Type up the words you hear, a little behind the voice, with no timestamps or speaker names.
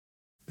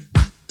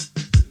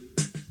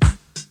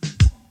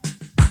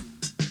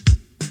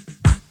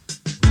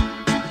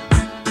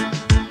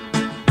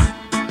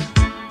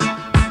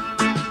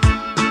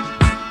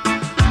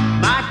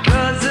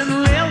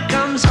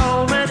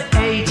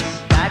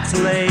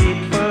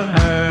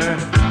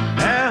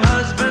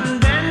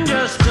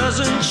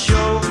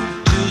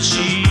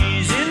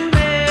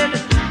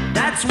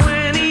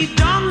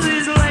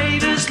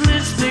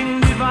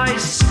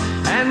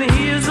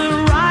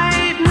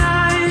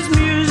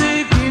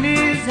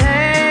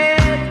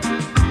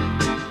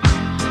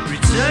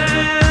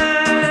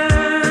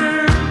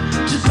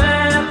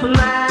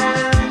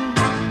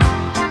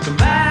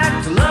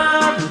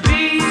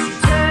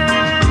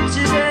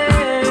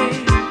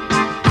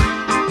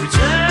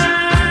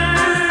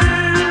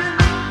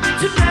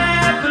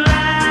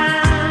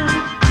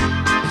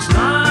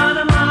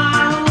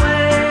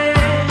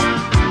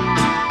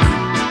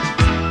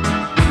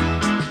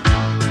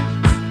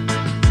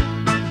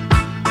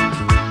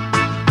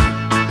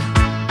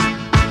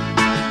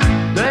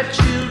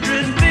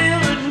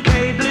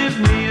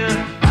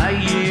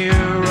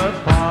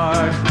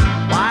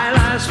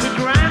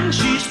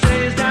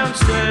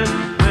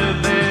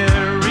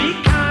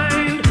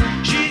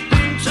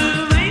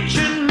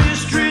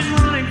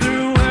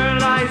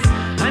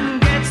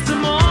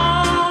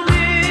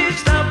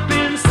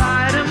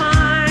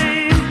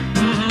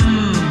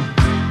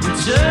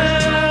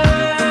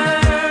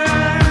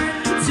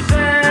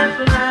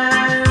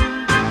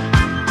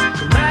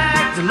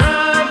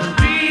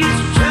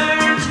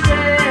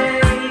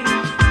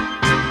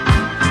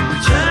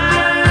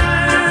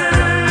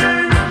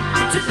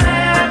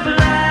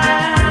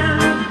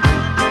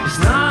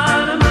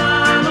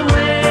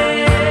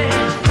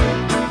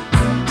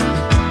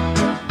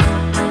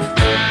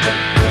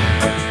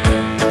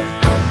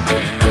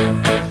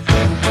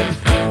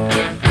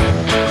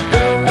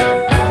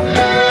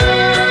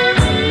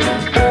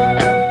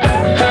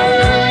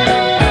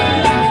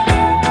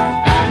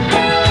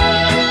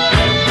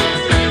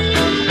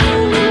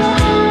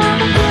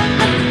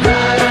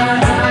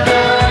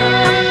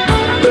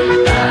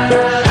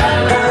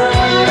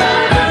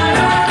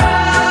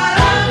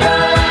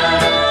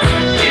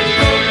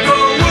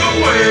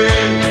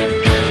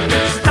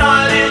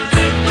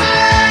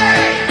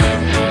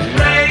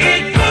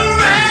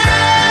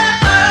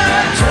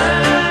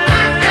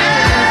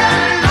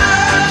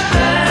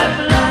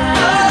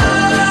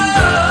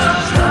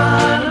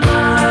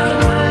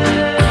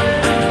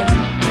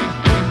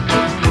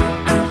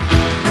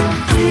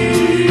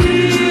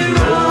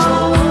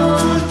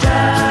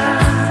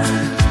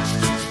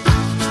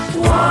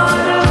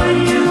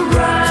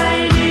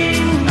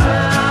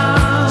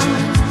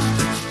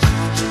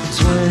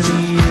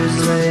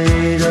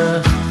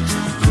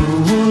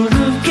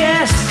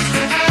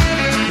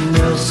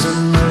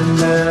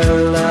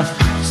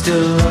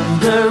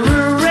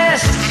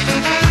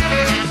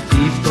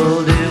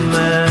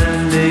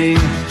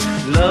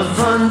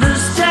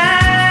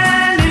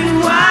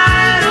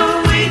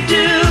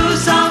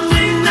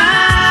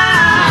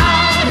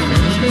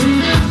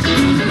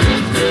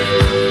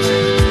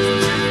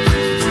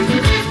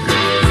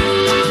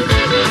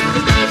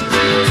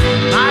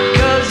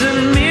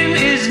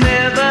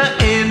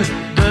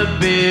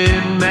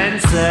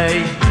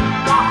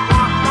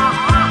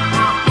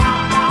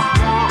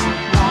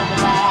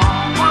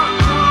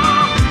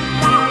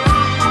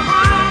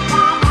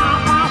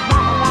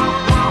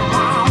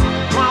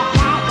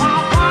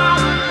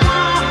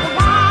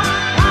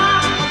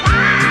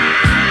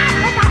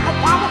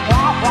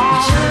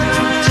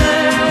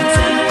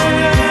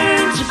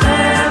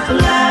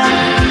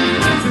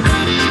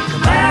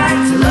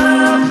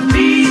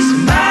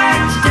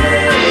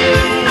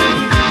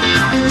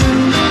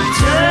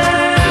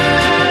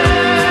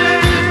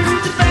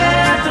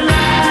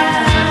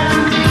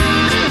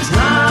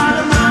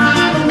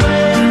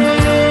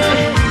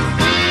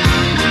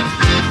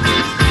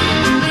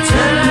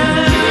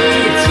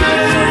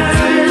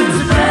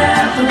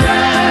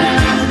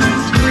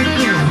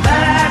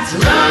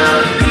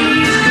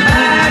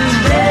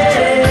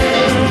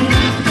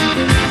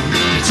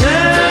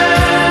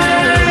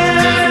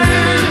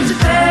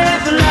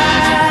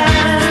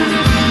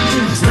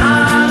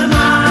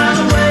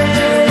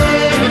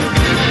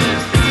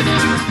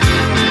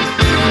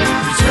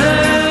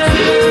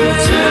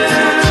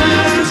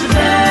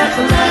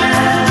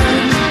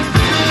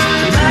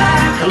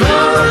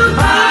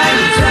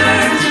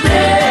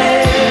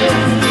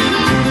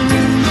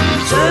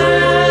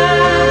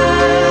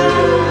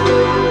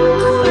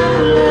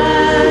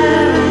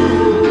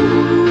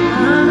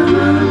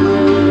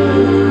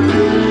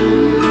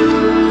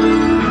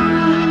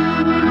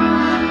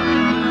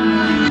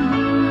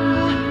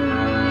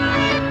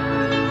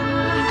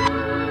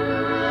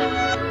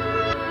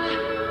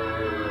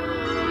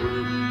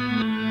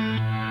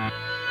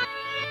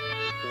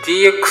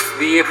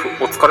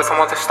お疲れ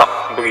様でした。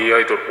ブギー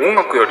アイドル音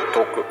楽より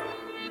遠く。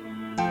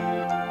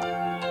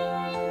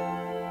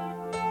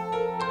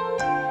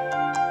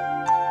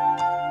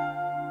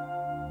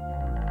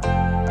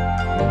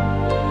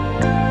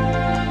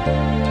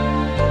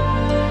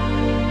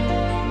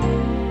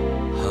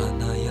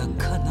華や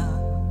かな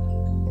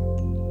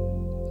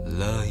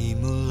ライ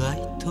ムライ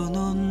ト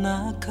の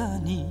中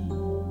に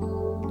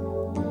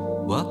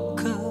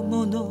若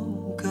者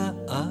が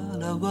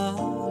現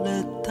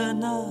れた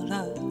な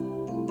ら、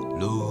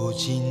老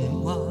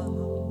人は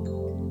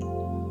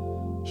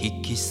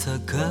引き下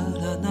が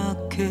らな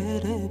け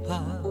れ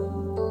ば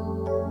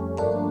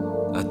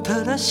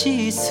新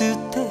しいス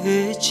テ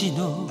ージ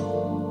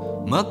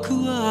の幕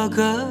上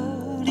が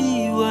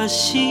りは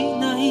し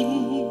ない。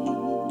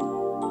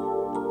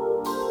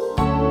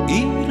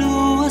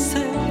色あ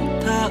せ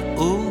た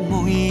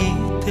思い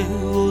出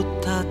を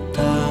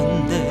畳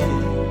んで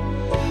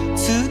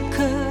使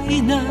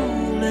い慣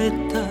れ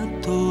た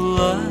ト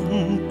ラ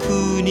ンク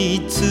に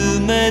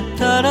詰め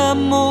たら、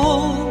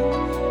も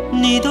う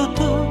二度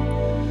と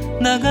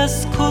流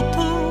すこと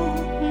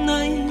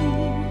ない。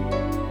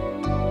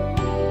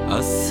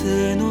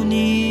汗の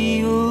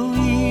匂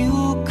い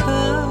を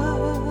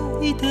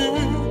嗅いで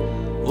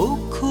お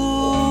こう。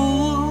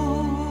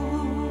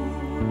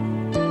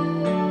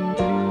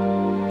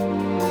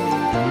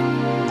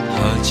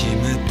初め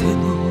ての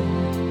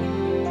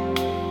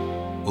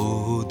オ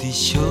ーディ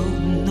ショ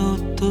ンの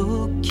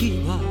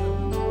時は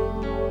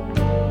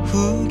震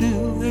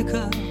え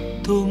が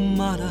止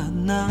まら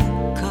な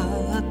か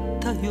っ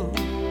たよ。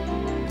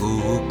合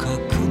格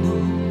の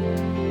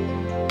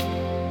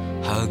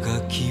ハガ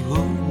キを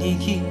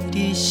握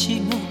り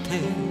しめて、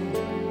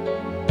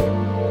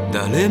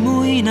誰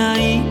もいな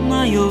い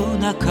真夜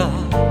中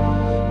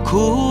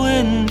公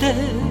園で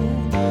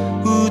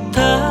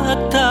歌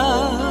った。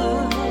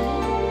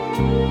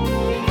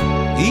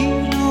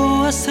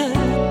色あせ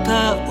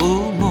た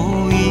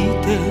思い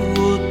出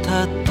を畳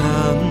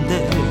んで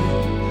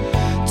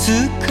使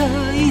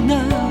い慣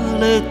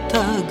れた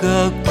楽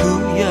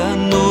屋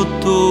の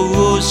戸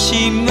を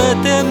閉め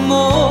て、も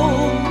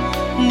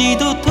う二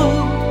度と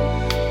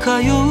通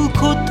うこ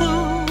と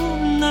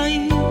ない。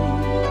道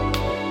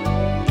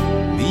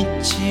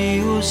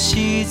を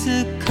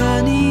静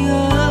かに歩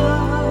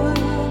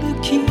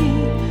き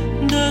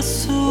出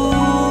そう。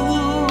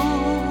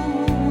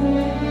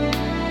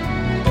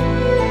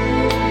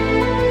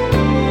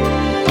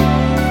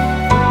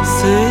背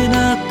中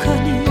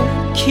に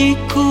聞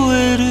こえ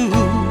る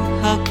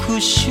拍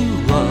手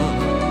は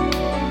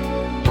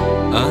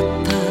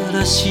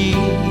新しい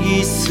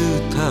ス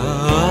ター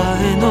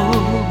への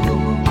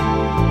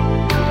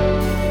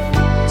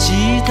時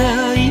代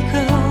が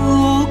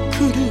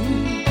送る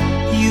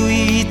唯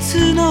一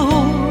の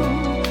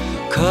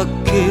か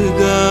け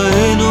が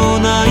えの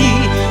ない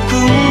勲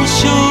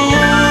章。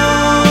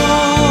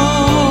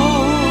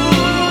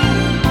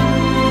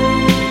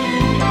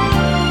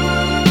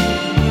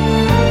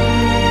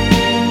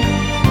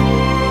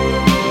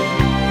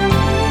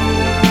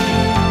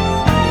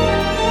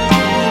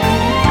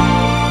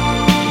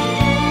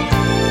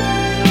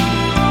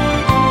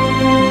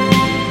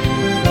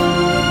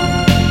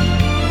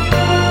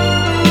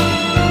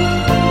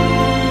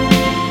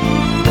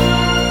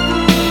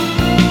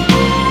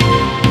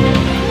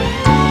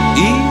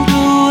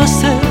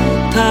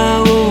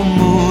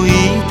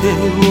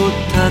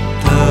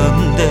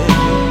畳んで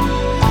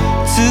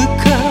使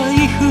い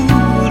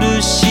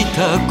古した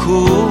コ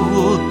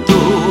ートを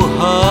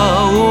羽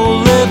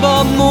織れば、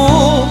も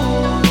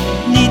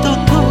う二度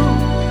と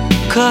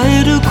帰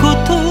るこ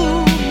と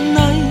な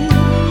い。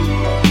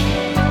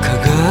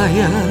輝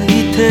い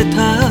てた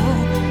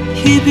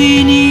日々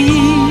に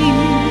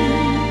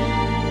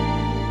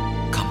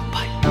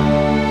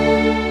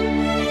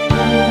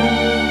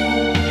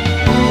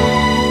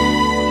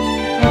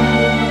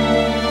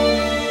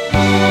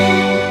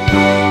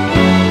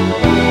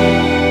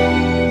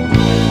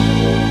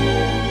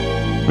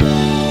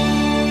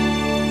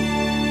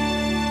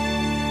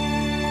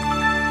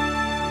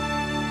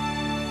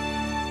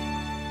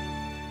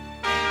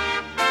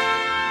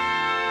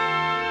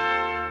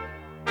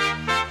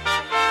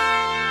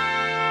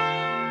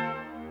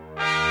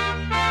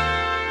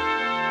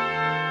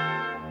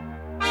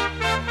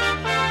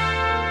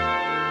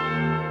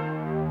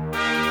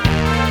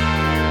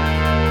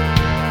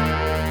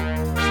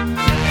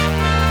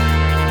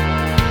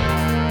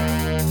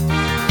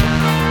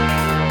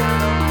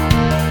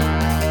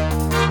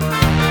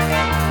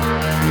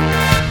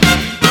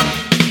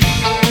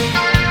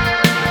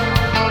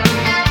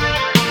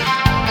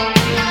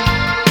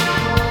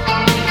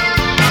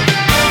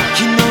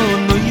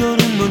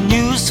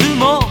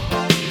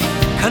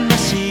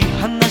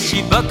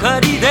ばか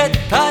りで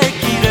耐えき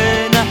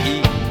れない。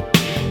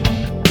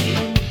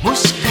も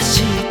しか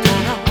した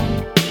ら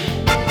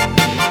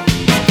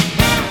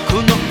こ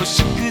の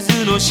星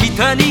屑の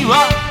下に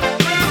は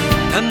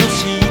楽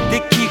しい出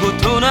来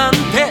事なんて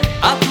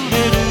溢れ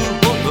る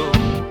ほど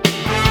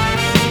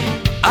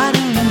ある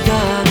んだ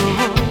ろ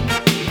う。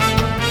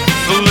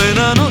それな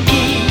のに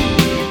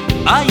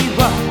愛は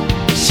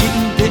信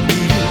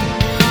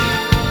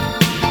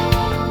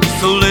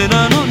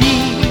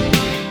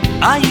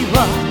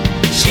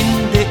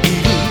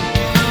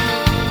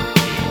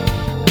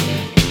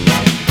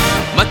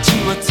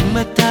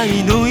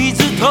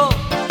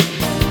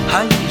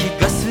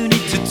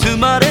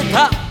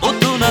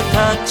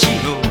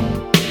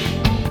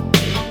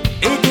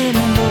エデンの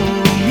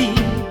海、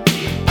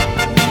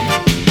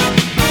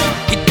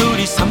一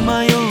人さ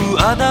まよう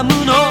アダム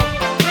の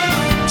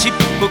ちっ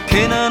ぽ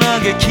けな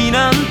嘆き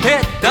なんて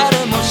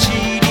誰も知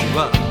り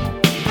は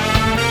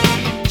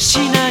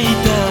しないだ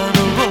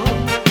ろう。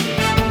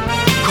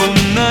こん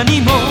な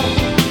にも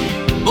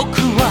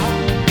僕は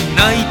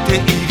泣いてい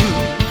る、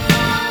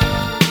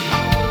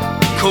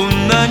こ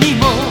んなに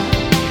も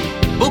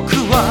僕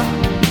は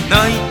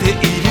泣いて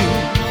いる。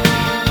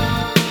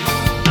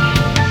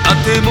あ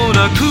ても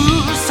なく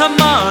さ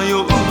ま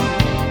よう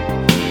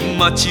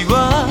街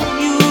は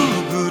夕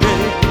暮れ、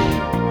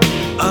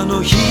あ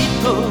の日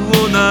と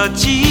同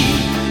じ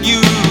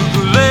夕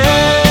暮れ。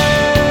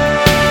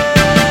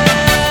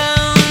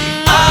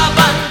アーバ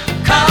ン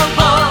カウボ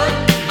ーイ、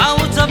青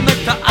ざめ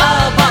たア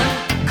ーバン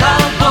カウ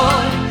ボ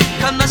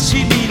ーイ、悲し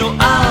みの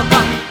アーバ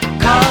ン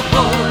カウボ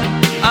ー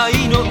イ、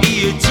愛の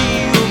家路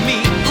を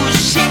見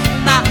失っ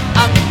た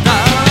ア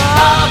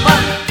ーバン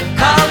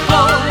カウボ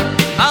ー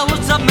イ、青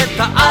ざめ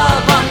たアー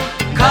バン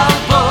カウ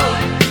ボー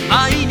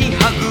イ、愛には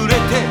ぐれ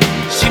て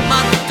しまっ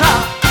た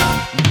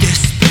デス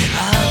ペラ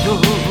ー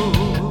ド。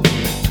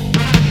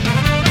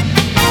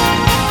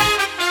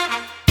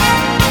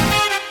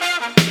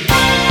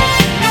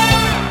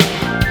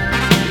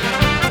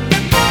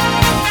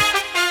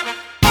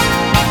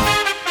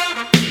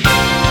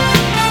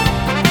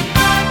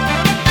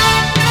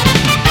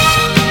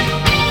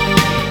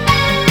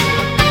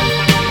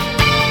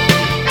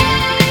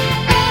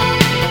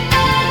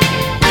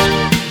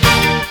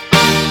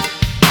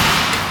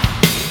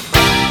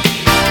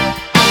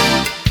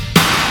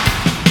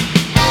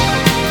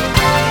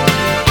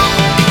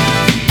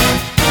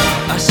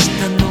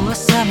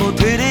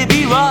テレ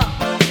ビは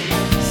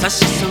差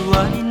し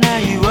障りな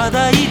い話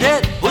題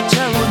でお茶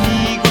を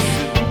濁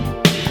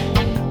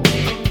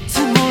す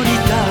つもり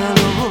だ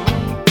ろう。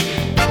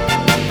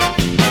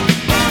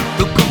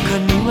どこか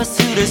に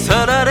忘れ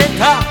去られ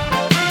た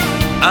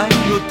愛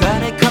を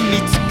誰か見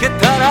つけ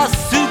たら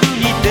すぐ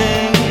に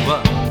電話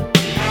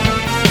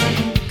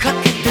か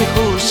けて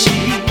ほしい。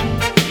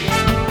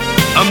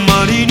あ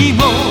まりに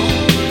も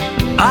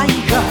愛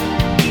が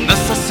な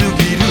さすぎ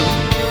る、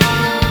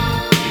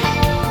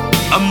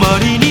あま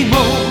りにも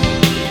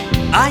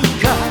愛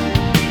が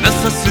な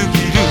さすぎる。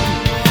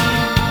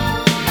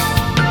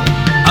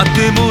あ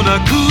てもな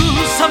く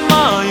さ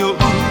まよう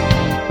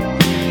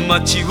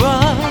街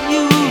は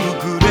夕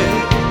暮れ、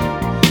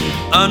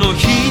あの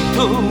日と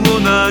同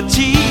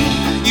じ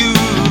夕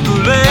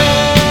暮れ。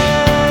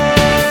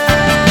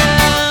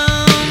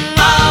ア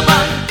ーバ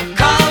ンカ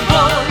ウボ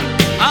ー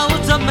イ、青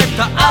ざめ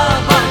たアー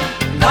バン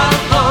カウ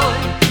ボ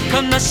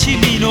ーイ、悲し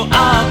みのア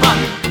ーバン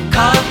カ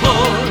ウボー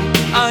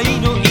イ、愛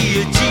の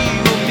家路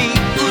を見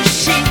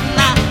失っ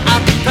た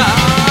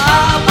ア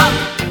ーバン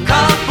カ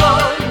ウボー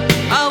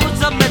イ、青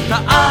ざめたア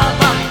ー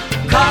バン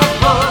カウ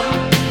ボー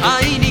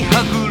イ、愛には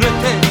ぐれて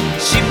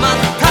しまっ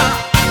た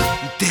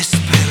デスペ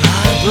ラ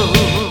ード。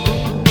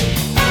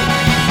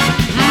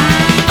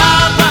ア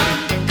ーバン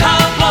カウ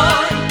ボー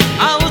イ、青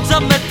ざ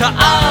めたア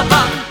ーバ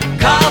ン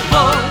カウボ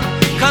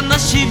ーイ、悲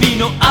しみ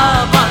の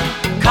アーバ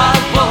ンカウ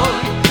ボ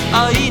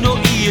ーイ、愛の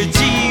家路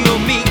を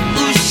見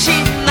失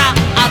った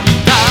ア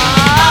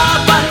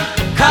ーバン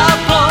カウ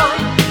ボー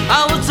イ、青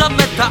ざめ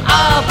たア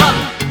ーバン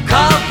カ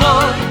ウボ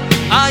ー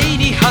イ、愛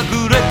にはぐ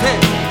れて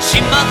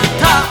しまっ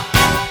た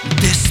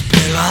デスペ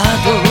ラ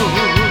ード。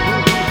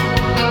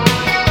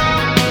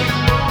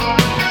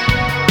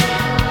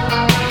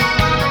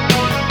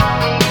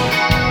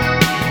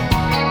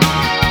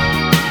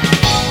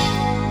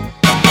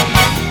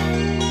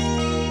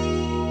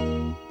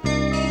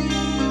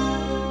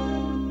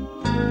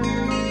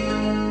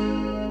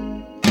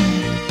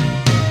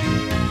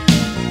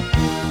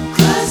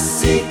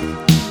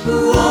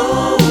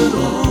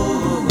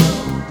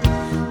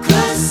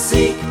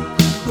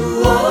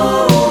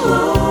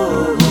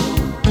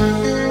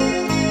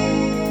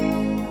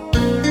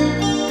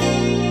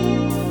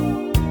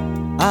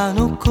あ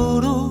の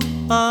頃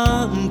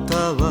あんた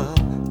は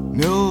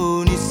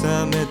妙に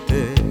冷めて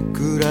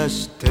暮ら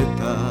して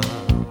た。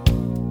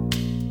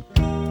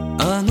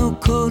あの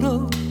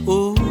頃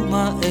お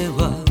前は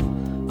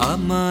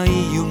甘い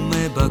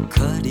夢ば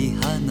かり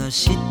話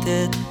し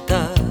て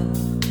た。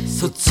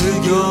卒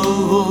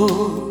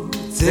業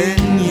前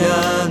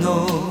夜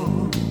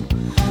の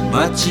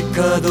街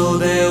角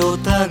でお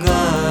互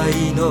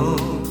いの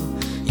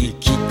生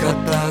き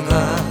方が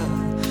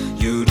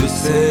許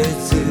せ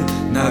ず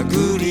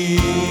殴り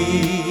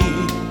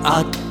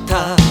合っ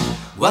た。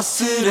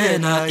忘れ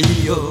ない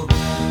よ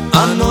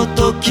あの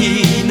時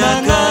流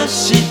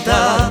し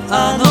た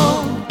あの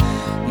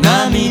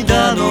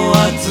涙の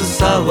熱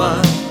さ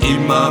は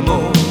今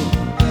も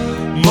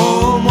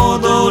もう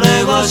戻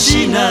れは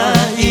しな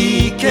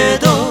いけ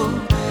ど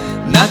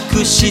な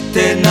くし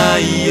てな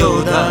いよ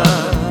うだ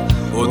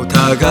お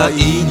互い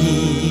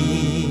に。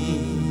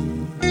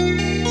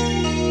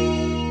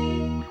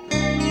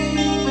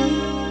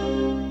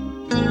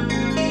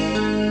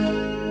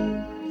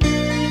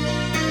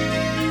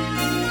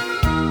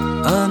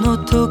あの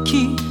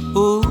時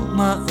お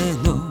前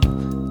の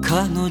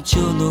彼女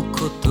の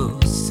こと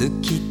好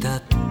きだ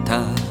っ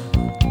た。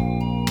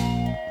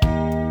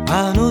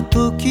あの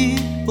時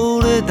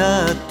俺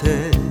だっ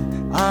て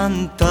あ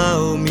ん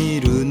たを見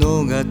る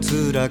のが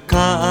辛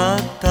かっ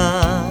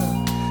た。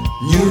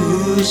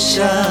入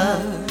社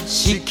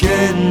試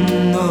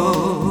験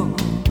の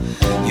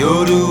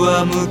夜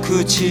は無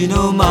口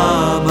の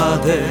まま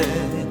で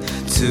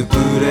潰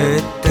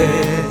れて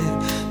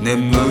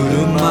眠る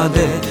ま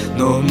で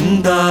飲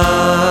んだ。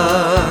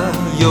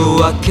夜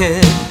明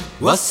け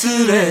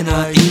忘れ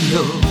ない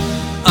よ、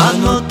あ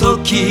の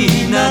時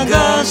流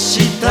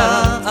し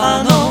た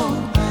あの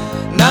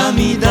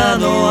涙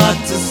の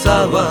熱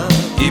さは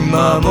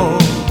今も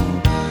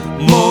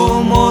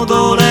もう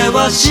戻れ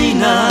はし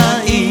な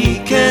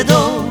いけ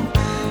ど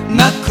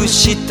なく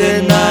し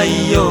てな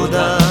いよう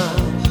だ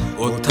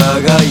お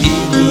互い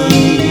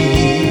に。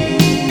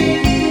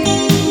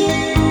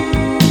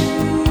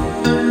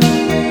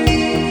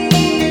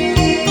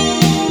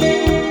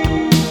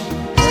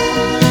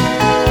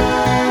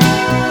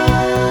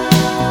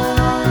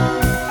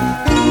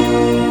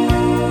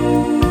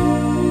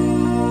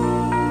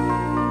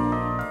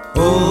オ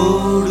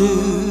ール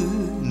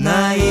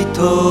ナイ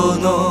ト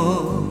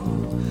の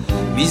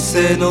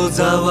店の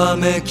ざわ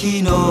め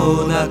き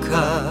の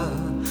中、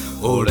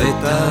俺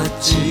た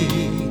ち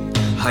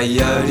流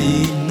行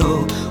り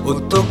の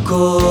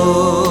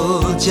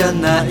男じゃ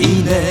ない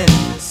ね。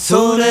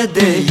それ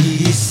でい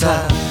い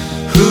さ、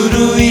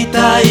古い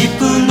タイ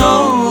プ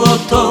の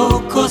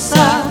男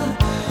さ。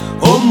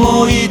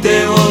思い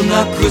出を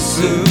なく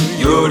す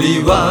よ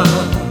りは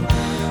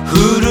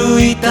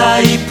古い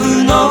タイ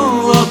プ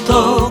の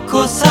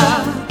男さ。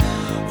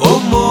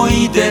思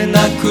い出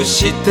なく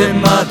して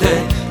ま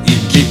で生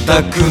き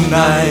たく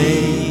ない。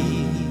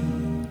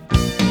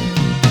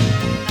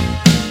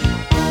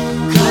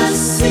クラ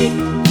シッ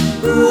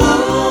ク、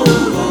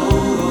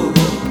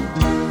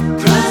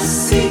クラ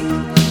シッ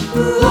ク、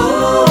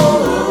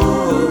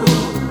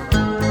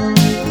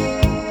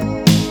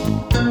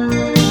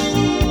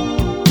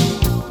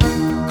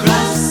クラ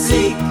シ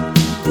ッ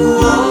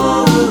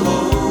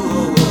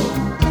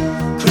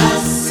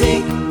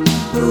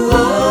ク、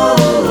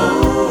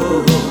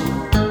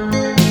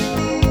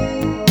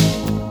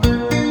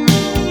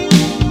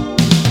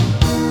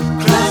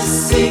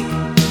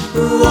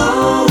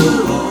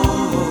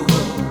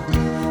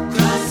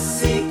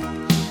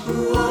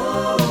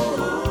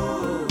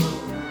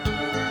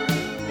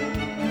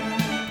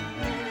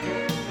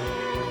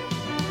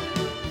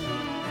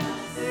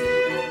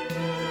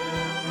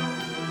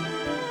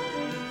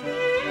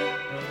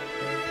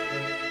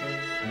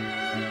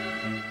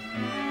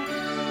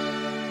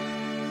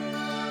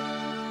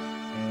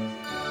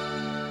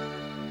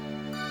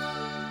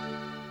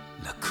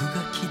落書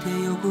きで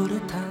汚れ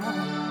た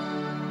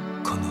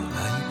このラ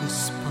イブ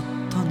スポッ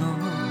トの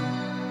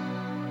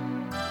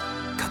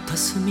片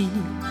隅に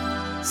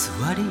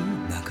座り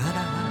ながら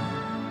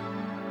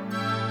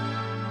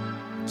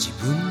自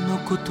分の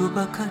こと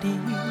ばかり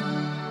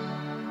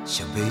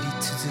喋り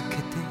続け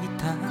てい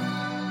た。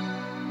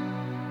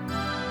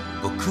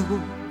僕を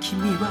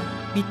君は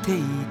見て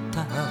い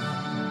た。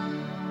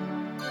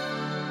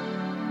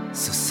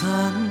す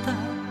さんだ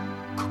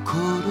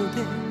心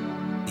で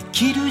生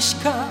きるし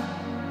か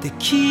で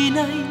き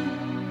ない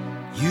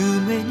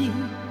夢に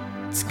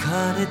疲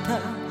れた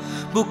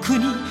僕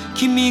に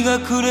君が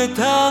くれ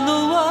た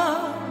の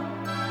は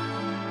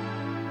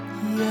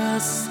優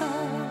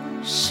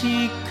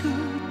しく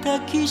抱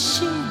き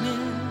しめ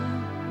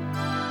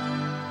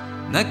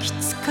泣き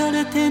疲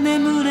れて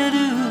眠れる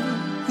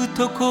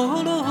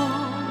懐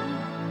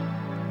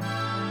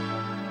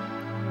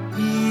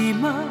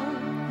今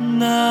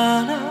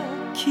なら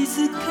気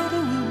づける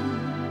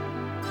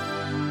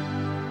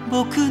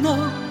僕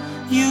の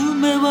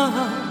夢は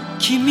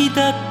君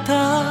だっ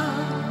た。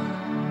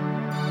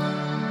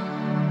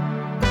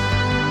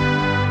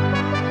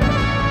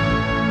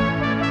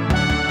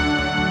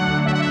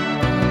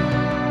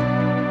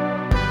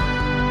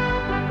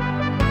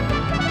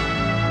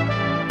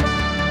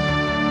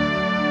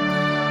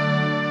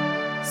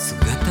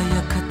姿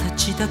や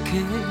形だ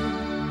け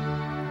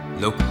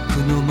ロック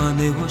の真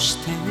似をし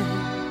て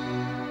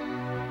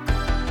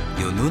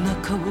世の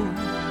中を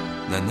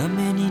斜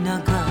めに流れ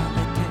て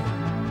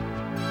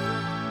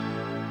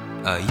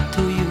愛と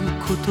いう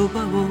言葉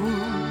を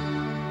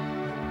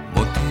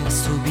もてあ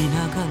そび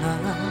なが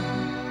ら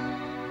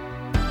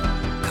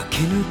駆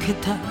け抜け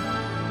た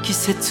季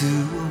節を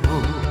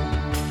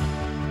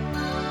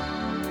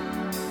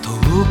遠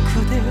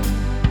くで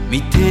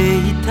見て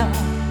いた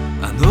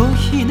あの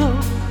日の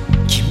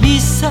君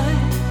さえ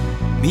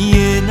見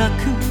えな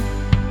く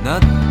なっ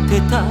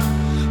てた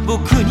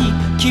僕に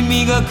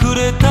君がく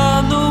れ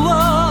たの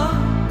は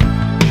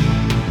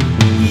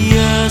優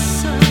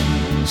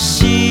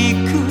し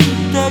く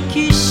抱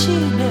きし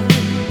め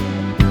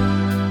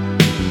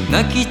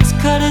泣き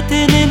疲れ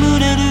て眠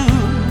れる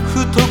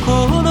懐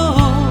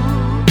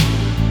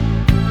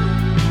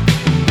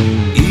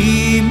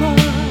今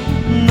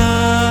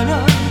なら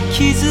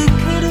気づけ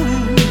る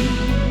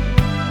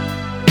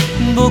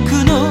僕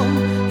の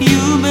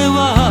夢は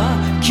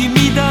君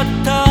ゃっ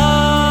た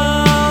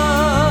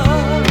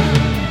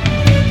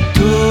時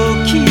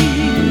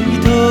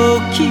々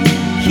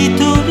一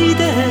人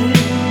で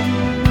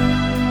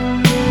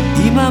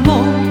今も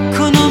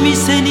この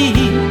店に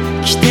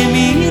来てみ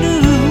る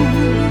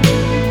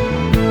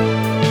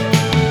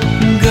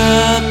学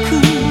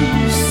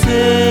生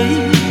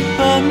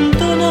バン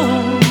ドの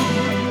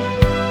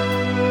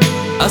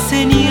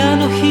汗にあ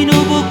の日の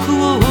僕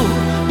を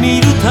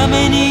見るた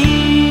めに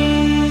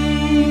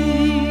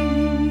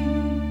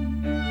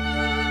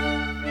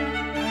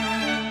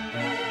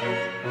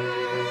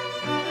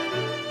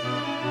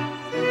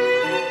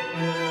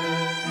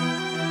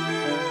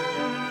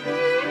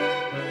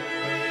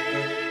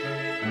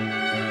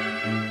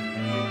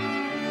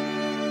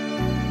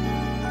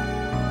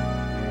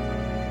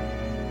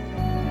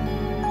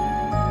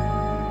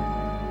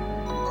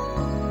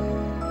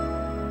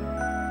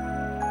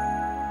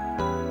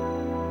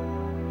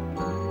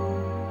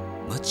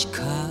街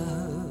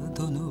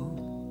角の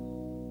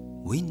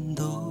ウィン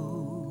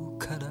ドウ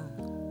から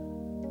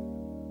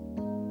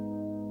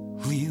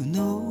冬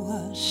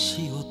の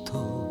足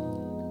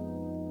音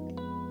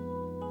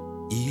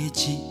家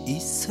路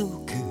急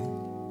ぐ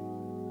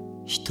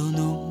人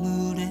の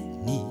群れ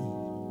に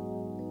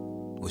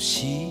押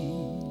し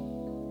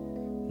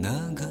流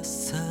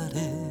さ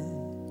れ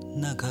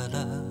なが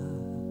ら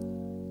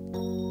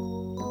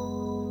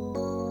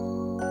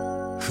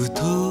ふ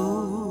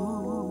と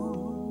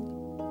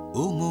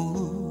思う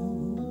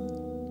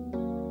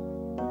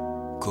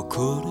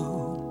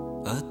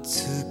心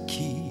熱き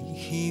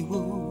日を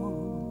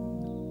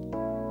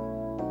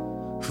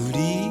振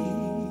り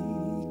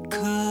返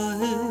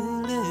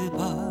れば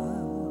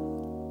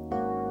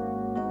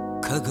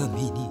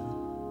鏡に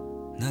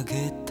投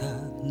げた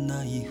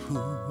ナイフ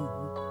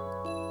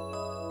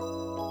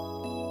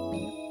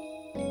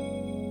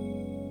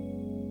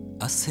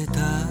汗だ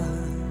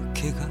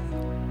けが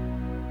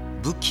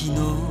武器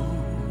の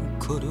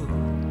頃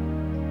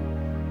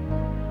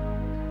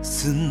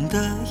澄ん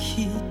だ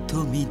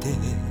瞳で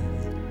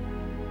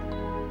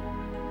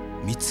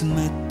見つ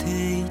め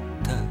てい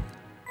た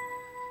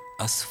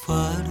アスフ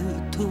ァ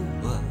ルト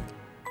は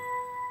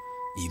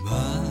今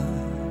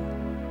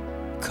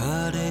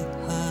枯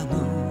葉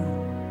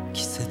の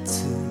季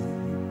節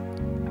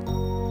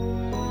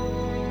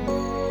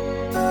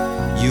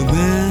夢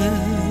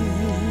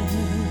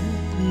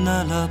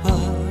ならば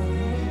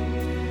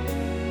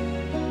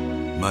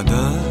まだ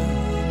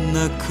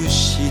なく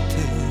して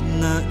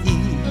な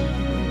い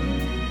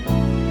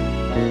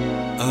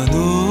あ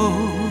の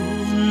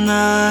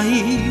ナ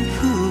イ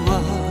フは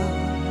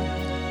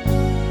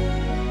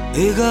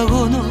笑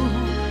顔の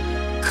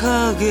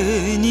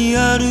影に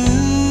ある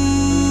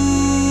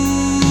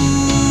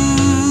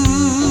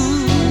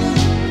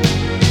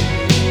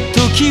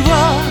時は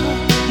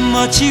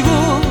街を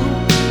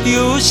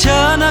容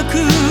赦なく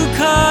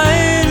変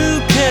え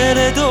るけ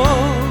れど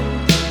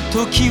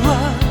時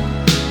は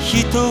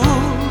人を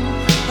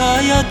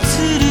操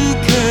る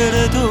け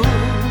れど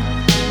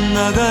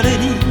流れ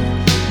に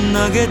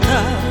投げた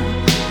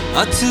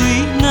熱い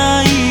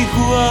ナイフ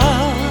は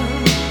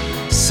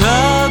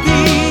錆び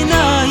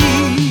ない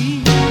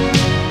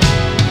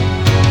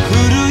古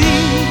い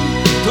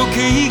時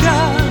計が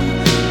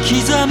刻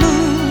む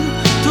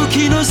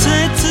時の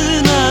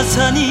切な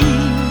さに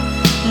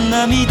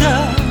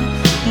涙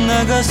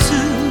流す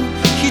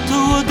人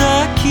を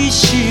抱き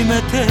し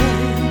めて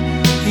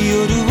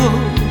夜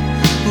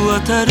を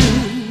渡る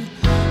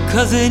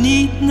風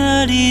に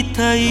なり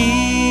たい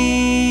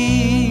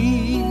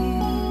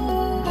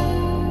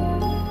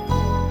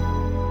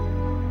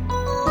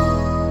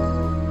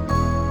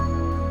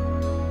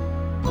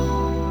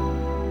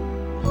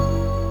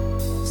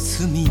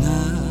住み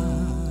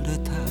慣れ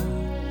た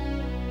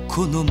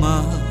この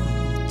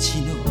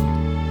街の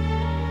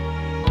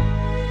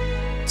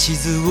地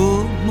図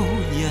を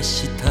燃や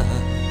した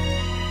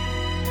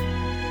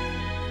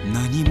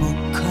何も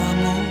か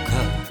も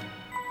が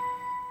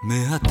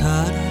目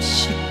新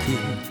しく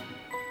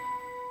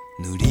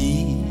塗り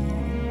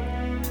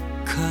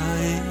替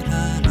えら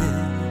れ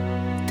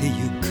てゆ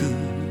く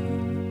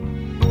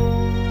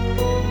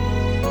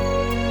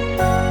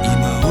今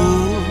を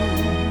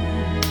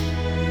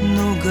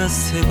逃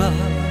せば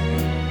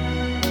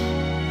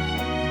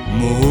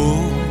も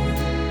う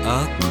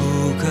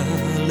憧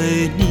れ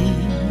に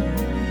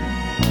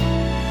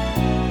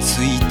つ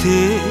いて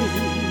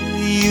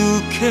ゆ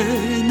け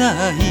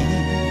ない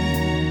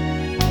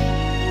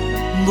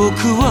僕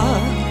は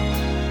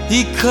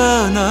行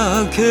か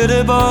なけ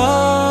れば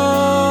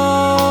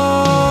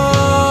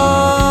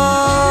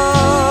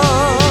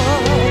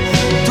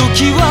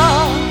時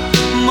は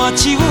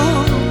街を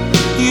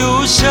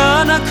容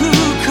赦なく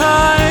変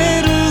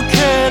えるけ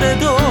れ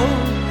ど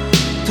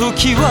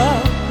時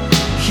は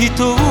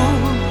人を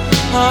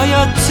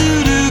操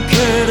るけ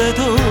れ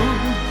ど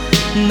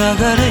流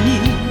れに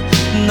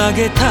投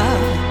げた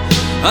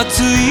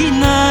熱い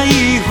ナ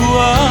イフ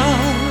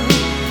は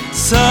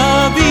錆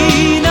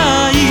び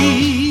ない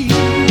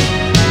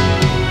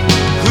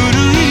古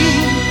い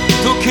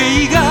時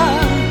計が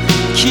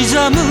刻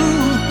む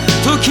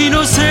時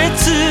の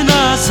切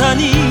さ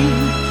に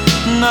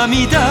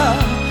涙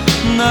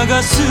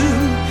流す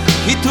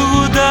人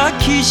を抱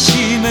き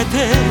しめ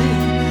て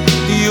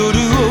夜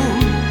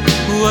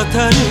を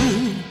渡る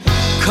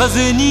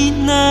風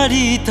にな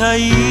りた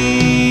い。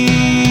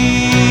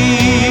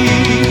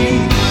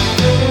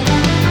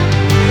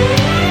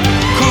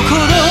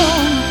心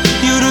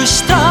許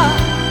した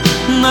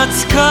懐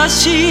か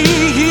しい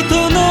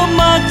人の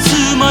待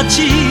つ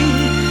街、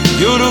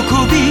喜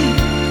び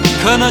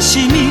悲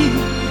しみ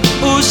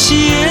教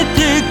えて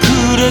く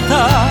れた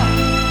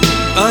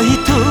愛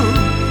と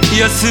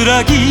安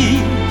らぎ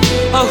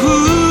あふ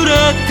れ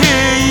て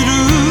いる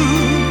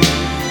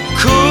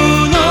こ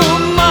の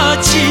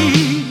街。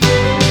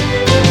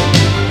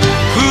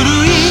古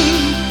い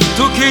時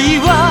計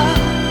は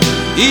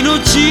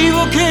命を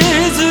削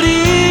り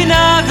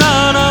なが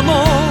らも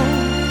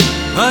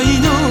愛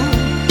の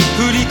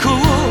振り子を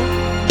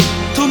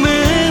止め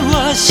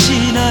は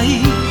しな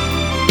い。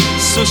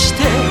そして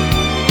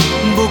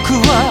僕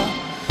は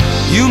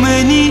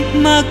夢に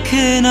負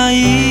けない。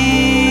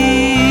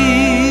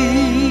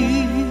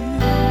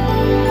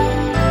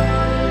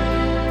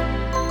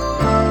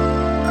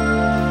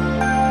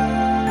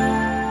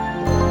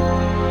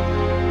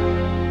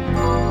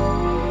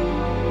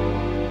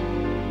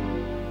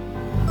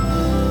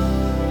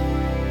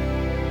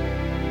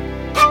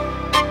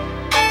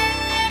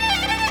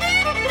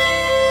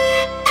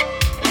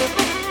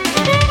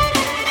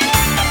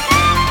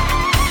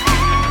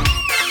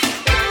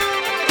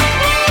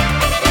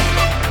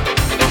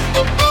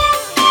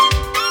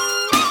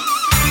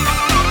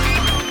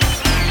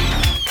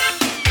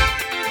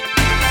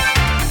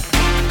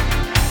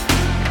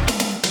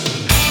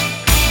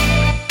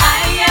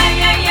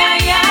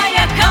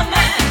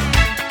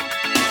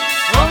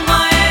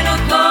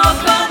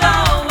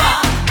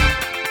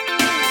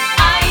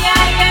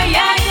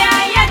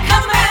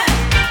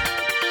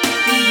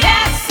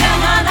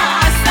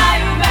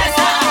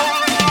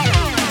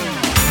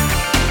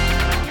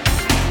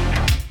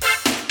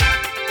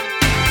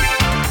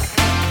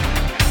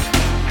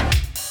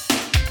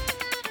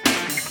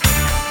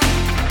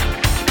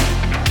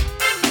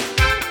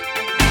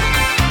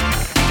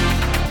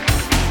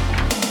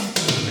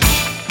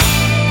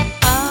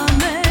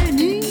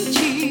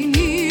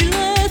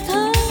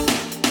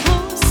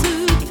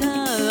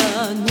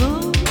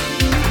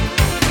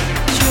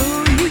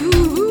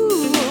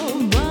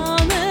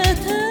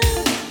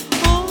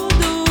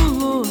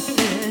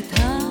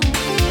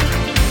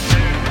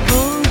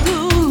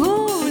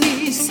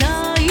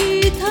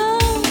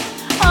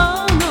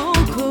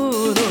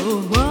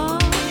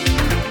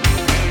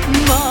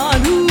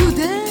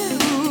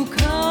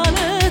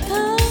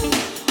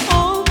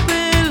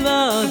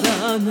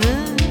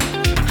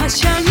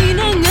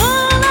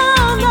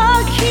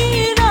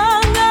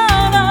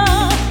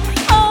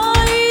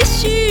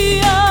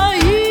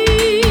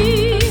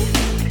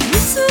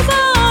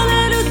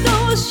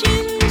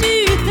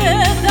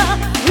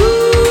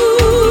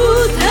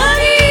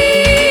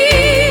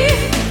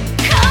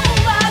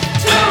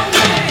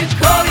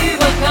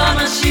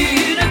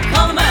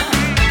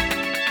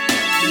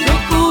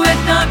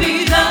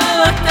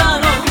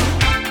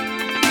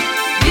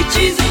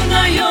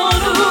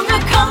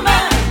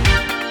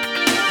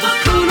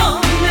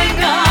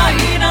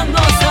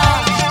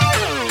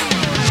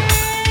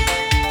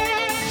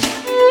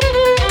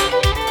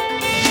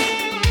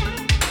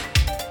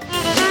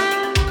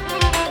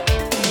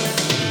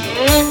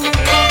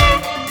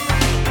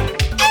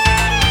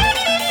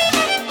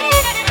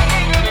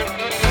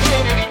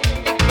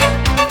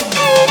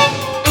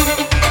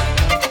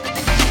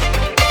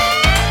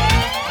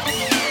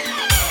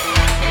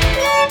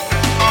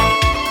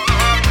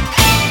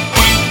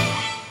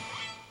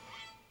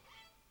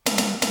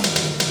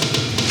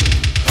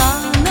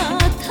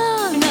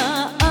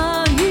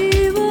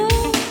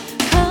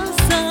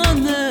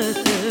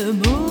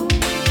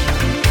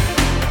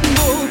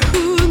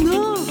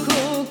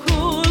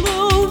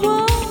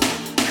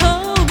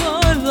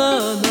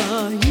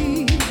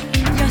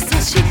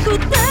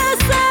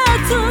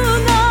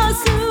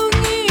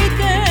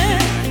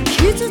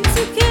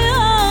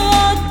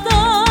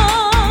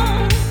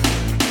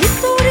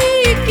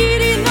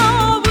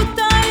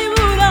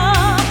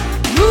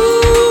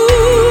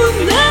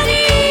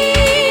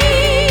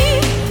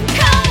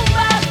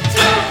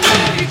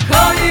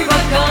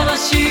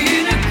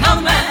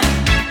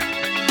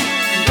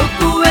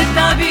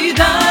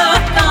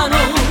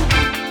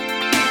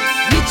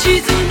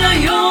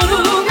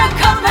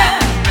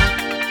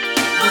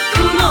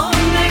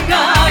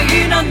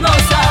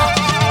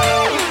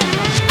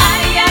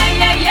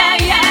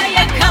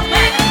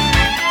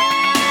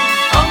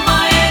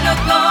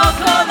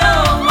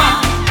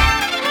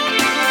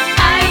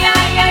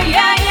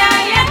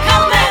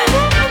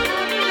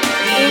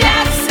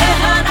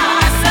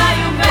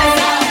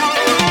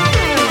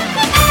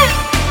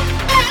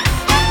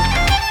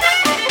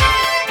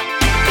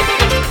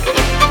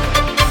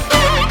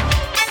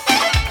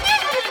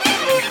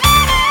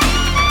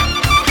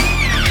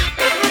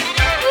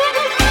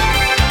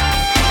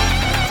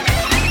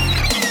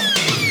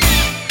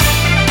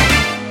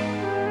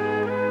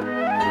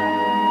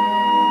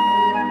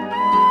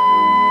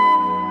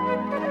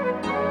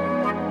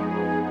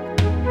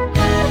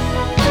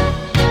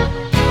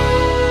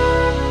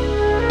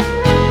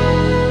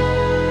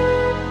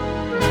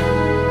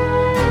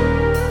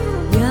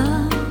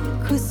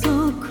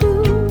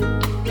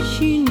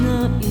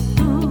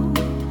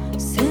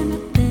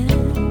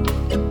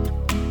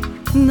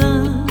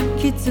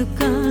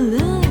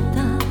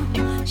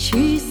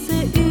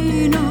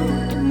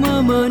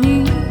ま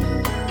にい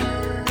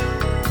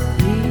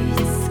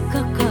つか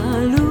軽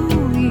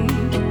い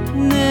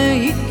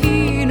寝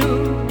息の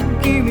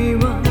君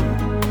は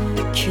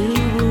急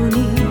に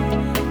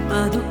あ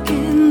どけ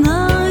な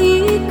い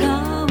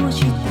顔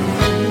して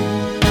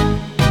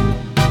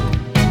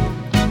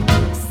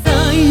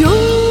さよ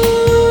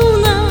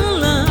な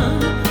ら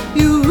言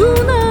う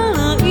なら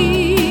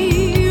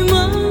今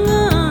が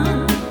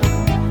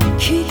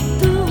きっ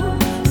と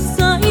最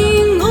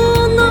後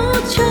の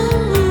チャ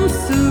ンス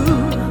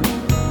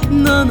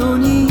なの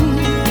に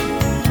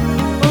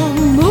思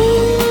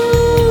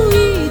い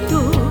と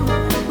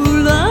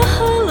裏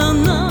腹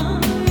な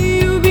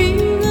指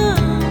が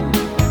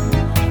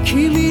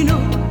君の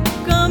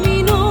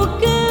髪の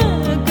毛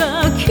か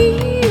き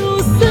寄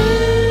せる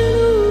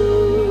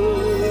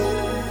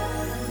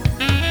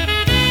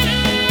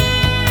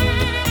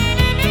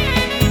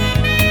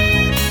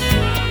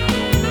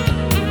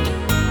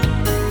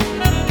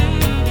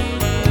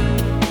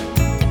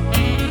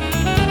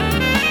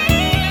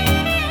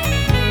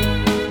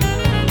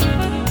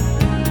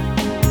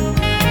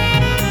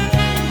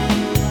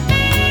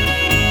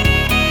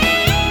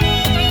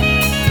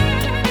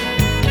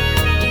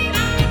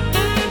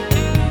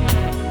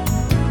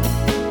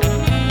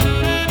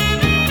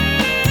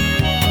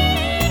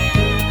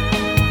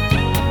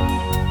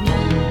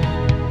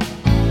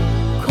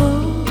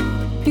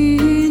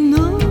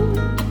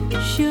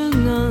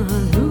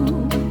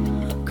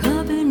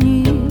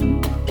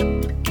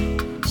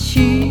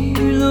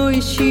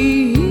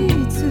シ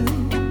ーツ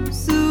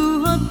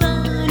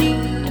姿に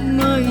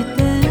巻いて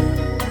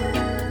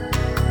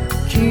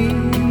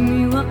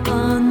君はあ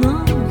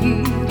の日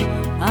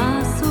遊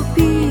び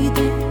で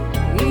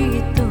い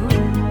と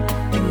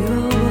酔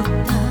っ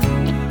た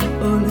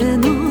俺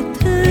の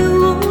手を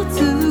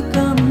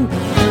掴んだ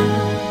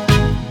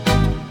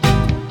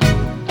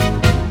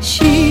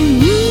シン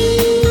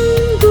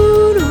グ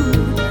ル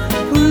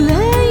プレ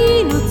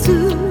イのつ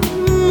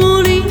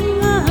もり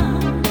が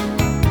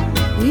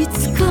いつ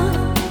か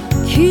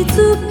気づ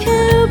け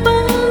ば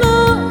ロ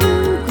ン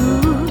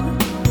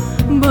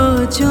グバ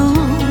ージョン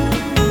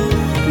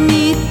似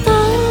た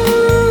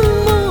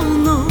も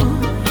の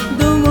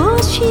同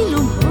士の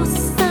ボッ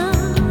サ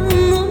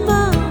ノバ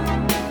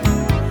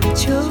ち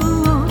ょっ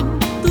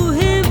と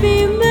ヘビ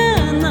め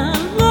な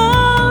ラ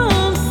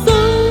ブソ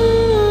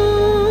ン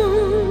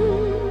グ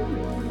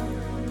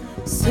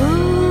そう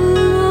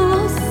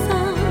さ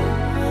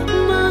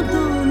窓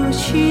の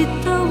下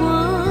は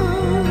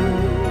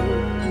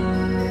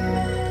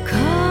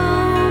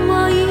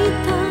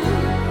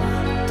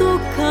都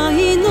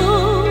会の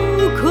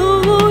荒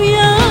野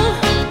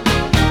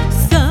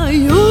さ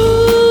よ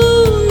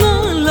な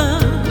ら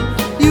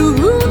言う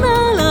な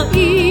ら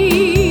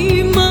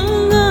今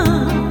が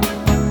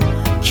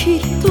きっ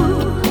と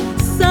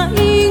最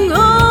後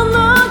の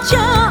チャ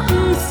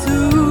ンス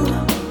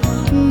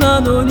な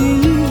のに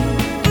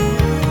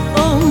思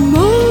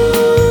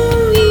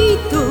い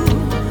と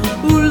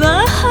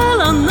裏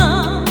腹な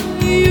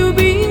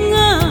指が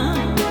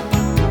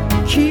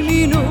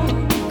君の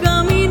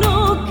髪の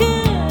毛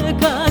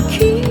かき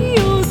寄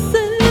せ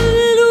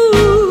る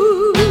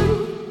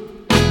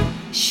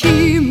し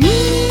み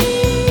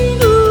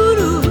るる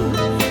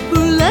プ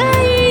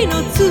レイの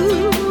つ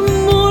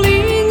もり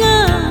が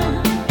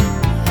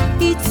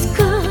いつか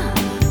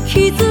気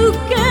づ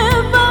け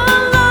ば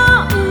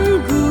ロ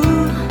ング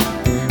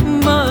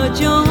バー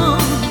ジョン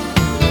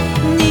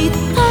似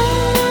た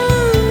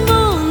も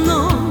の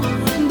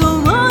同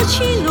士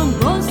のボ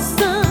ッサ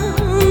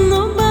ノ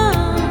バ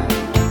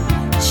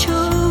ちょ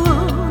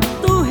っ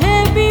とヘ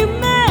ビ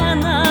め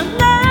な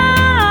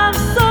ラブ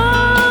ソ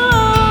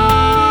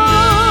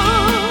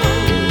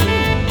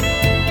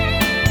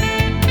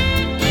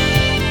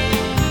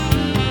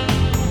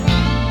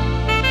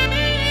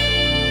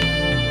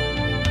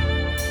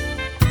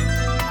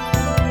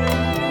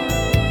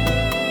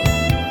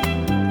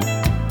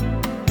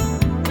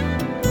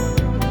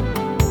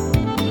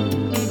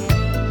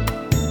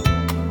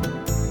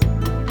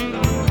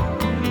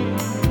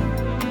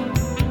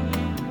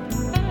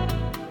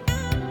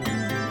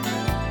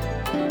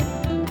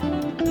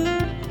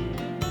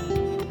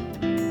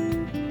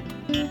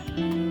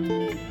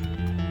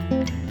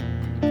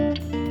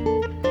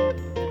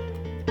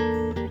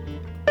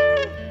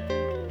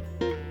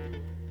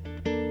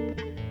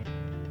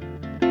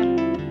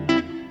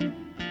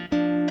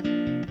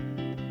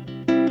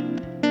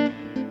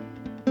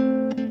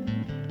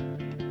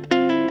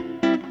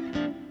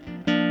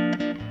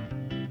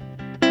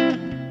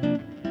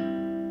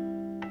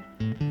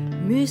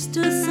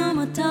Mr.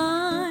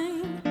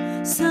 Summertime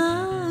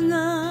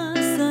探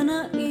さ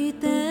ない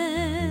で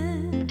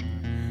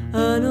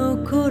あの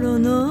頃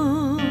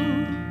の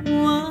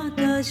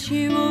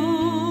私を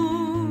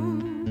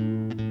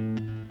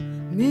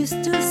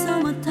Mr.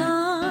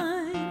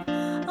 Summertime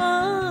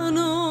あ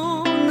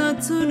の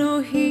夏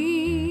の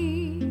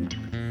日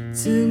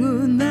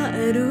償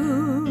える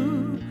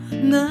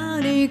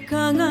何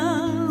か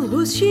が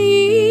欲し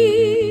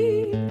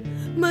い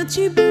待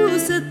ち伏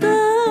せた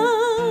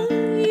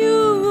誘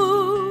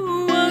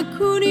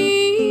惑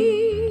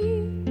に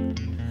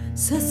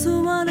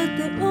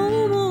って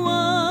思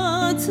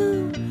わ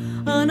ず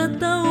あな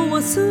たを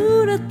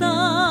忘れ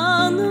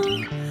たの。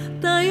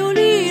頼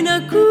り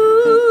なく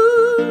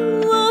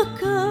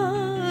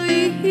若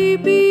い日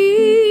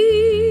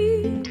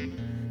々、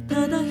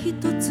ただ一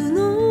つ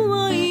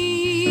の愛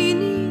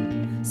に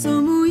背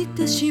い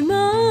てし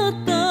ま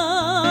っ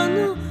た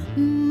の。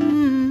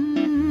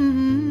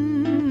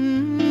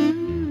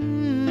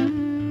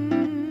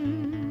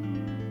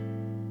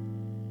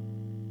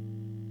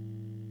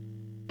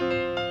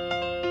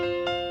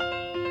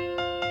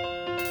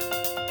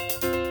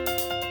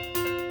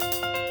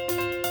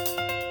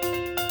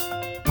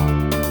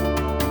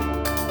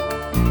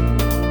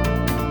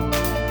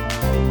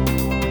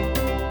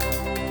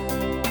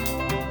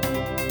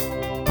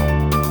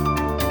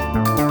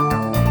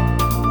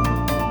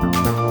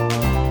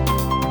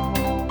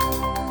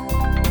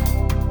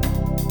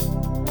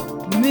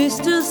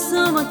Mr.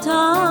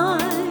 Summertime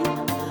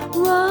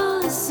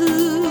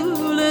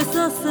忘れ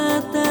させ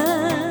て、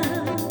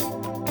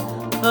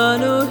あ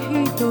の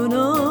人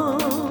の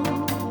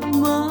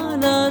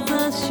眼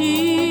差し。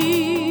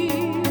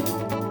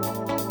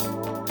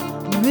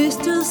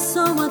 Mr.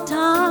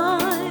 Summertime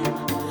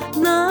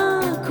な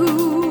く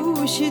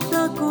し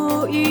た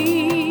恋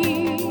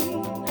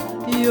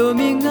よ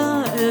み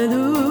がえる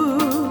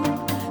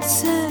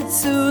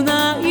切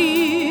な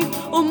い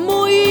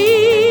思い。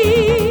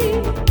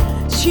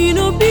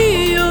忍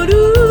び寄る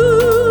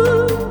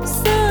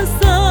さ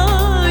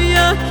さ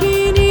やき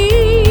に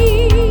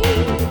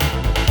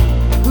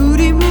振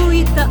り向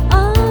いた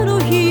あの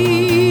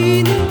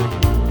日の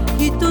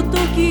ひとと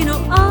きの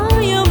過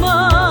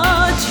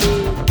ち、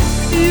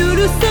許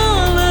さ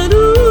れる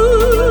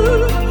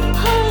は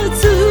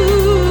ず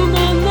も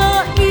な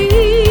い。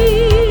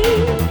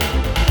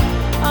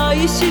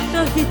愛した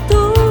人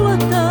は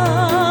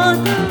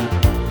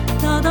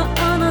ただ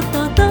あなた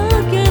だ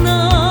けな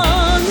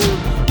の。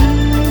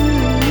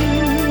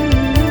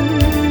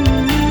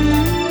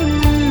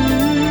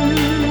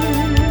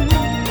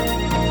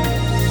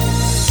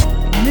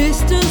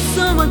Mr.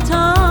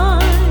 Summertime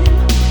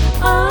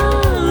あ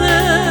れ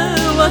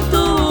は遠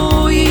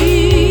い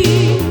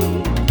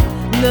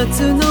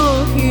夏の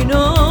日の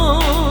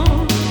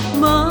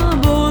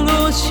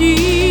幻。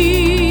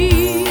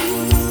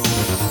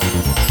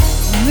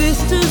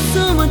 Mr.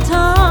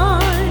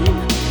 Summertime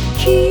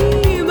気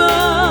ま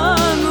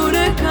ぐれ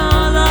か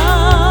ら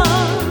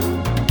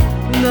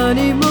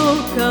何も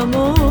かも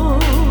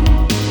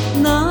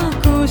な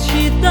くし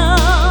た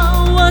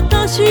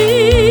私、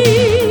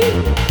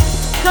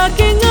か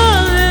けが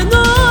えの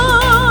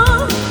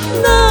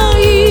な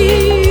い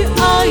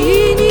愛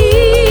に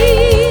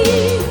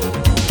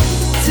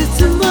包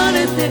まれ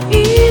て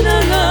いな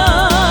が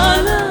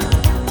ら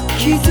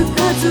気づか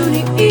ずに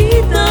い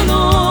たの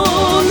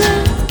ね。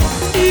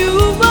誘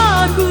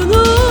惑の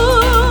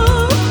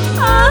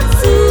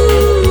熱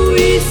い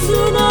砂、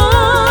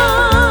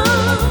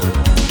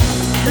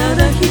ただ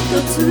一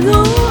つの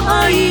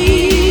愛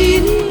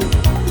に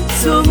背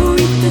い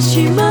てし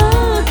まっ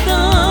た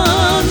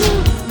の。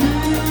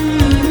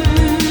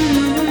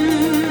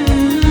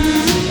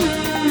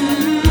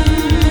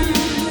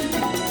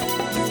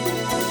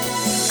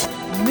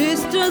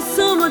Mr.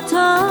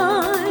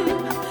 Summertime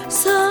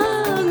探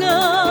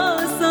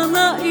さな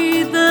い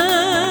で、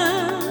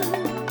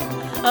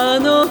あ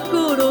の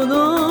頃の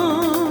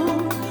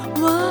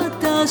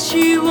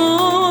私を。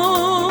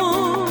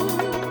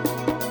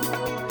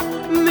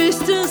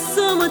 Mr.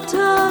 Summertime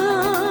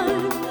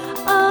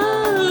あ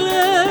れ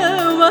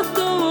は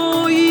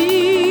遠い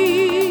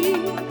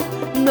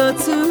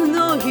夏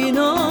の日の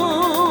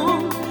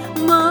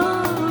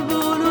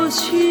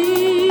幻。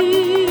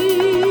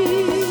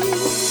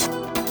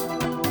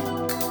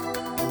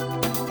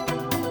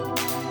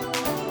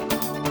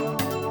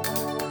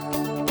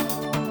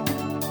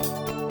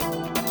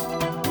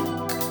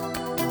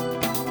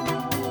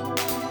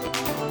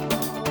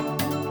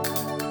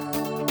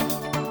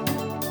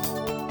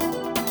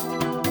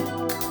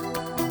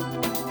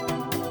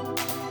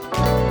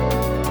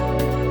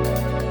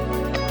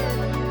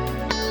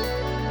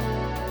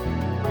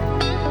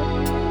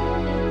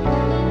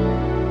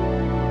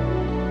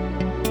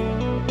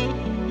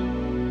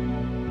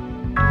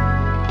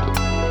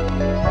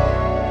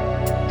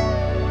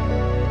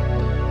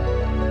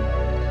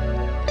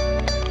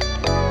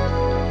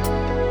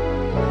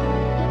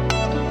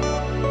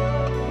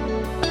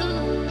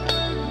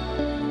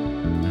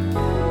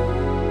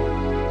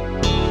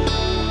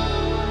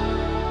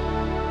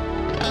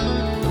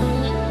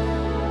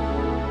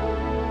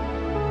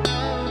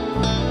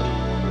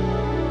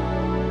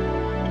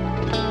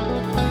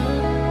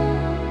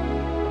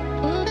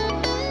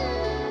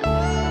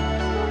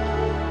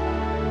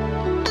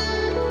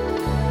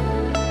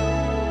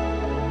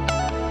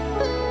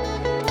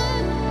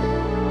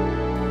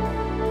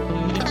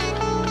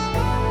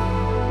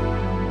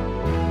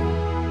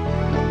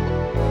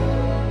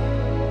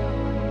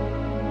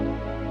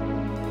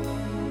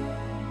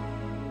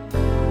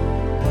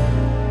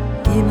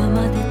今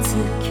まで付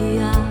き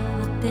合っ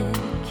て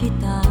き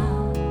た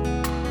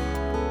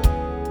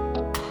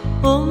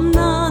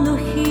女の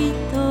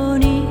人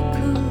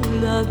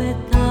べ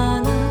た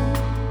ら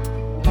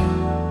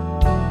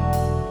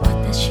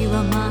私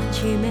は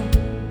真面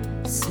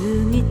目す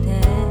ぎ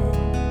て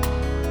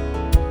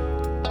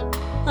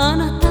あ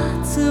なた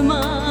つ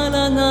ま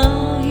ら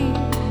ない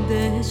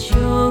でし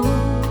ょう。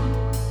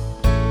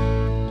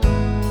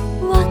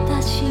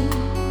私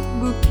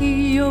不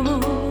器用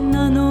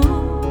なの。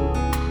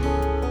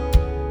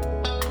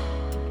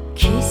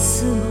キ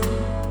スも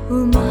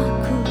うま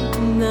く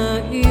な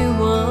い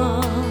わ。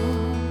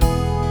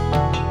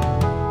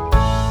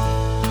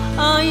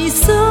愛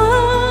さ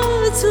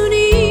ず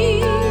に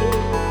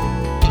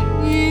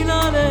い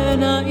られ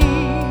ない。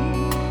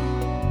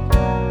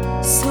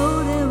そ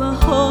れは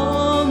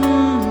本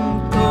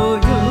当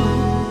よ。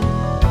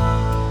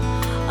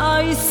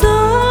愛さ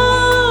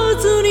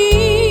ずに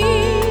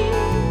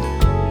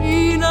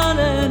いら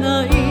れ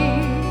ない。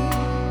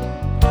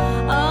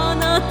あ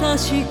なた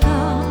しか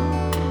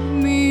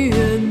見え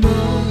ない。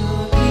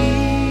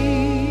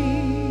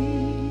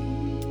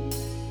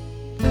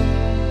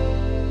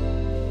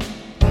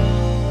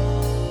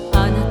あ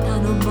なた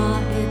の前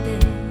で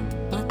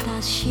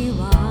私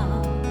は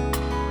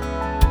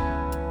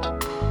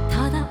た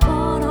だお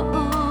ろお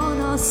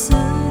ろする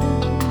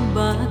ば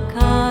か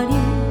り。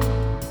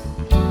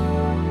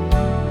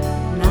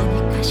何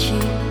か失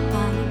敗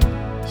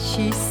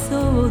しそ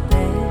うで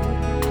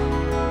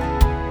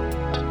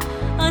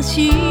足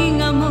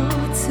がも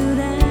つ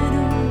れる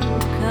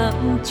感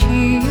じ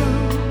よ。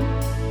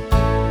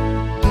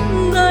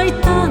大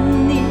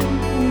胆に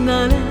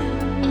なれ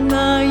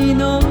ない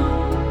の。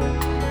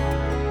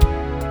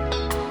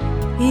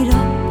色っ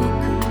ぽ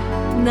く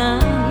ない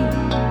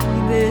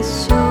で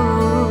しょう。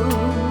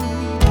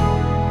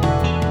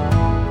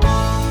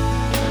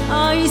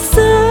愛さ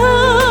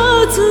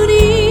ずに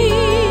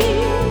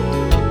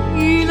い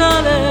ら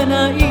れ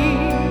ない。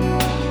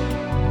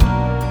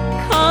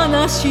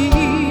悲しい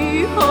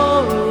ほ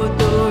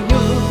どよ。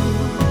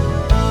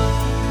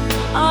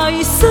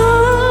愛さ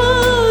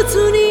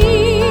ずに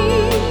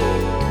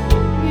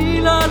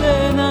いら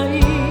れない。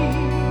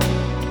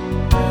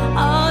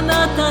あ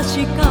なた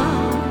しか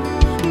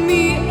見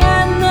え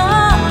な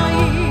い。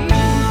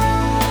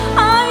愛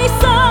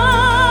さ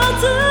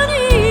ずに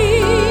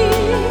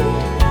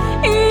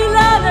いら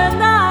れ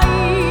ない。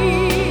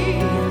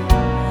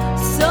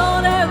そ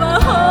れは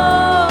本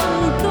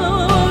当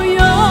よ。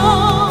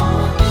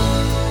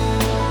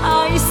愛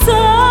さ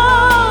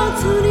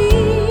ずに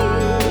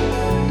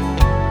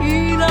い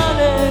ら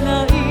れな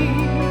い。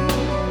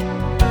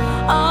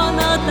あな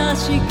た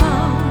しか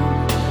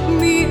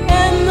見え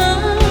な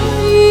い。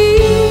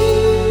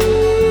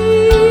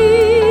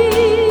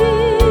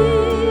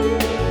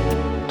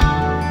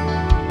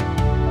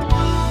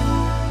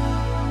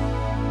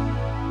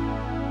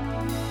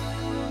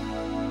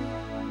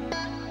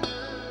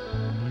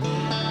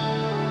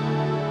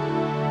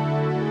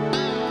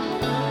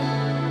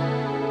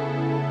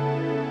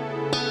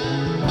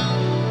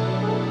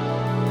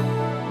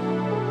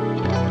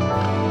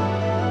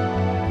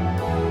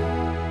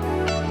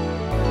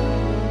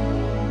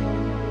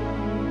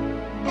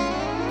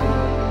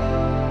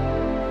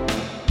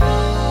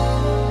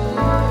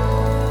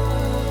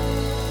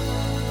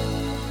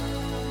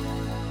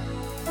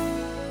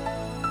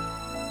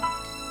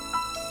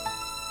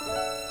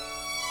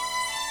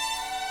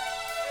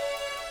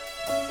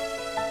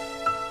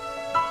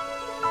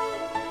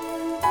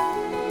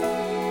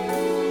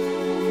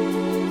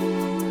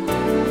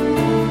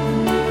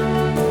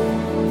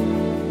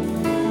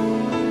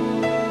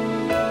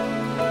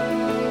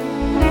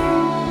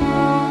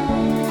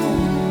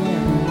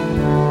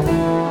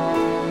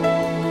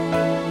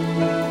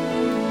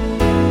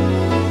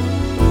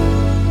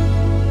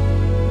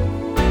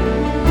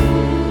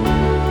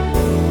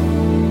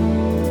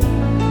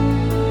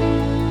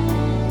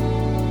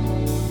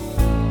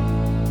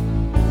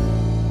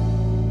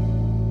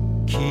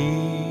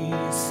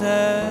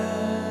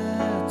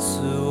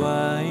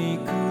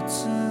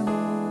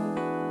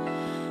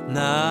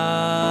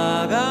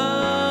長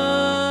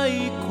い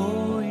恋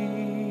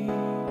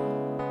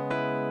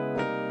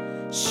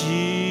自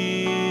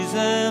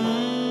然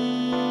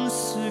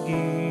すぎ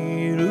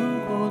る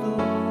ほど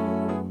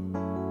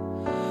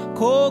心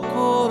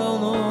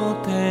の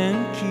天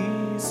気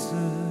図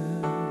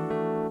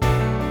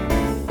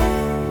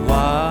わ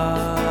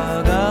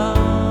が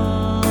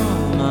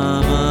ま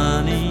ま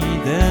に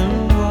電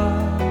話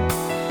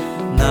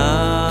長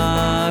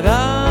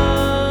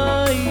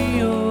い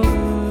夜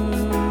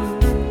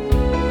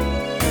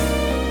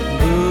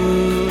ブル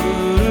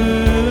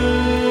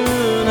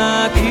ーな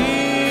気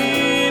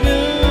分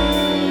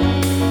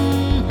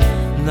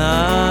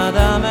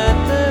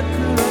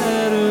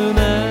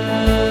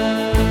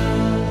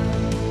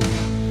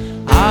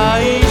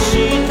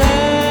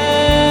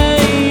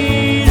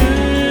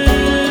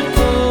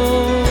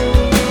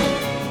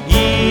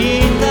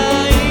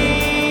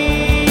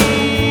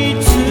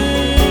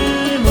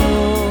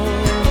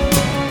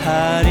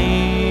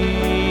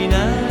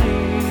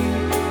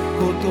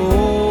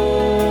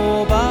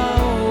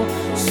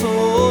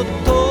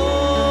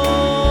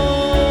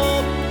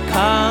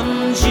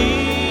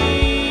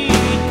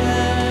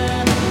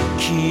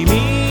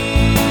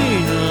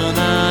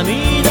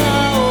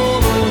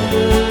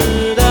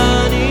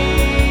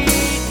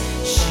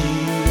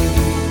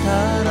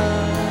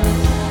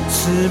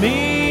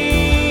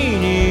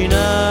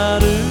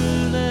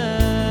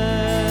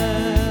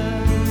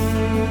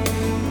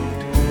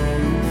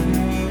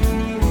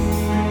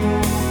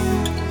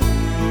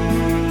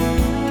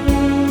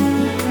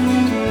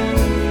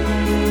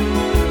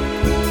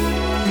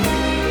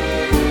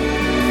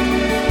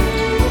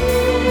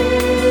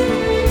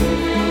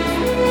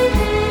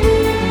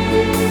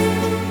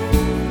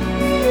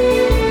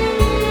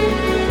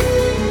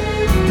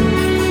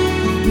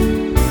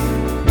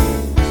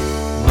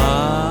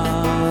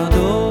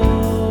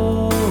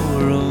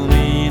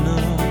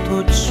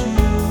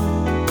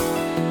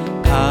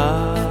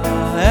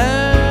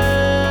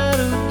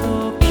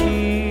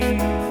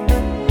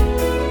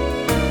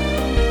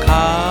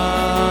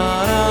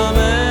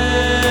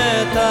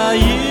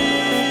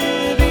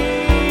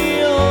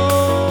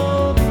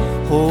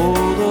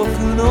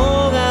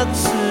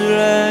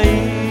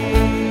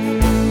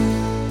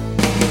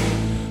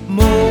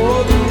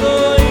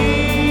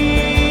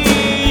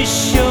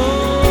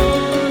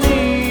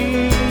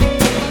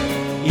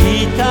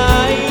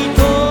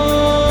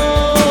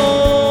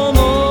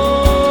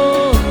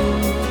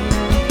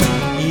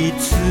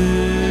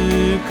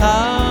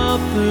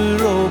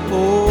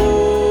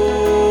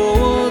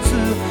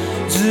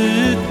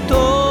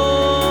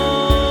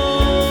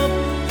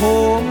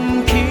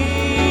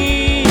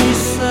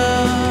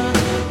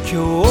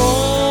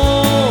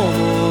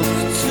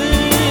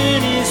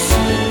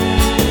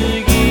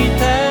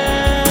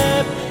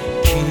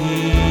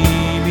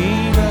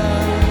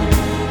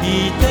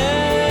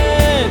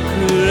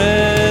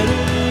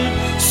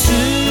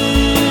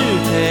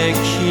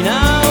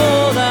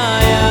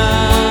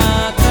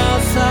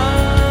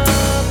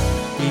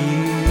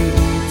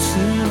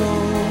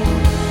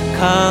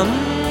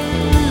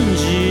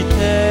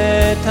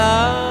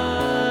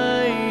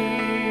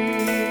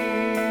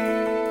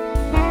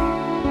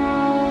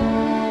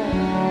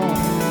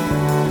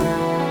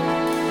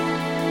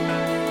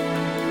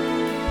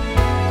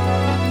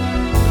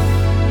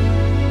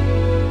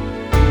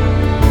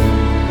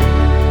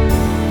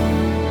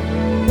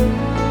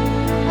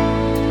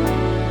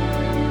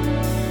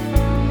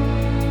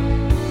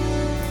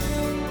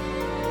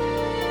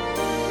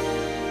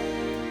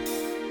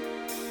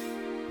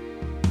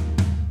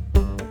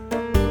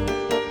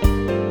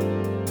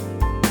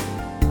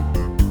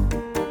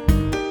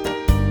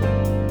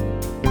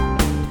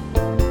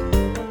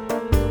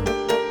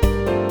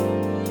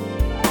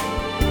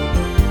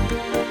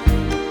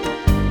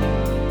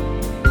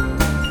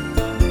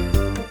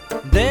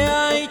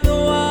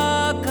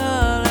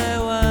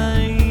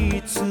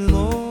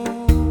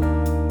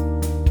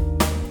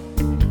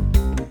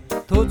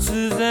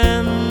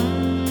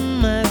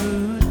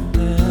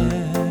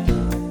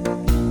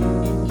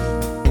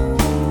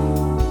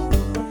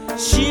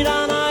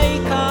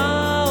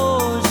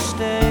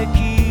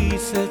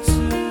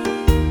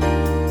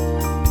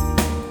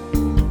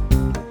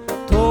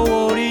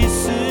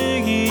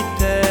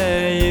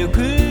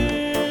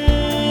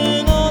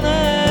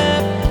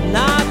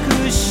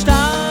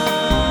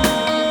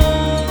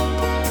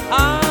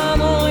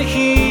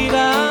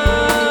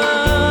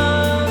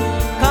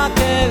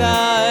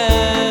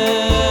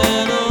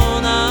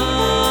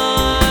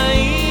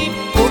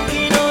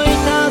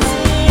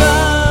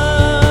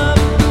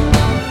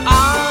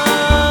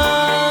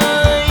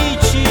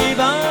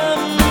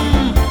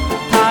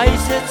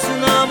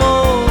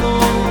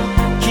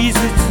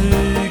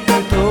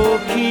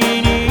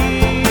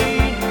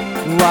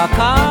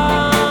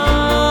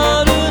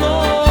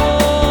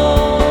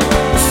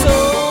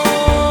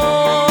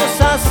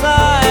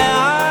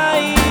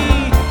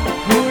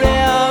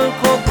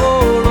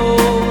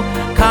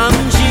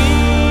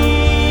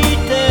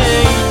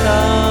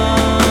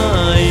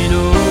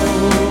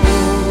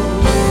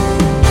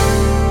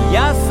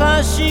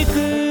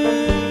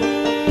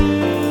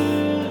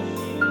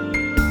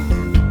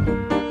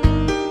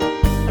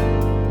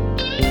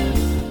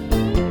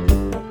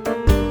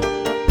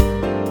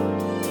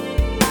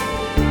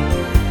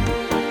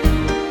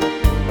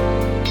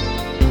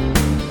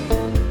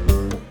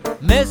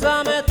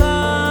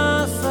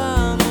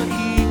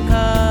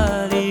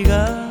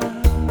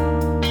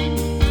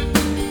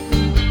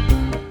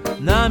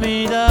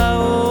涙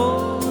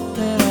を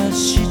照ら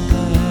して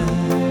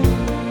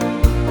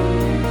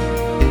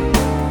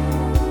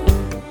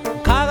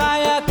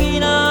輝き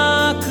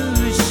なく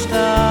し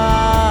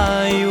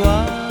た愛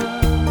は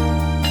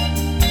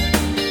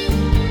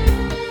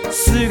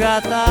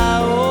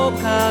姿を隠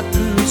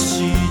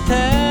して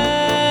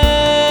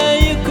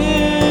ゆく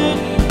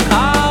乾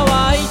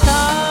いた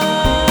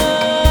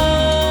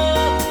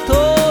都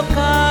会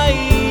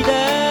で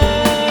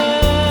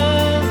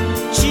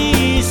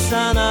小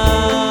さな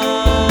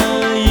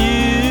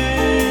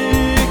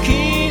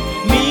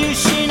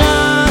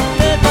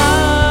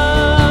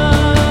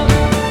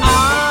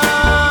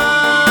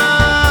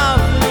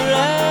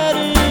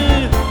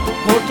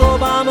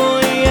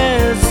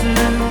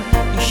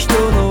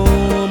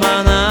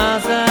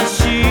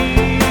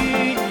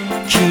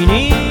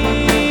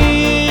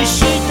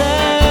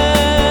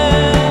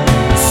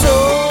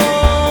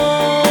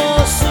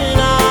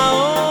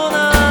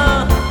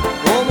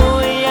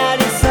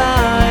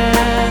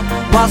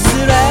忘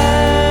れ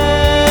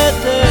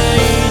てい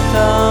た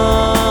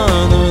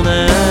のね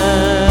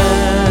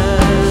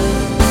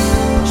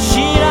知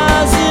ら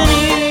ずに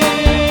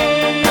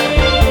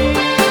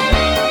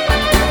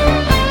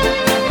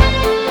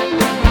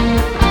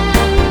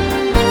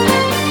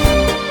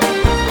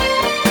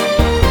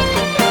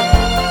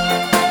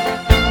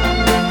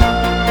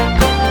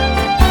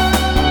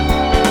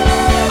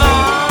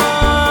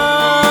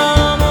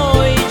も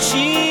う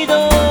一度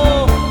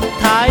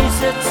大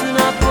切な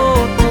こ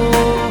と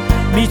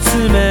見つ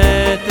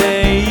めて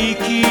生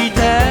きて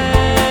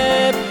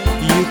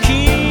ゆき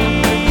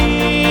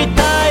た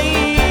い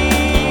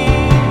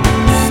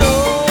そう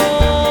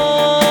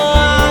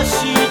明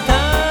日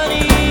に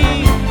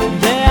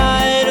出会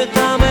えるた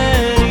め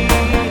に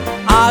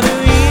歩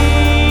い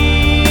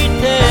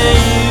て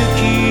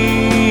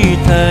ゆき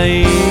たい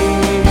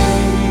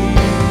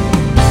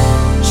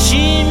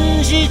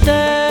信じて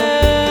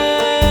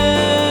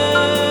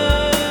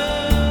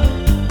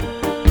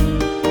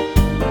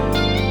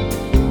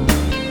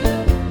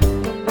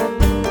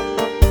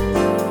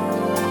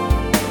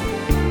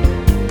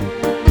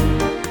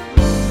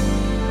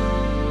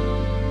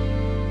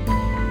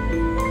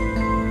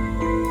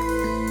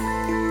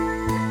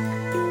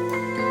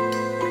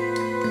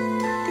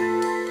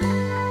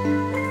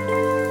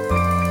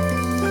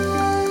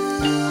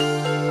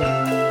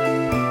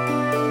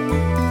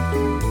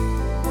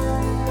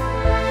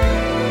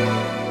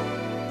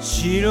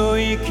白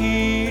い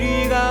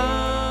霧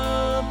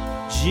が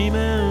地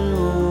面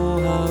を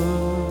這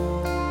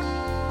う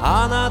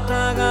あな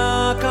た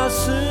が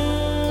霞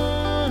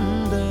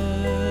んで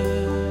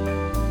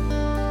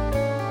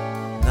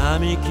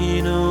並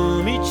木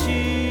の道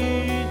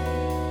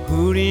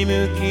振り向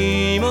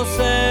きも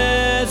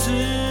せず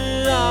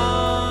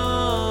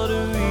歩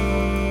い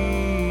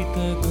て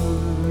く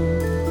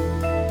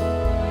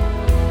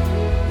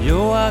夜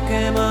明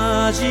け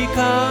間近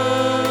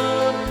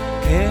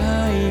気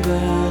配が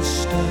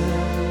して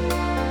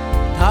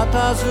佇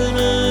む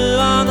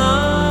あな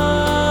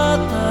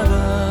たが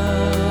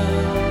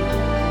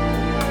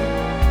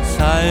さ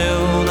よ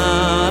な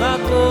ら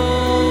と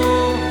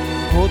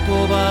言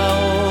葉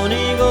を濁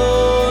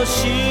し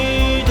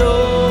ド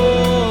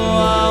ア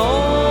を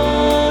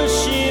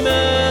閉め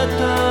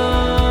た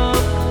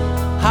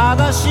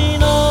裸足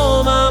の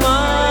まま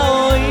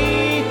追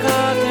いか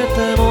けて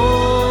も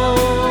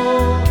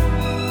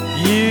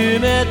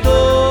夢と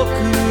区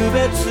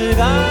別が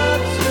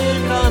つ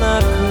かな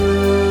く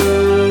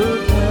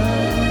て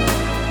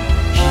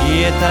消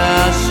えた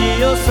足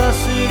をさす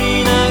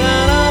りなが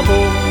らぼん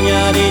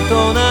やりと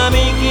並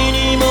木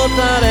にもた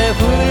れ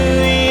古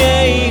い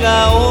映画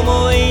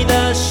思い出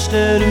して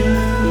る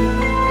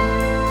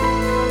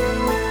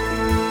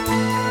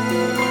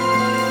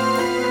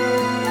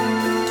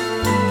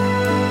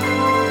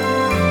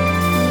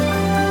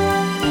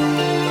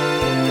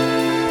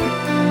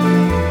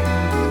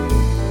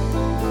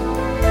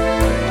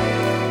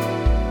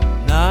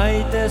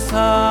泣いて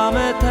覚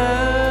めて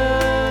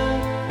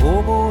お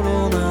ぼ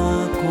ろな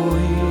恋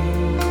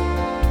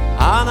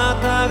あな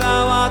たが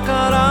わか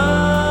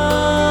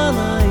らな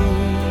い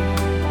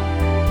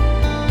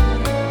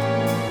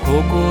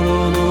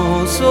心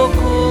の底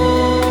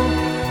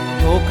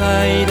都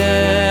会で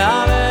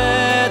荒れ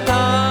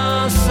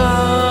た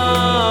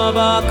砂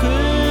漠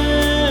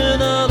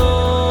なの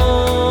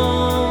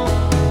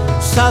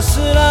さす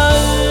らう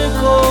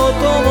こ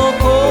とも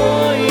恋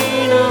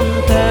なん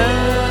て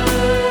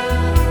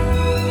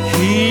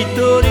一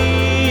人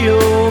よ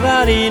が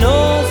りの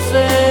セ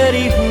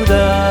リフだ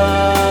わ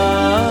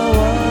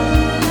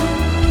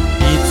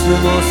いつ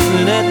もす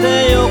ねて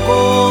横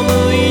を向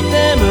いて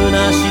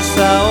虚しさ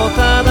を漂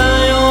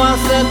わ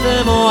せ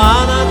てもあ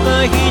な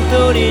た一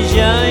人じ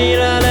ゃい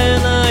られ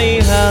ない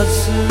は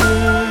ず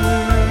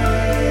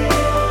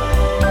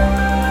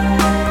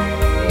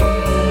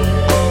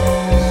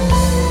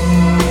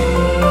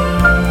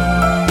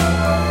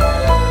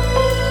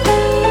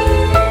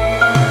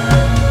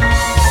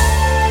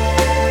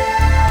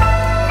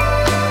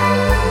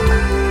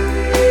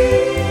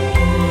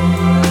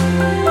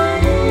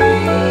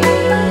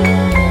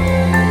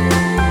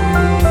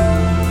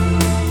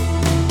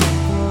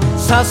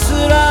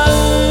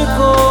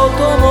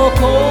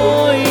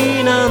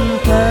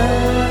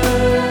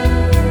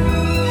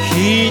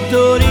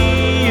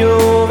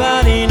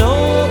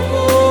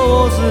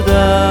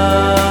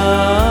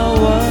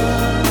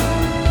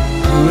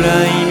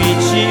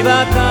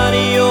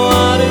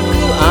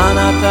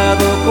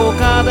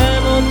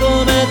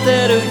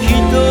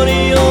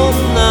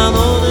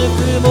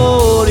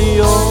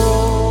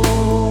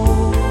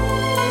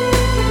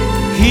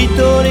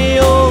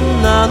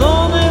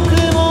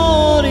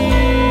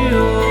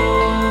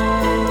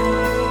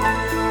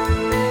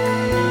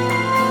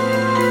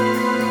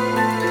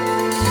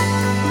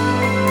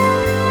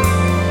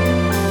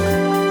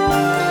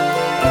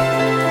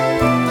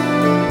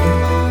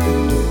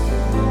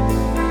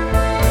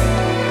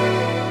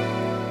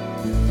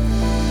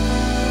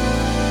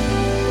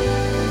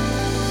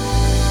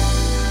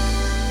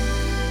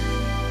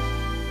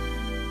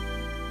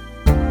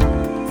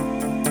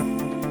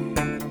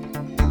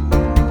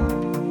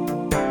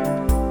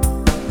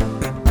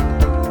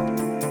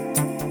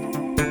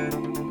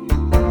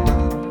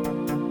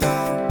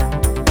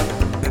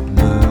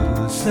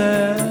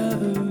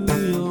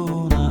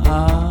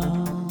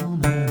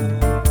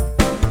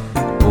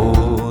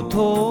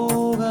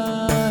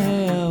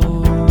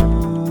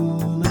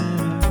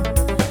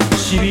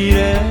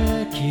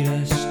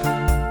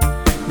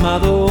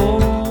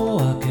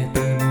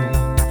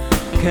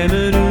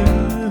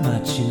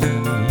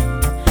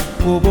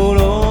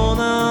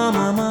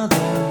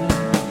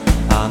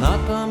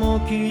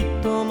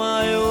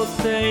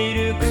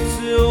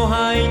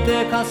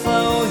傘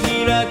を開き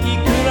暗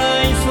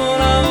い空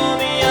を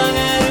見上げ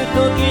ると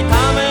きた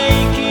め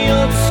息を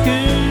つく。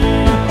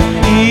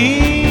い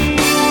い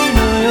の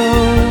よ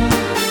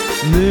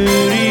無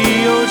理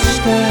をし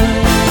て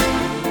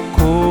来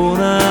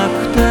な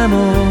くても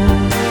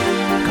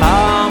構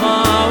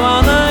わ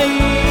ない。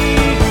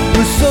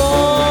嘘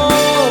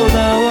だ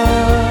わ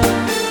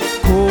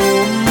こ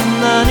ん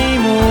なに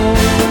も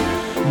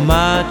待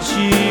ち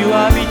わ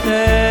びて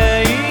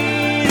い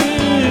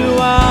る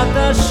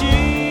私。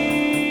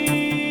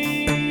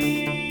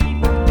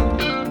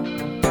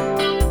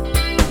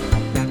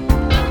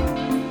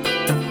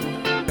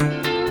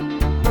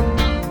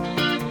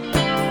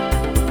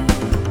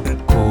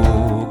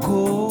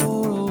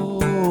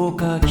心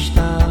かきた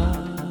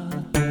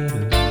て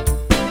る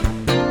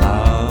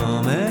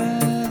雨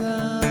が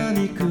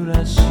憎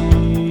らし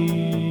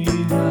い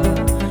が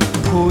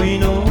恋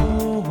の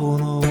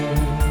炎を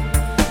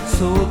そ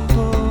っと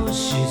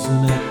沈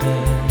めて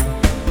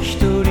一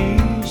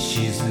人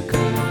静か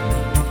に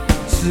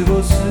過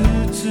ごす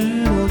つ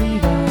もり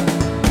が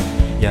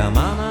止ま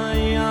ない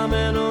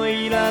雨の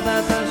苛立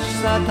たし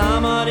さた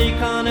まり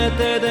かね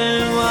て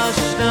電話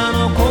した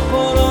の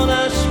心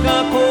なし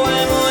か声も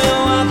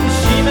弱く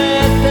湿っ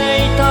て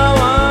いた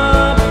わ。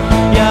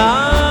や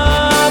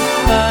っ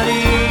ぱり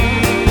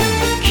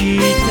聞い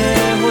て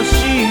ほし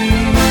い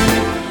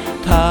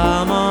た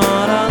ま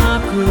らな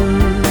く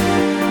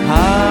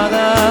肌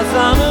寒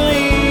い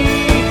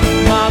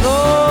窓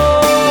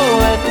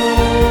へと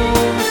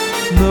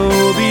伸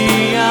び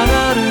上が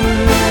る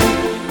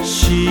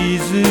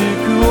雫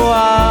を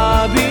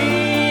浴び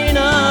な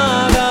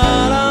が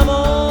らも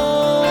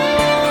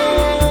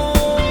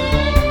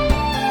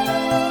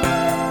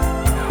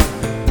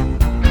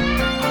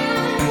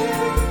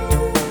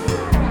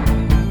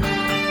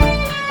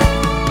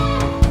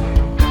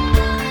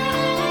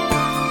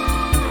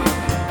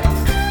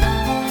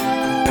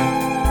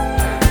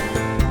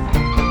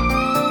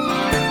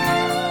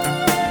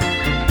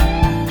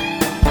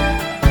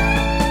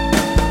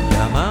止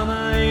まな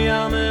い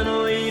雨の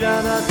苛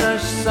立た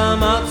しさ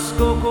待つ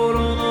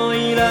心の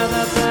苛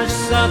立たし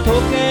さ時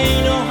計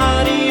の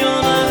針を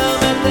眺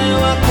めて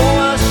は壊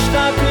した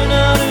くな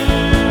る。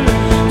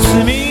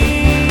罪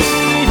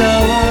だ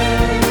わ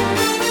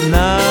長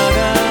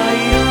い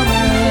雨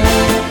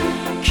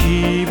気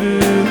分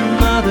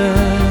まで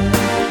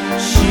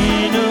忍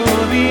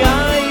び合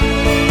い。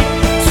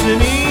罪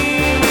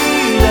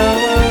だ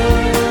わ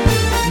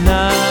長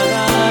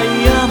い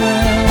雨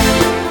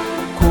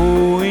恋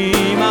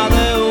まで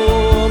重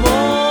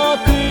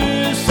く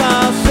さ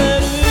せ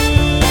る。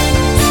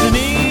罪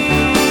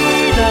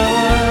だわ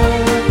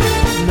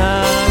長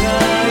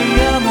い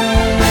雨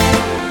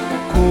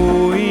恋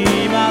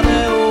まで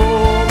重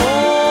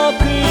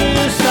く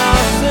さ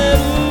せる。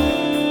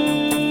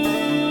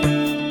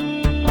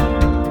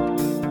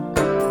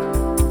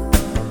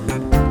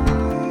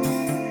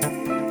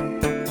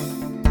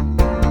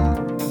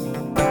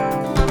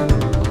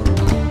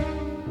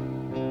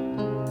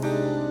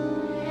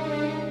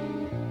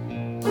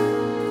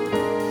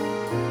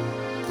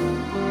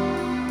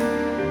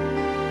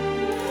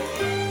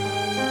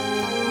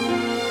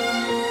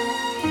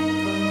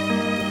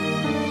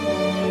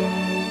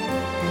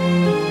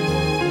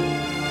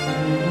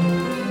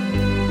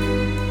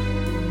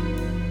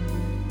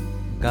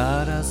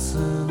ガラス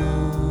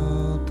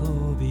の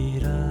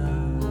扉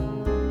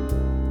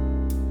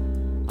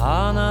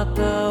あな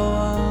た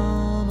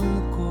は向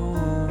こ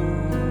う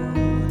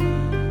に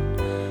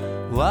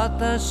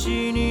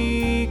私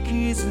に気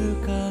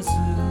づかず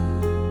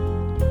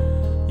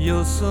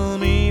よそ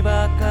見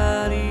ば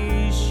か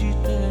りし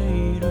て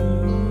いる。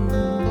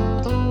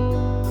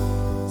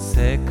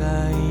世界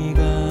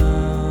が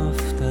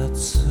二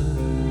つ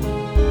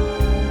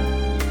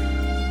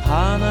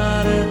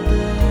離れ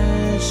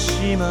て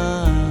しま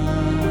う。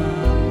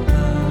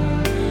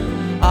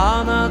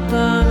あなた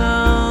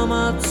が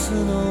待つ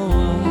のは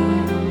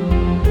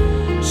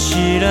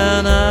知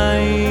らな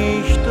い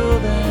人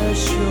で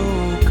しょ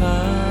うか。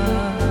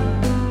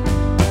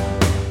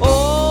惜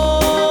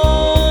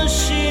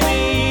し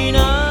みな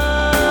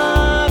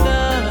が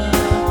ら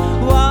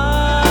別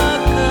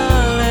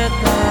れ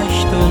た人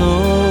の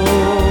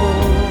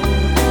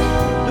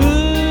憂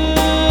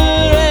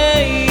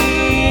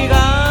い顔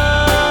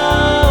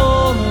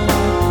の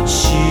シ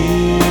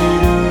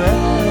ルエ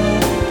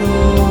ット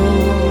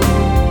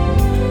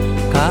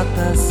肩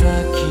先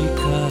か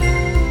ら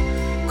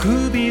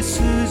首筋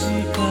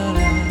から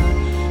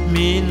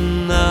みん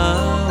な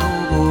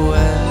覚え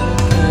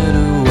てる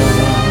わ。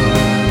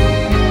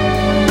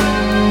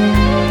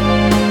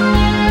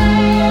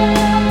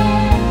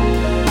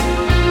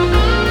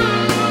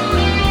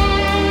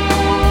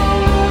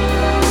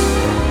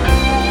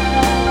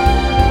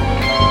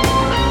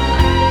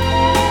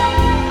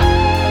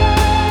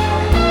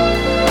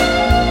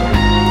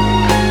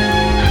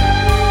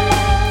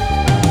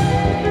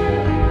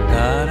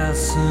ガラ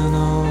スの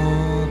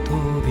扉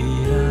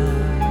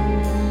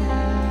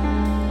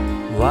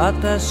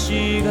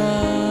私が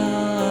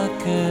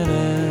開けれ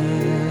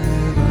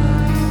ば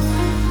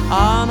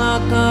あな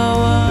た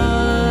は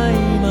い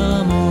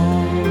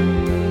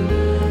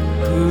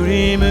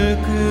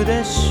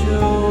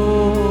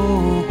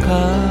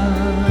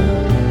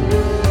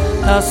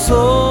黄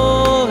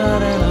昏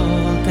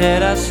のテ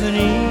ラスに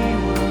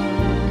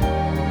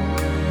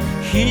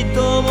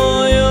人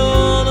模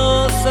様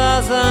の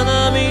さざ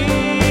波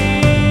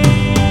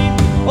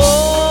惜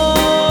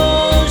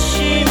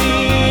し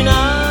みな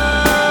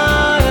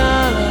が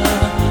ら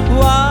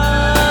別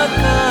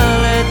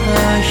れた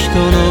人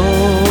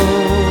の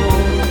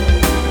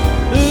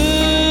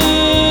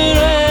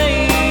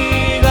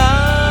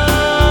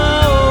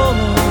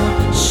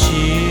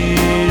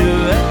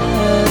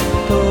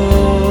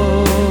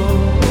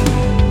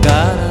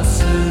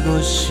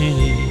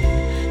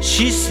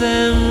視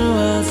線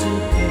わず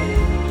け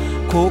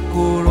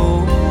心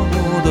も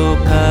ど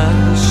か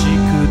し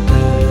くて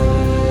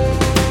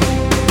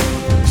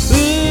憂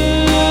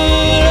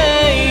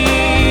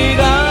い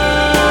顔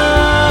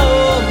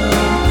の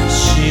シ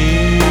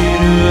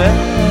ルエ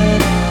ッ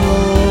ト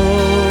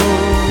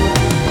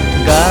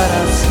ガラ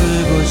ス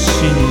越し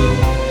に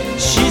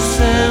視線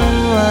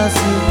わず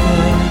け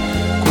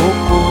心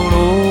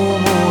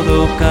もど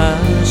か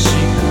しく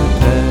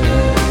て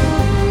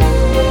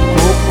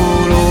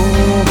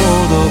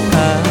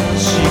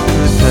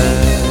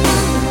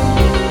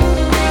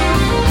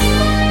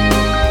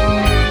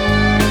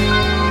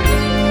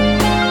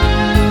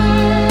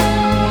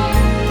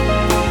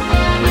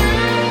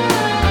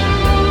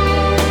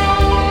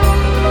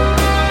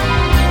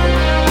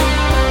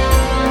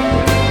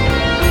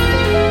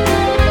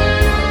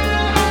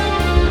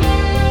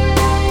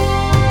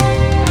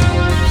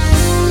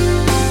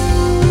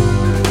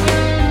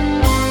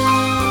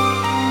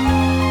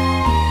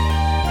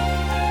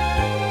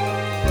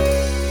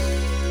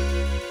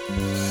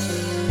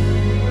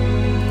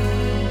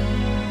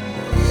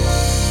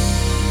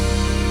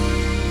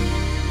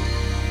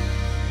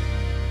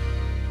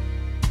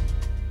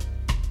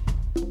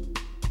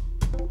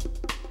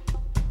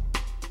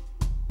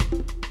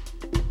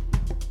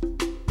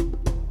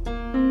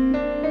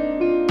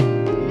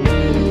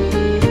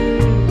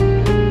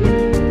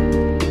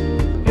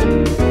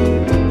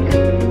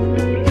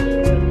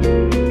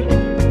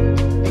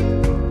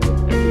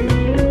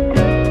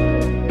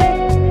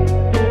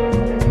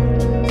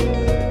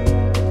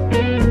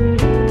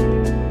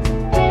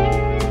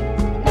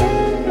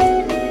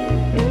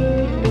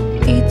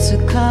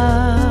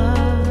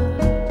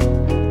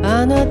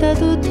あなた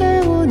と手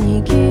を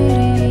握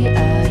り合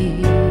い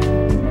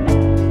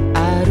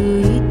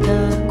歩いた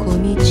小道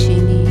に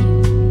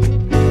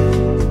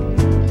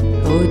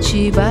落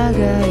ち葉が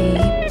いっ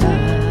ぱ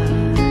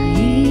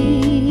い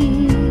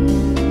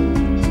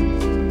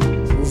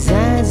ザ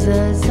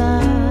ザザ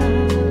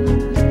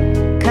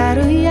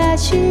軽い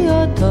足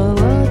音を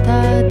立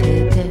て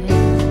て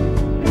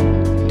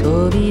飛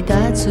び立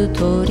つ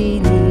鳥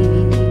に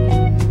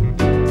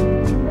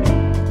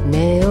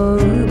目を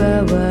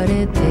奪わ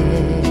れて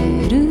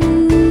る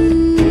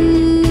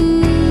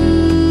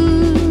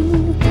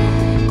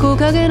木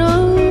陰の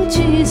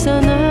小さ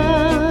な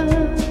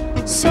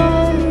空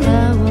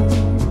を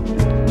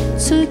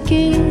突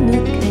き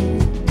抜け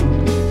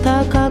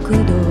高く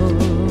ど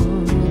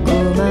こ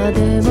ま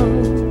でも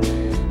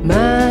舞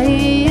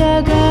い上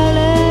が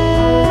れ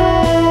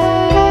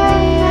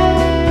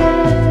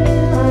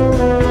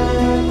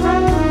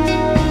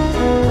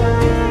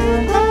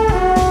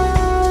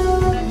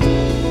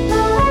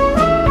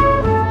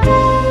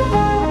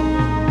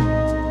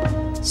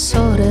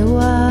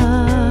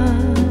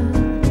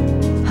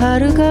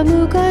遥か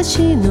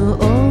昔の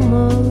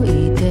思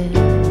い出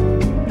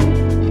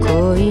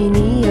恋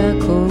に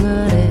憧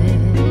れ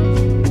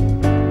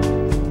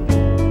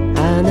あ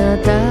な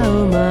たを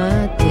待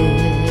って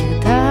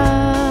た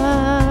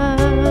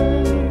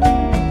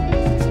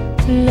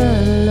ラ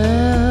ラ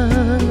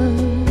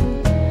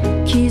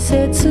季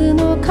節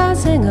の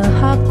風が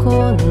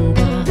運んだ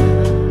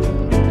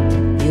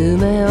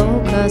夢を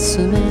かす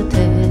めて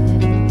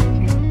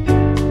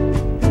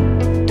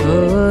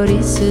通り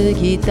過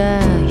ぎた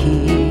日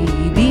々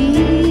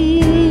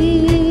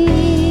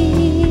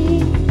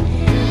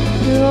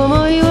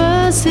思い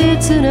は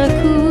切なく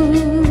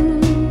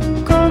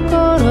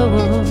心を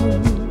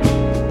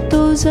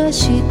閉ざ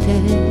して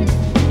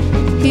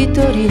一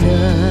人泣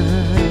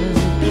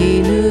き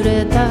濡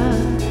れた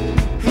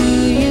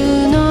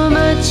冬の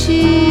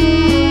街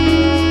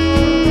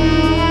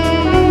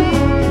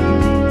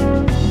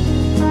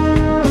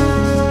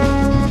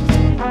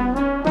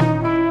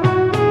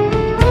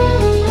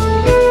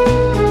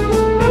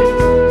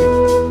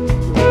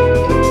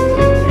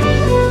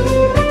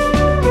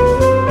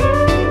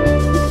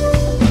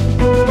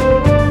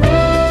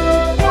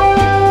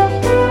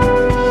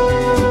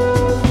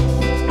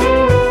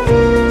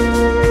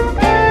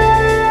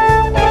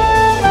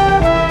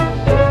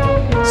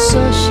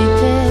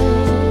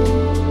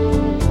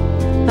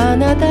あ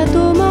なたと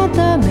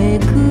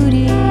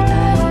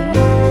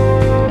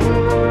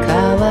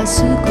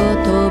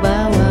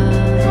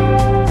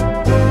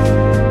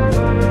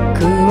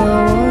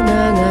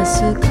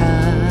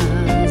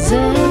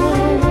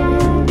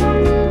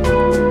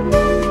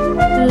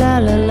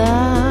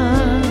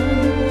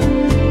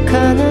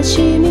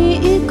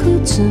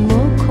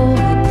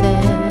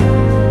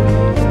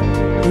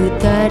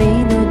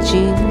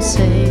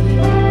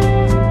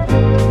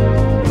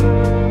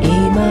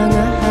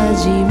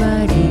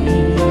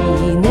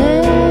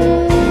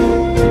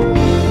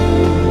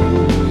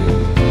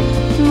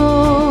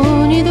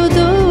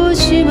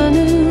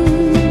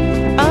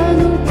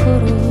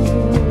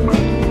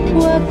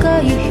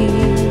い日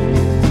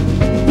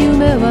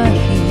夢は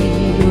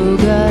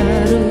広が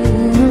る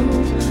の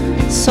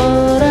空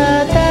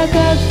高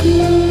く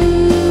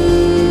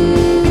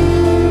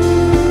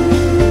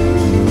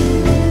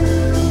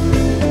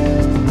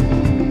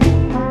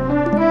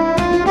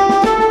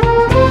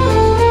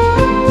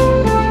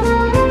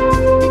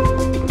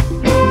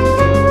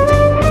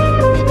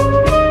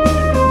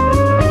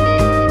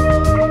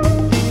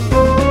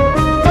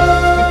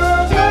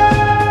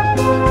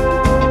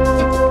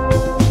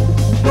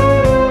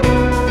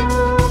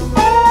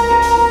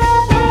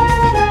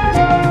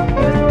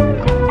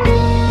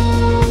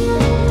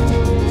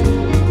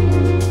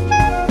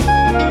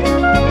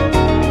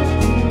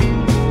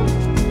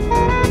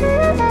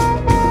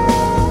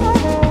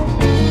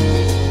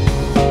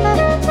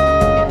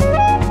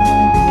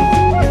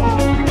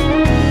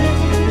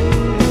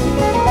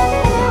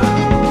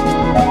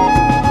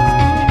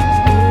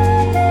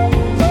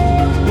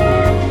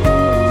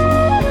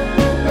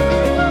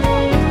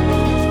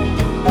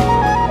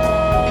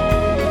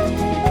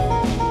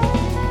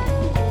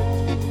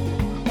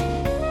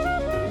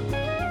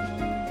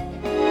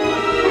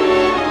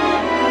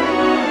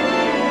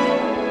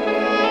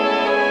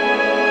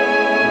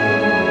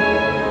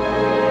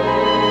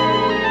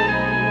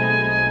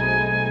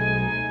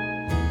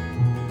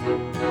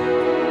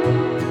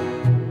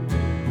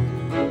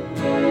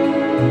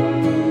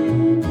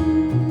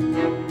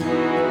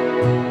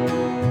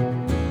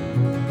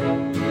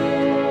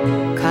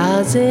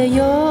風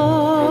よ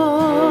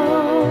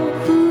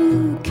吹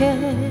け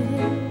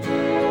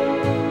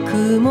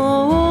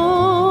雲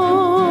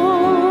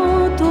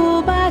を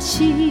飛ば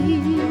し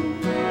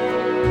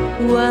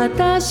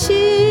私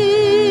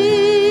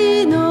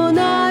の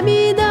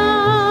涙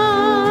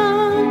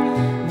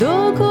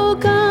どこ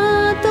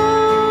か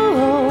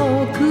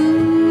遠く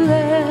へ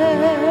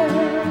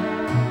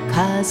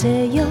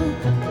風よ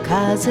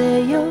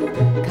風よ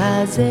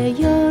風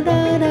よ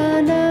ラ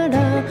ララ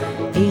ラ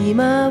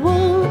今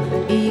を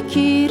生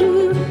き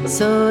る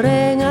そ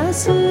れが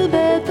す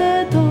べ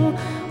てと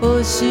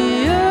教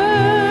え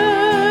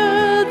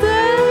て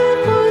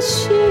ほ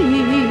しい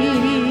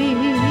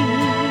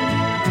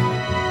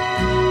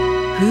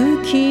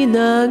吹き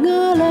な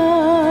がら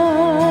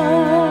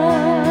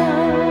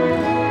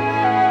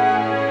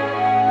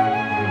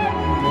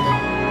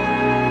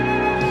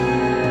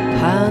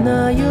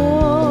花よ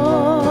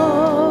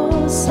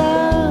咲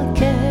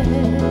け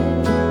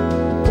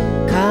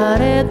枯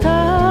れ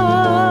た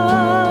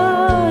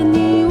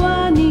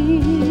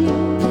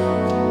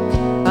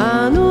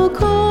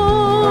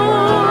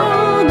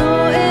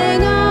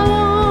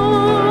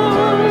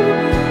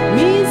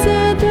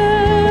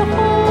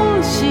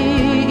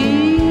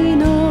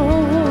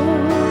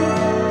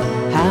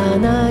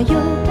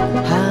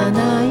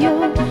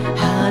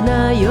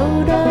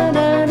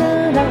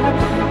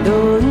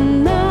ど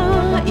ん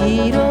な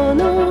色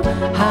の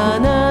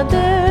花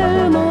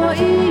でもい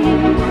い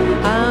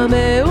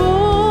雨を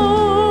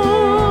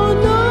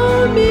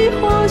飲み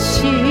干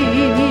し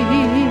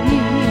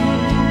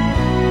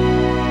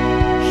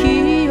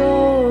日を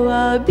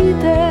浴び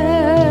て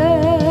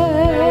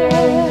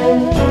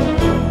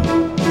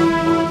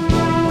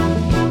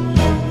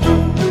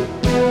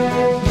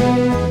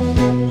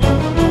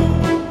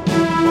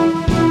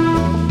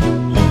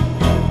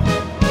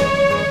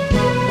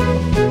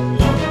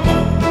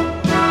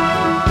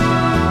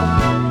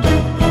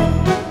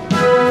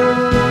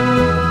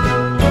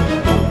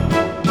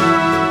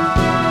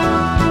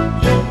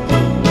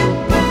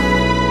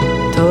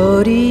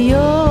鳥よ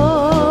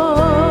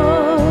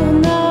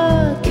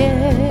鳴け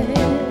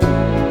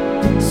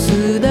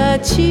すだ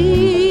ち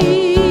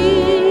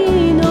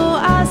の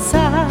朝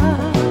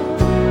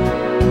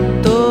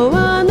永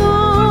遠の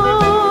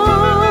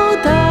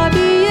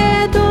旅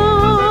へと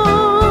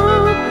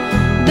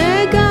出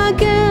か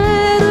け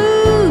る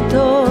と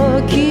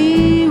き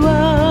は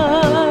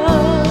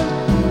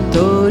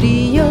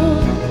鳥よ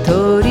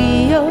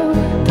鳥よ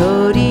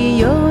鳥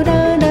よ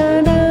ラ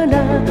ラララ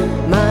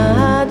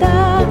まだ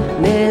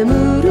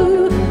眠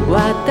る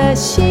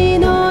私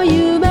の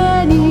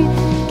夢に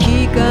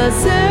聞か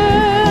せ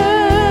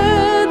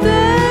て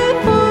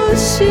ほ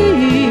しい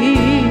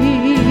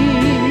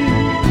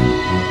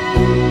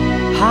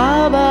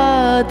羽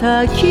ば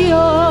たきよ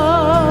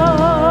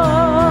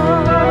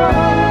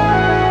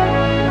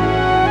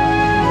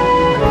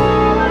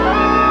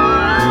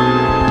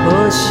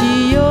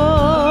星よ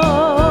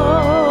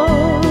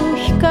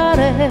光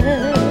れ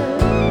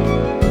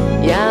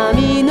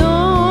闇の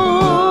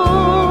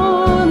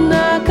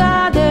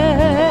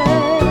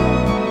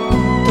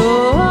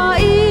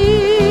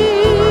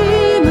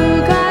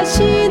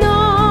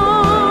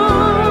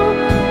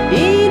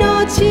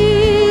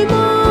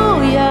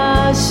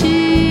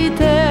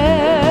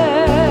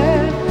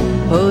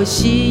星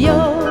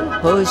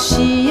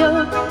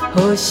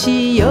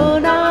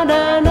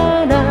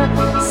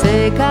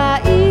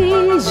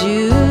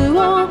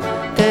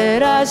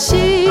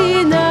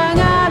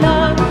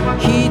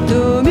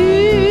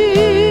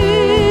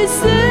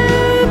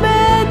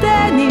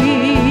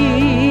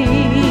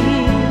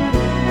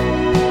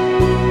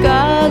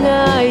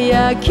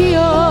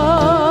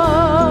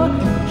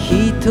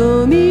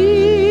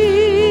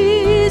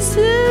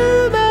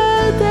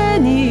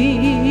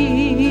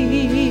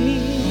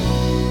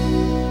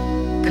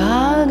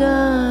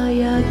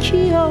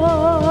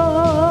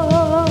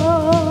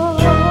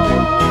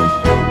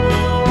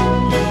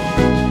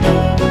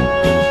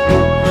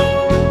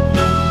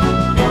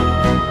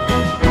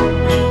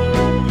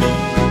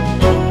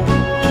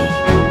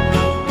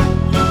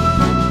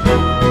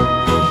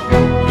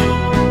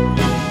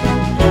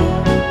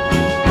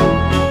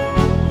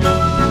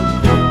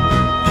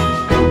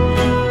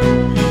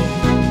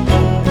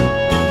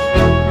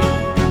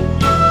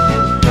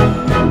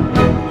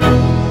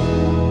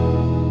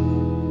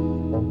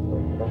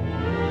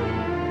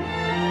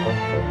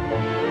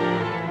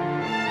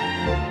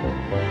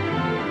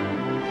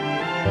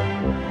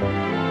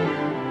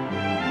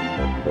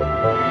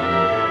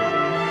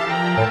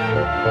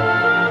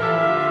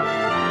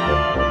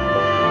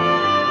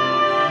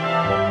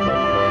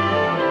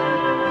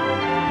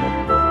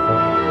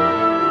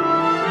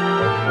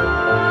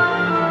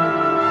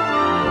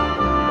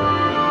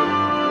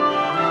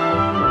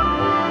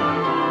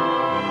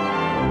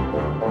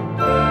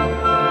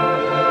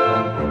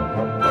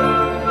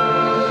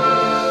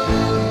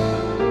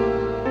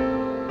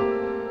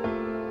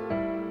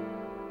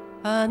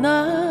あ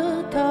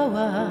なた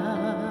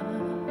は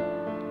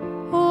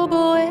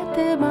覚え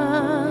て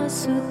ま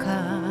すか？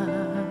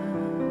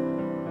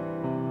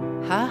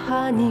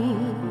母に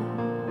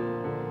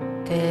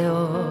手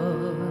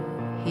を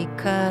引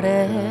か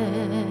れ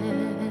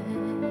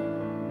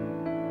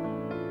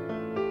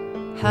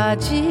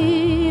初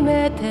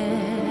めて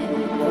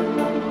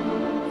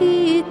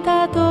言っ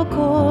たと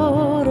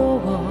ころ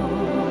を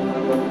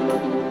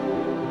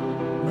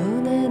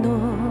胸の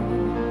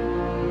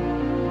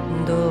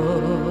ど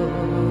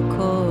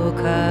こ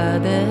か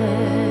で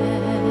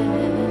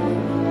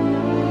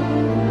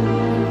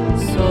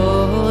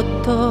そっ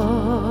と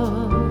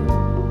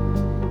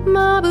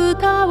まぶ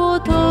たを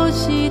閉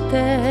じ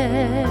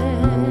て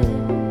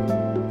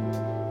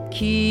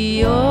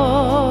記憶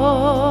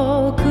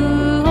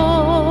を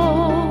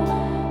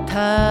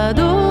た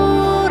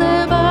ど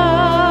れば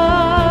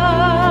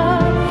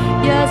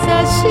優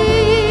し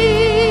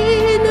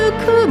いぬ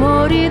く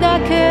もりだ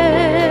け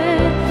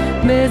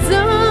目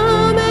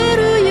覚め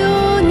る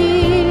ように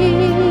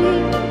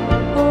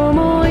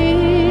思い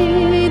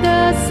出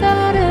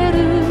される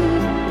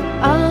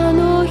あ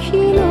の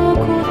日の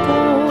こと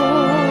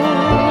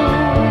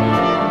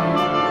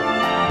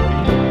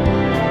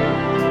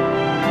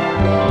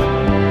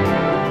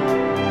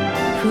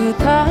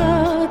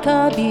再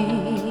び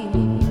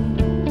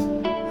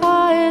会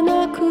え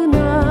なく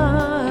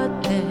なっ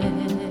て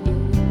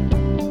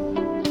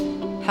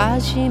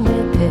初め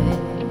て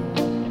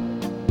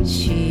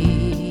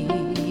知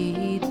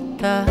っ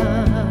た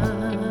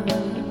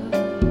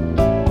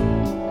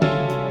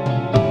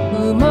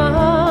生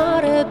ま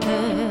れて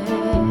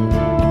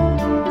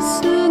過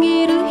ぎ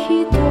る人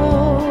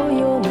よ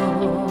の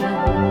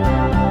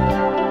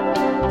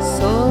そ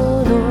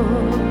の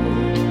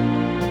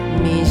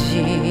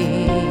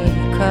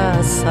短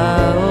さ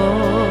を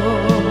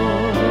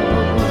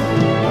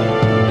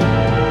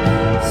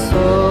そ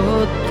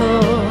っと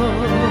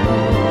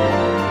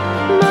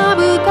まぶ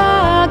た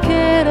開け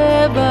れ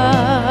ば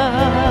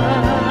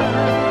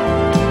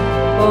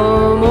面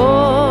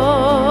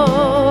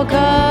影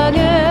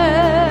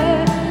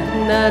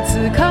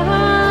懐か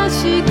し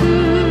く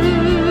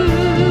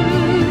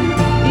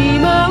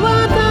今は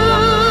た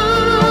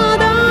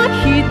だ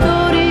一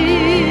人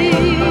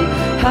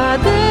果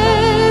て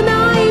な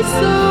い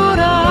空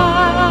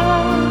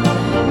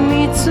見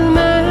つめ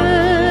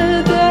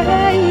て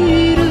い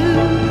る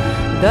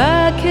だ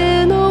け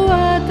の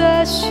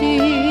私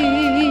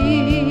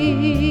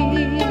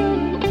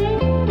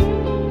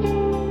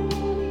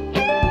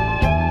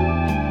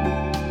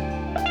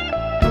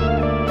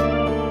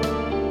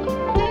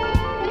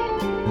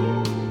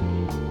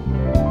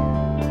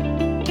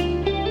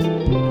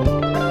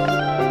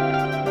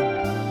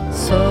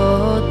そっ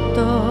と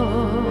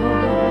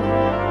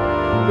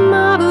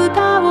まぶ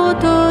たを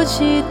閉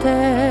じて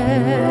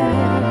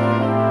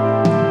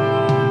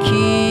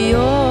記憶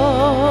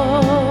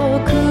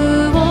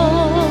を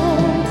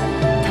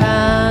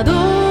たど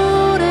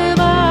れ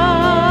ば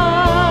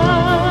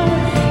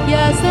優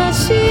し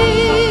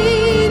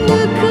いぬ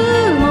く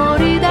も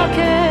りだけ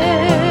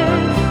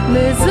目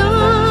覚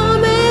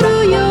める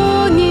よ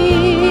うに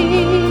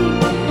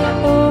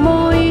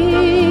思い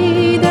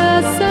出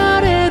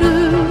される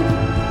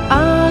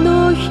あ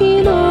の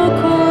日の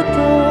こ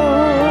と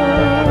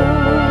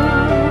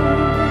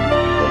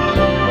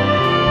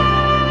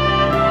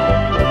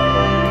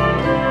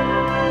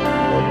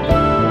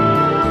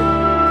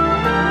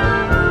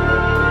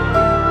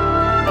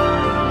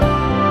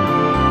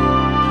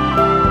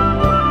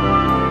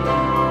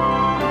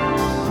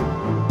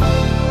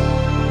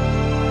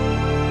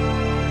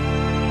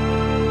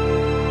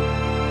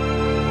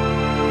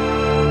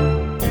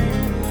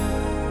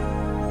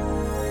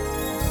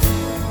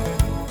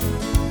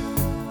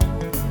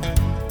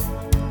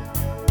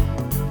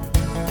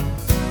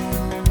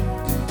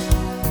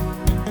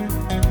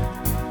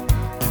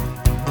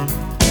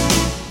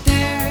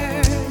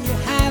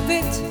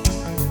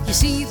You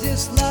see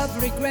this love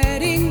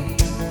regretting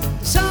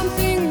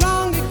something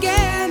wrong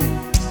again,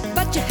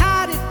 but you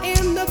had it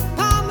in the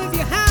palm of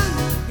your hand.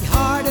 Your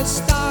heart has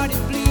started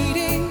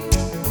bleeding.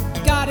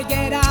 You gotta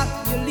get out,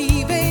 you're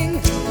leaving.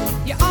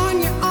 You're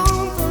on your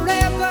own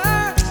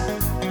forever.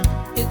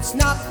 It's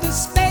not the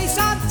space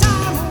or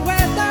time or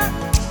weather.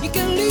 You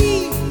can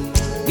leave,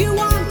 you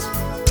want,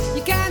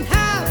 you can't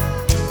have,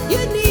 you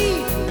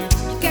need,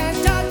 you can't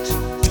touch,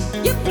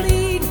 you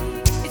bleed.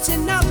 It's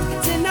enough,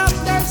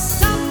 there's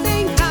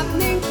something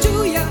happening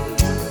to you.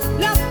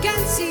 Love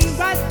can see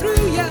right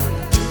through you.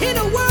 In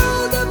a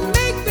world of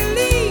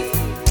make-believe,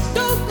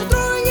 don't go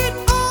throwing it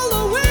all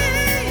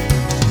away.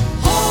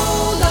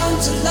 Hold on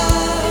to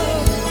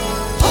love,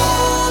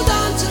 hold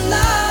on to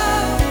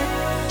love.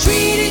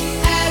 Treat it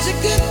as a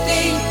good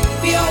thing,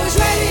 be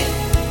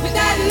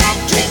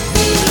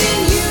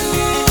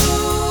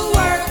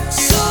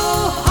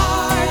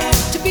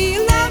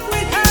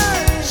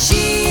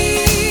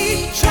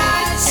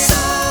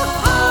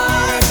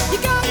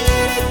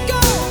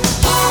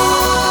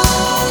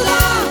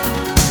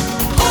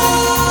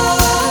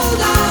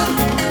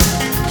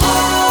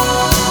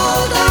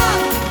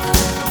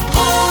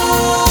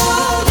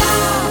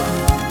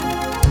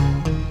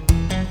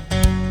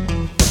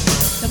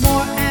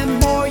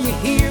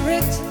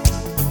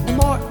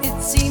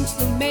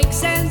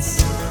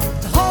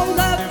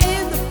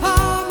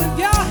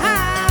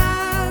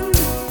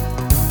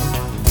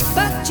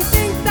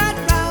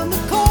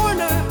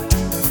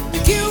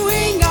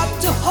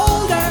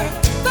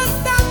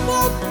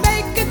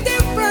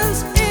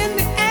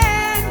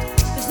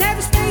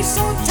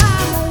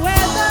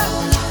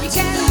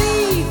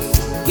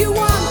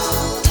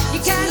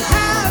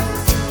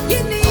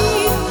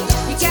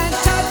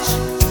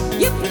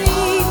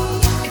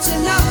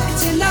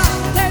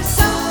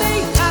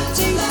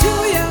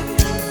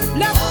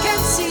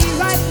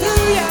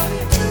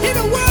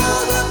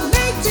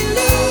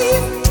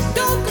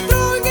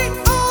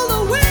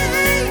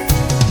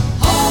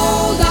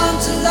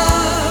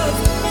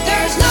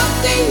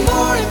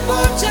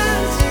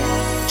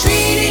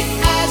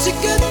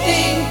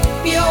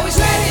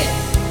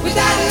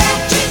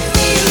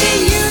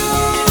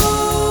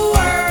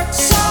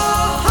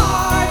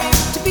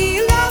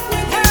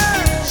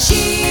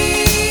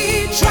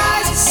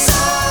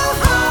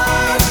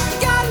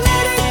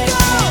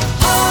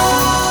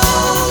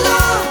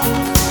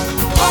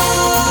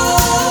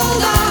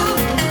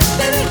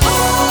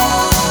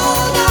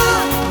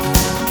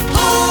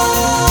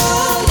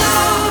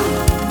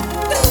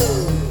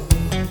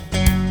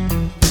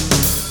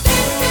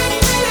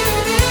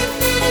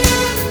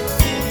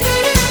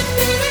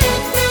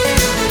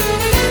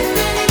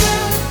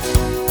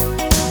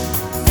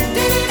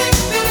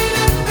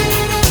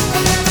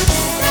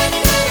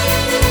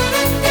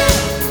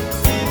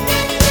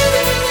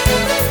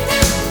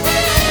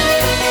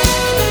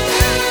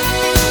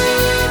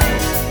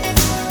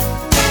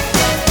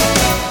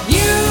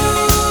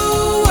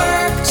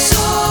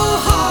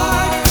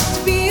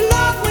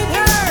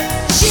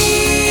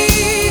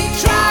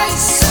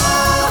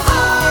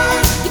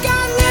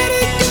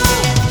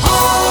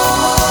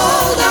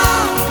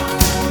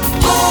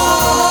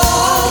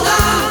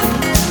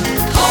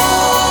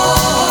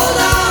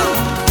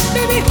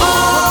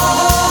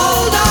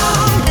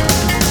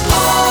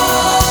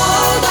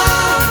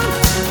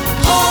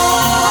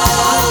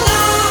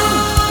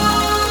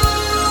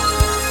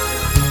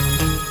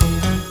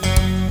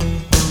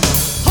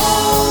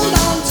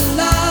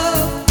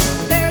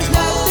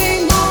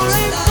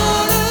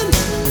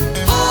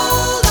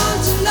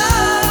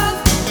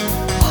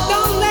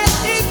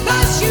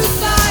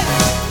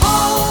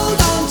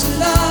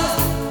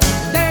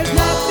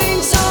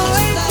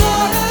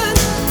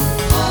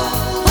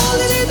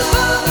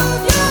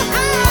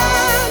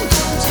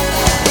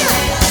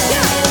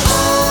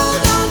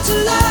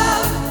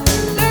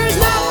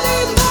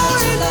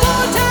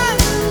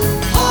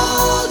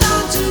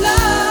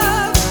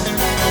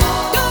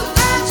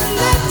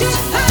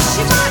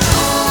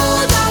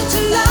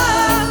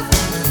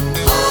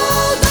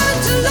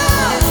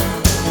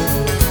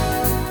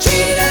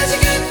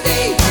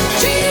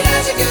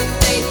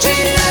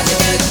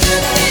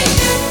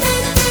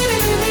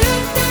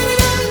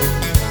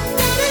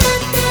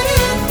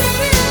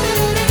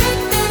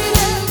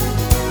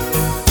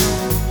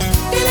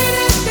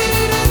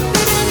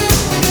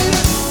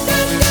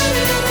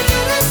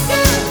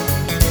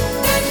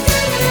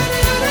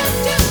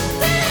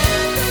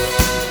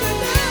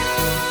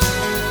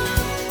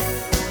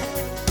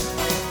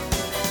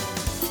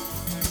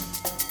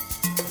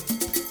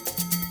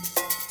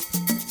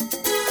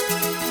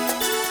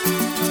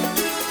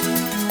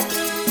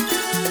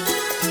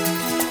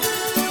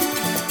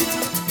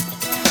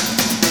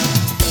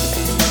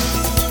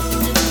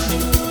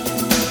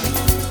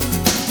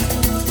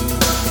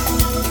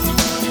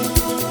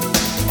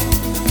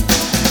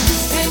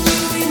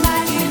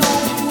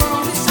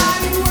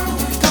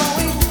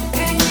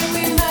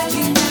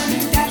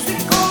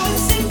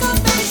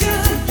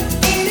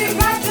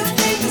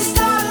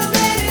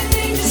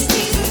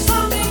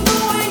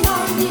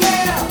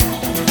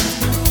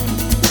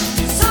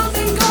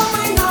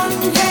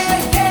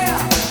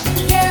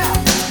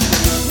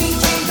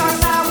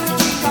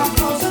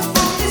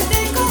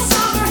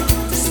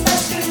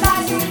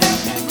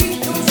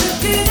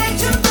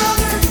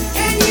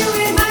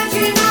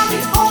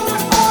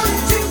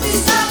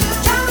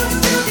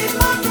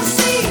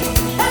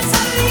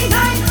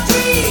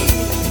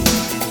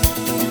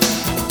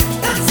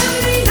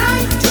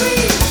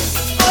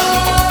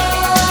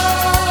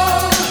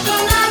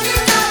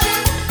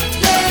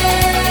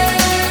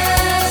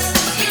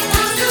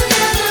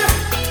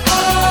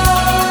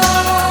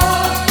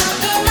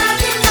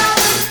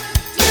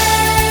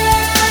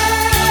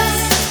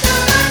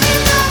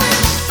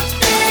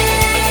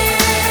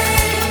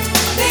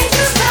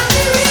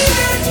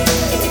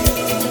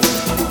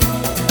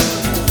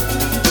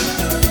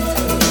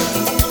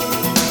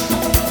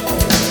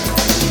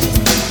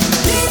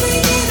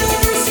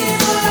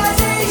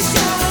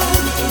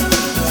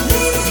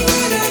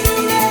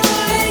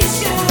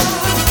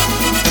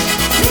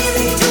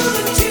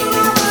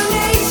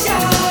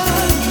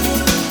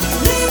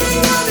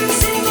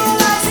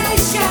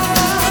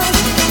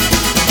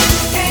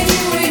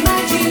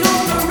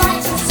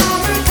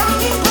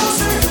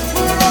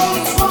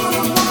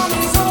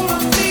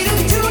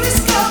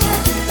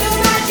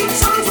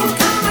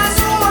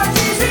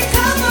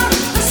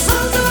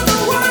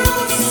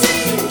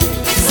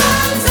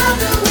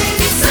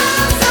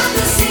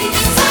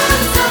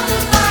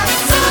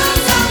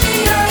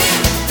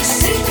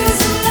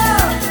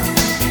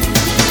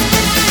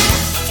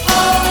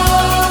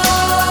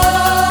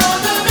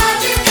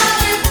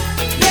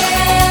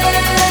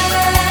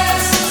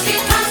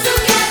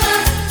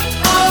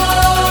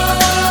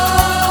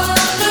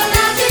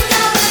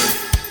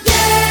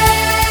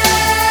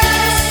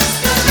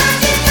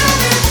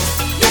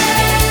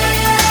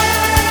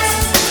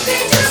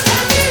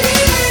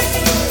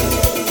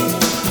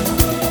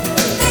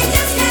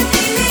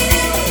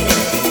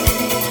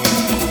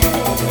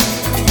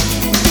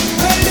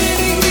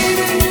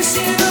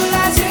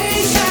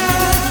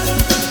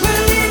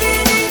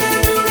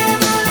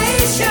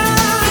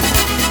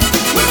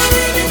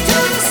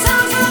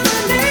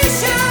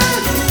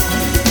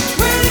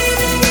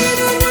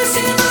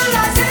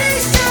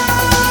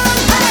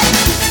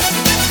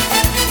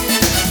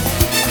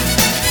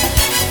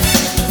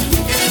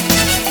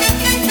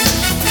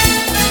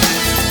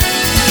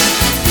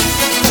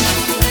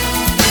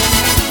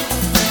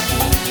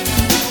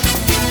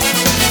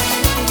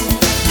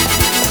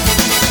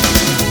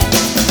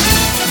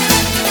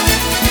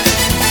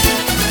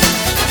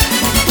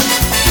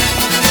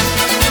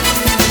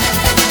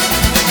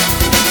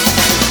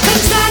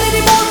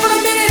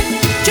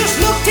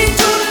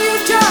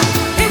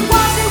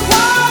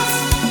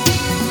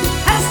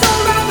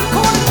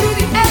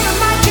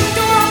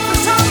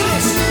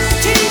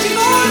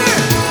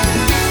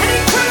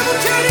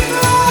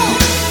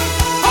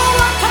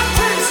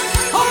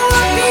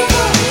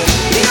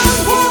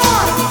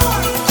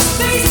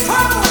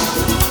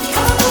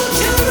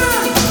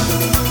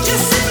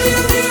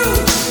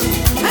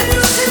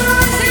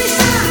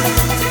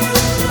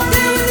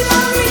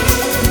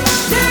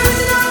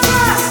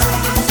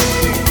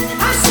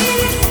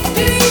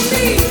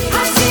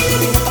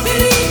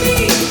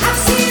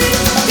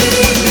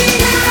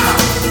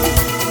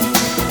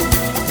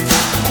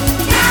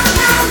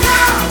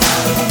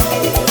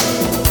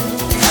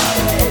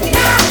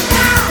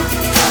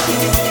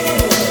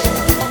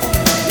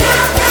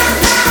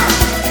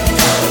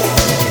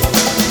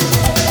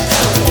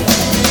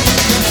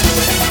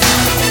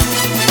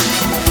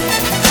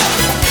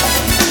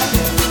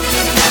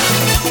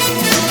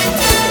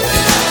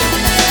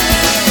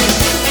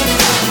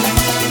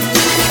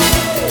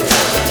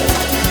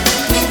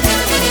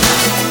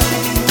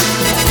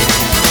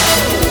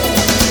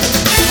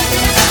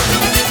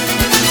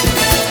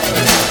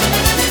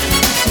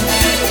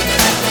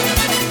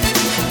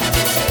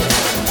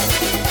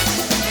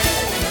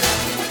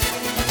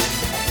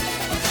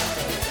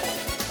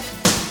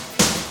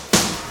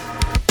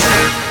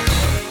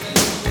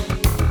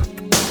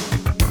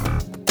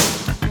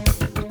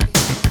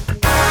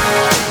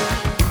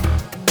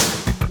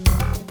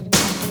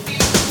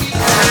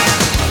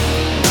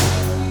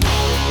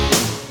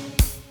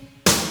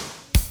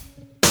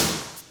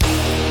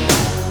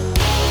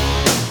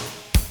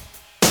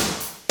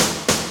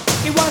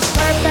It was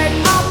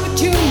perfect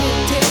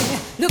opportunity.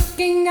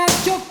 Looking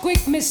at your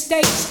quick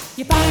mistakes,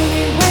 you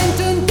finally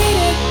went and did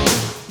it.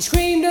 You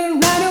screamed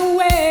and ran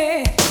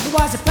away. It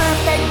was a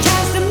perfect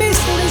chance to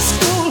mystery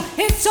school.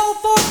 It's all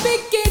for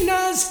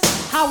beginners.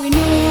 How we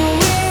knew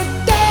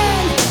it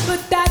then,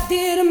 but that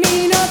didn't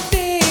mean a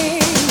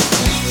thing.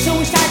 So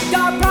we stacked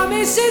our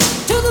promises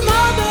to the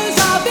mothers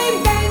of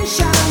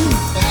invention.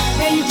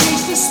 Then you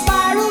chased the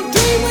spiral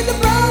dream with the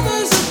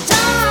brothers of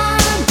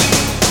time.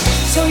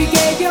 So you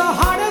gave your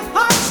heart of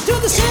hearts to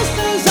the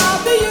sisters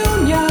of the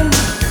union.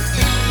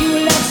 You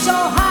were left so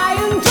high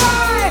and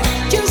dry.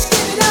 Just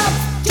give it up,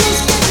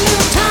 just give it a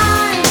little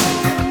time.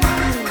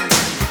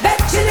 Bet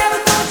you never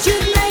thought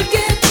you'd make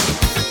it.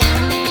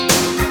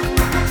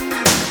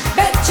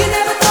 Bet you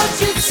never thought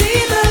you'd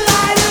see the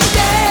light of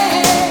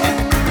day.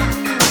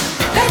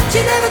 Bet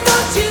you never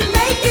thought you'd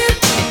make it.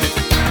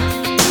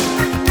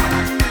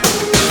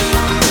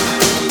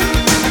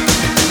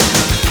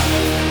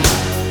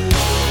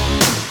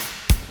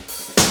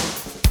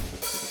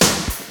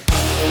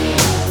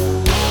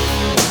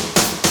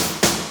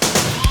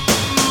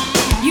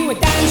 You were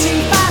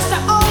dancing faster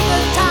all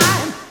the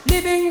time,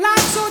 living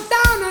life so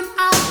down and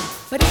out.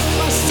 But it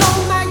was so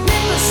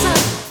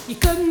magnificent, you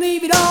couldn't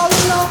leave it all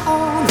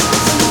alone.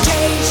 So you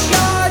chase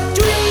your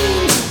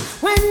dreams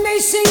when they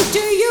sing to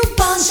you,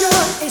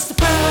 bonjour. It's the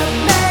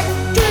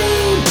perfect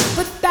dream,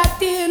 but that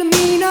didn't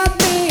mean a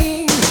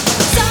thing.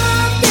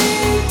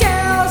 Something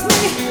tells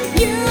me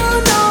you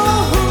know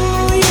who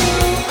you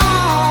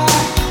are.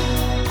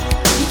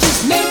 You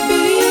just make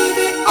believe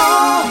it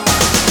all.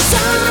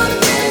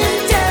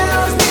 Something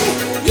tells me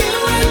you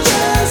were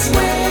just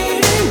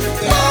waiting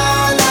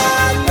for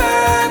that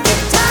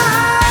perfect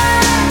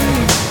time.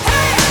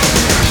 Hey!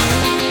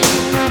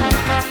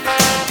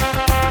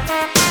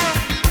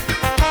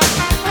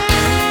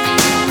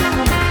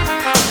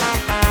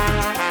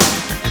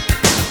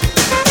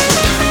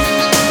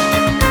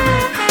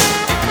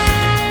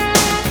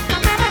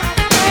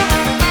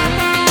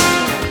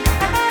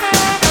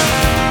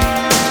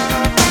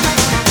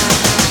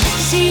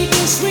 See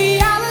this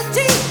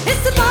reality,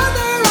 it's the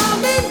mother of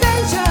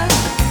invention.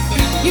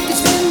 You can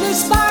spin the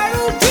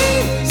spiral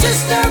dream,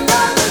 sister,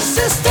 brother,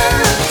 sister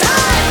of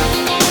time.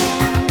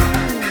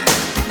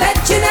 Bet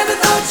you never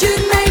thought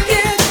you'd make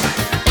it.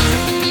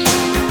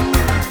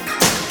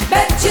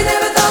 Bet you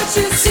never thought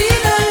you'd see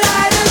the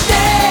light of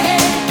day.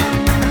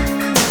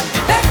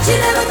 Bet you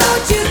never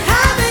thought you'd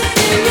have it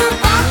in your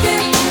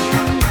pocket.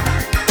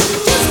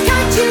 Just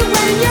catch you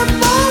when you're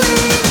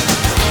falling.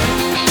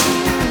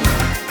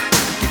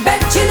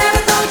 Bet you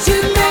never thought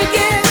you'd make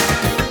it.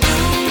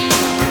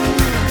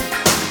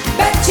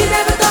 Bet you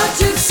never thought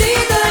you'd see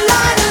the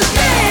light of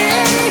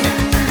day.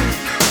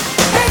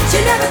 Bet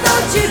you never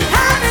thought you'd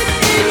have it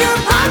in your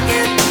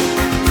pocket.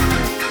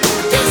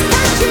 Just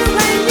catch you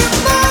when you're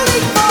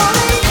falling,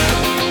 falling.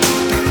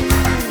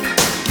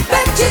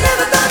 Bet you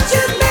never thought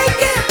you'd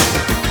make it.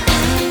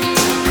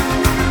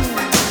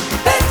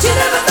 Bet you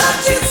never thought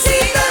you'd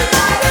see the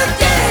light of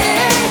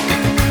day.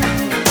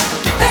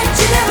 Bet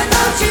you never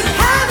thought you'd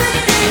have it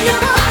in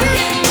your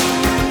pocket.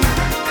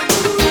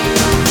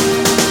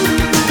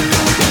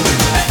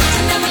 Bet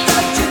you never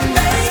thought you'd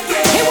make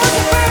it. It was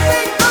a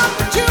perfect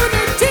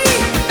opportunity.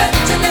 Bet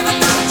you never